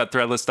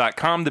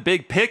bourbonshop.threadless.com. The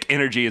Big Pick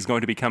Energy is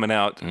going to be coming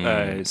out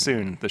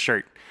soon, the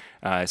shirt.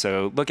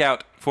 So look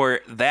out for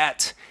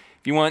that.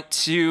 If you want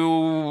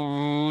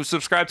to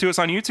subscribe to us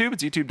on YouTube,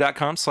 it's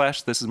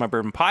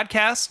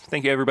youtube.com/thisismybourbonpodcast.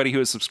 Thank you, everybody who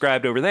has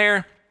subscribed over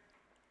there.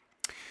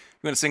 If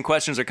you want to send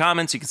questions or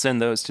comments, you can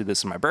send those to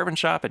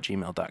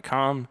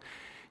thisismybourbonshop@gmail.com.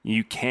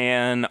 You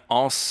can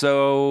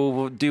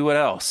also do what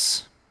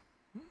else?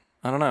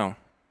 I don't know.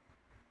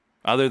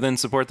 Other than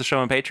support the show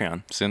on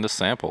Patreon. Send us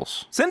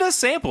samples. Send us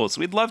samples.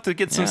 We'd love to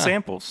get some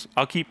samples.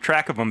 I'll keep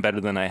track of them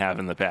better than I have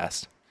in the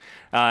past.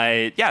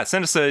 Send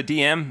us a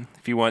DM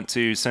if you want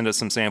to send us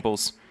some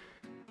samples.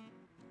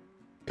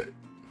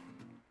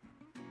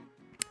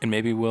 And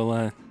maybe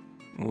we'll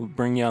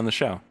bring you on the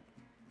show.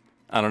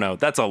 I don't know.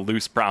 That's a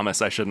loose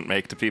promise I shouldn't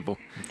make to people.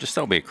 Just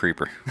don't be a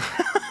creeper.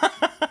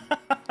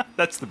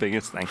 That's the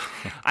biggest thing.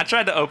 I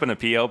tried to open a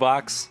P.O.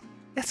 box.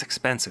 It's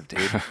expensive,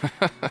 dude.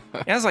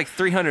 It was like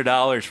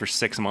 $300 for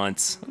 6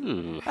 months.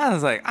 Ooh. I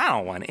was like, I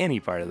don't want any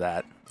part of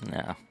that.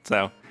 No.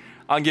 So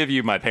I'll give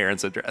you my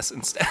parents' address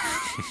instead.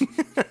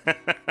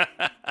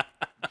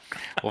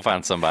 We'll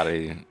find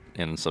somebody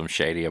in some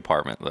shady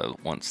apartment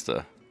that wants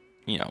to,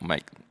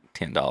 make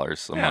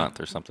 $10 a month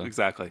or something.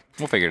 Exactly.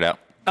 We'll figure it out.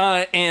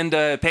 And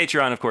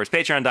Patreon, of course,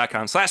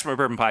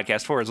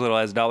 patreon.com/mybourbonpodcast for as little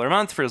as $1 a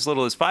month. For as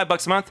little as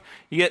 $5 a month,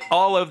 you get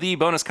all of the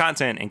bonus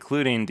content,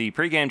 including the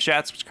pregame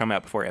chats, which come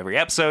out before every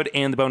episode,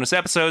 and the bonus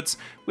episodes,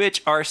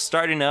 which are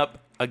starting up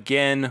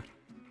again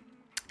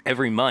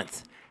every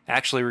month.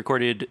 Actually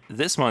recorded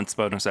this month's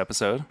bonus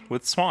episode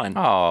with Swan.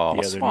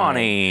 Oh,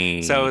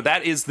 Swanee. So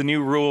that is the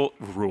new rule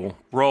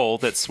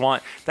that Swan.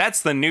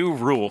 That's the new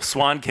rule.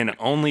 Swan can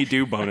only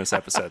do bonus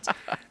episodes.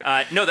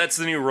 No, that's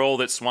the new role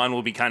that Swan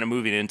will be kind of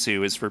moving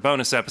into. Is for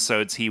bonus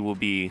episodes, he will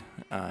be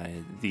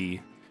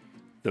the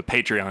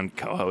Patreon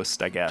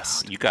co-host, I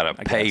guess. You gotta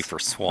pay for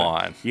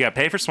Swan. You gotta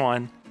pay for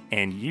Swan,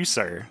 and you,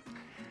 sir,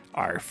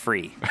 are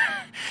free.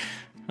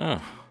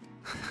 Oh.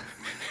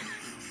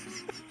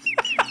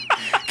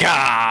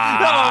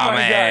 Oh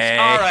my gosh.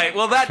 All right.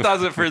 Well, that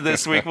does it for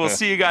this week. We'll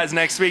see you guys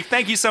next week.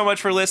 Thank you so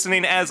much for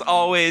listening, as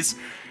always.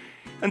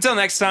 Until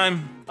next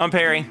time, I'm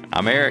Perry.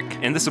 I'm Eric.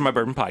 And this is My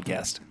Bourbon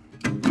Podcast.